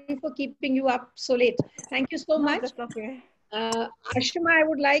sorry for keeping you up so late. Thank you so No, much. that's okay. Ashima, I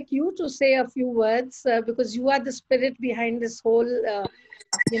would like you to say a few words because you are the spirit behind this whole,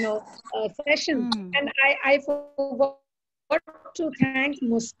 session. And I forgot to thank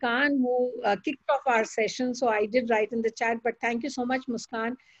Muskan, who kicked off our session. So I did write in the chat, but thank you so much,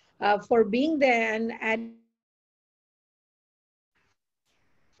 Muskan, for being there and adding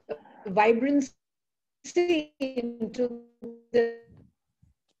vibrancy into the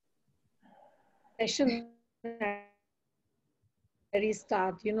session. Very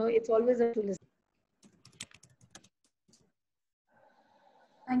start, it's always a to listen.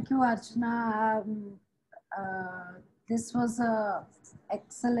 Thank you, Archana. This was a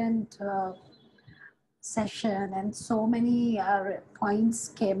excellent session, and so many points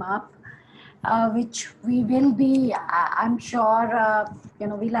came up, which we will be, I'm sure,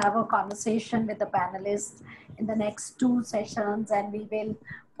 we'll have a conversation with the panelists in the next 2 sessions, and we will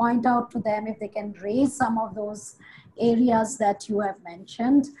point out to them if they can raise some of those areas that you have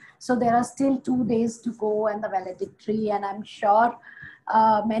mentioned. So there are still 2 days to go and the valedictory, and I'm sure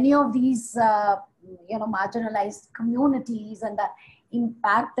many of these, marginalized communities and the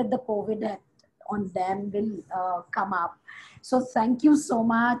impact that the COVID had on them will come up. So thank you so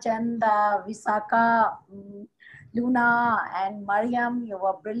much. And Visaka, Luna and Mariyam, you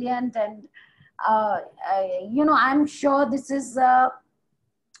were brilliant. And, I'm sure this is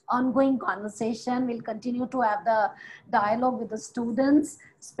ongoing conversation. We'll continue to have the dialogue with the students,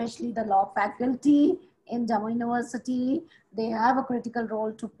 especially the law faculty in Jammu University. They have a critical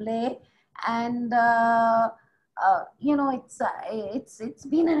role to play, and it's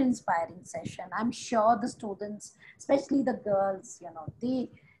been an inspiring session. I'm sure the students, especially the girls,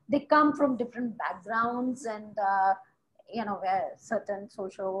 they come from different backgrounds and where certain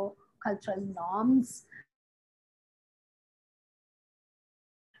social cultural norms.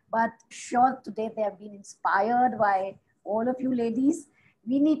 But sure, today they have been inspired by all of you ladies.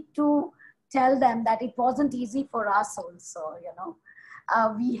 We need to tell them that it wasn't easy for us also,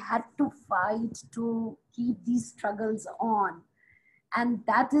 we had to fight to keep these struggles on. And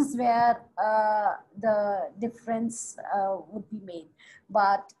that is where the difference would be made.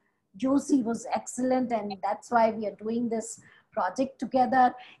 But Josie was excellent, and that's why we are doing this project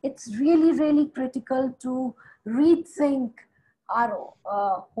together. It's really, really critical to rethink our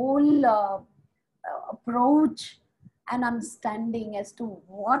whole approach and understanding as to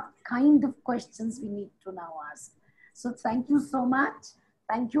what kind of questions we need to now ask. So thank you so much.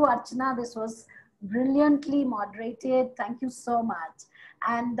 Thank you, Archana. This was brilliantly moderated. Thank you so much.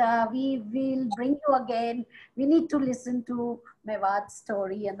 And we will bring you again. We need to listen to Mewat's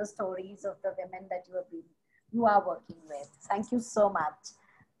story and the stories of the women that you are working with. Thank you so much.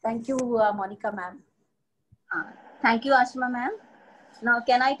 Thank you, Monica ma'am. Thank you, Ashima ma'am. Now,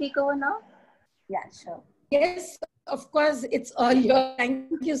 can I take over now? Yeah, sure. Yes, of course, it's all yours. Thank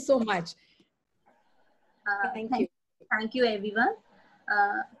you so much. Thank you. Thank you, everyone.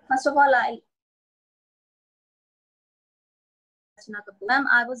 First of all, Archana Kapoor. Ma'am,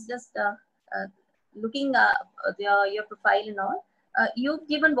 I was just looking your profile and all. You've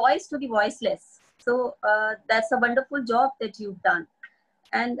given voice to the voiceless. So that's a wonderful job that you've done.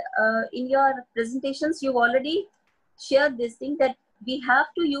 And in your presentations, you've already shared this thing that we have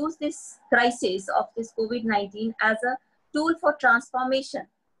to use this crisis of this COVID-19 as a tool for transformation.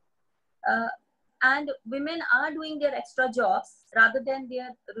 And women are doing their extra jobs rather than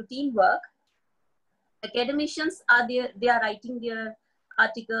their routine work. Academicians are there, they are writing their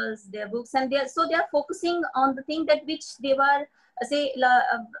articles, their books, and they are focusing on the thing that which they were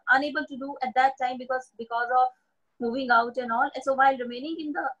unable to do at that time because of moving out and all. And so while remaining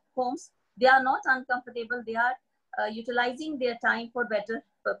in the homes, they are not uncomfortable. They are utilizing their time for better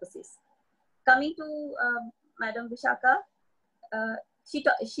purposes. Coming to Madam Visaka,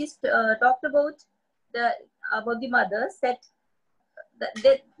 she's talked about the mothers that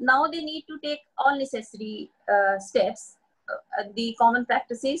now they need to take all necessary steps the common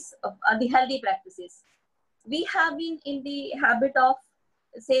practices, the healthy practices. We have been in the habit of,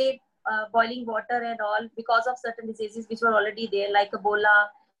 say, boiling water and all because of certain diseases which were already there, like Ebola.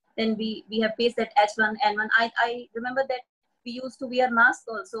 Then we have faced that H1N1. I remember that we used to wear masks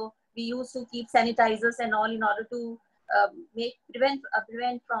also. We used to keep sanitizers and all in order to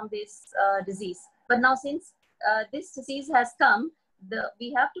prevent from this disease. But now, since this disease has come,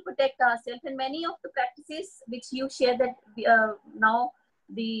 we have to protect ourselves, and many of the practices which you share that now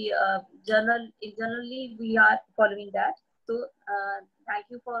the generally we are following that. So thank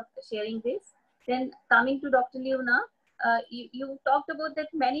you for sharing this. Then coming to Dr. Leona, you talked about that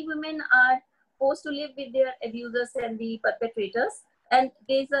many women are forced to live with their abusers and the perpetrators, and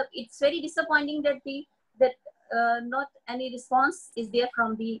it's very disappointing that not any response is there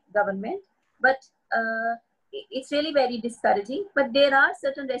from the government, but it's really very discouraging. But there are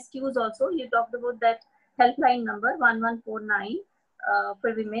certain rescues also. You talked about that helpline number 1149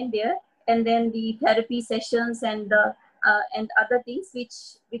 for women there, and then the therapy sessions and other things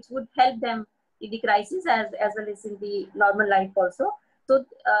which would help them in the crisis as well as in the normal life also. So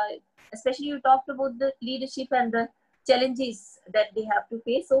especially you talked about the leadership and the challenges that they have to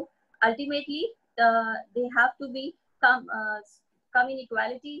face. So ultimately they have to come in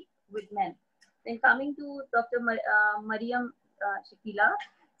equality with men. Then coming to Dr. Mariyam Shakeela,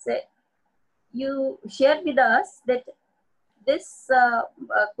 you shared with us that this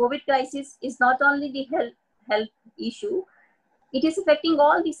COVID crisis is not only the health issue, it is affecting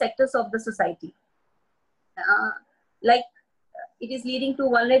all the sectors of the society. Like it is leading to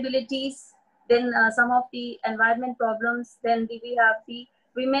vulnerabilities, then some of the environment problems, then we have the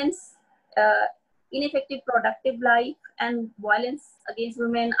women's ineffective productive life and violence against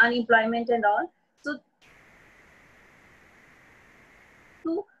women, unemployment and all. So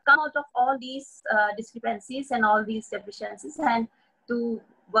to come out of all these discrepancies and all these deficiencies, and to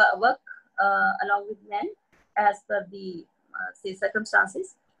work along with men as per the say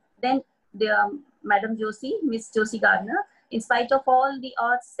circumstances, then the Madam Josie, Miss Josie Gardner, in spite of all the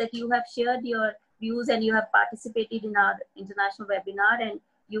odds that you have shared your views and you have participated in our international webinar, and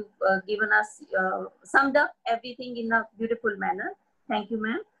you've given us, summed up everything in a beautiful manner. Thank you,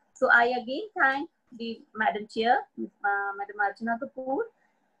 ma'am. So I again thank the Madam Chair, Madam Archana Kapoor.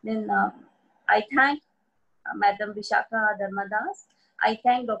 Then I thank Madam Visaka Dharmadasa. I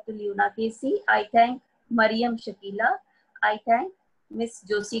thank Dr. Leona Casey. I thank Mariyam Shakeela. I thank Miss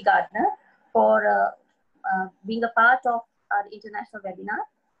Josie Gardner for being a part of our international webinar.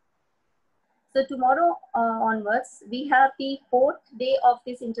 So tomorrow onwards, we have the 4th day of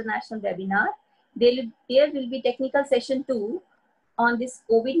this international webinar. There will be technical session 2 on this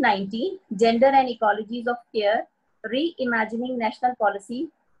COVID-19, gender and ecologies of care, reimagining national policy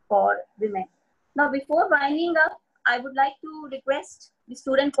for women. Now, before winding up, I would like to request the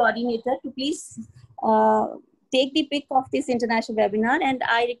student coordinator to please take the pic of this international webinar, and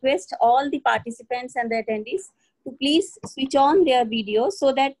I request all the participants and the attendees to please switch on their videos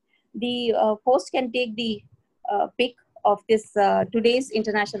so that the host can take the pic of this today's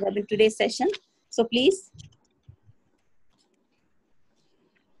international webinar, today's session. So please.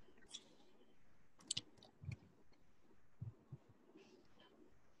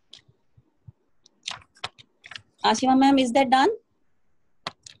 Ashima ma'am, is that done?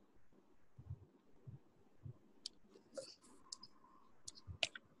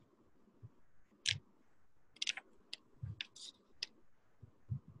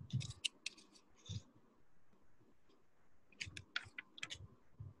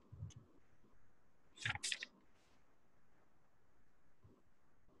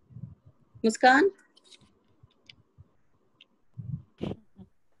 Muskan?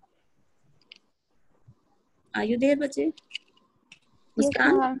 Are you there, bache?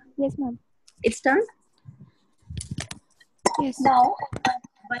 Muskan? Yes, ma'am. It's done? Yes. Now,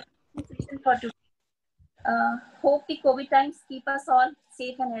 for today. Hope the COVID times keep us all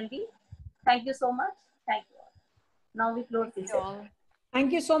safe and healthy. Thank you so much. Thank you all. Now we close this session.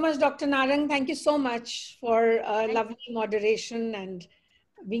 Thank you so much, Dr. Narang. Thank you so much for lovely moderation and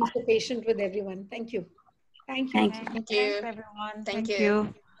being so patient with everyone. Thank you. Thank you. Thank you. Thanks, everyone. Thank you.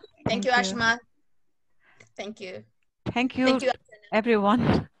 you. Thank you, Ashma. Thank you. Thank you,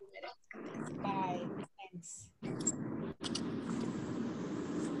 everyone. Bye. Thanks.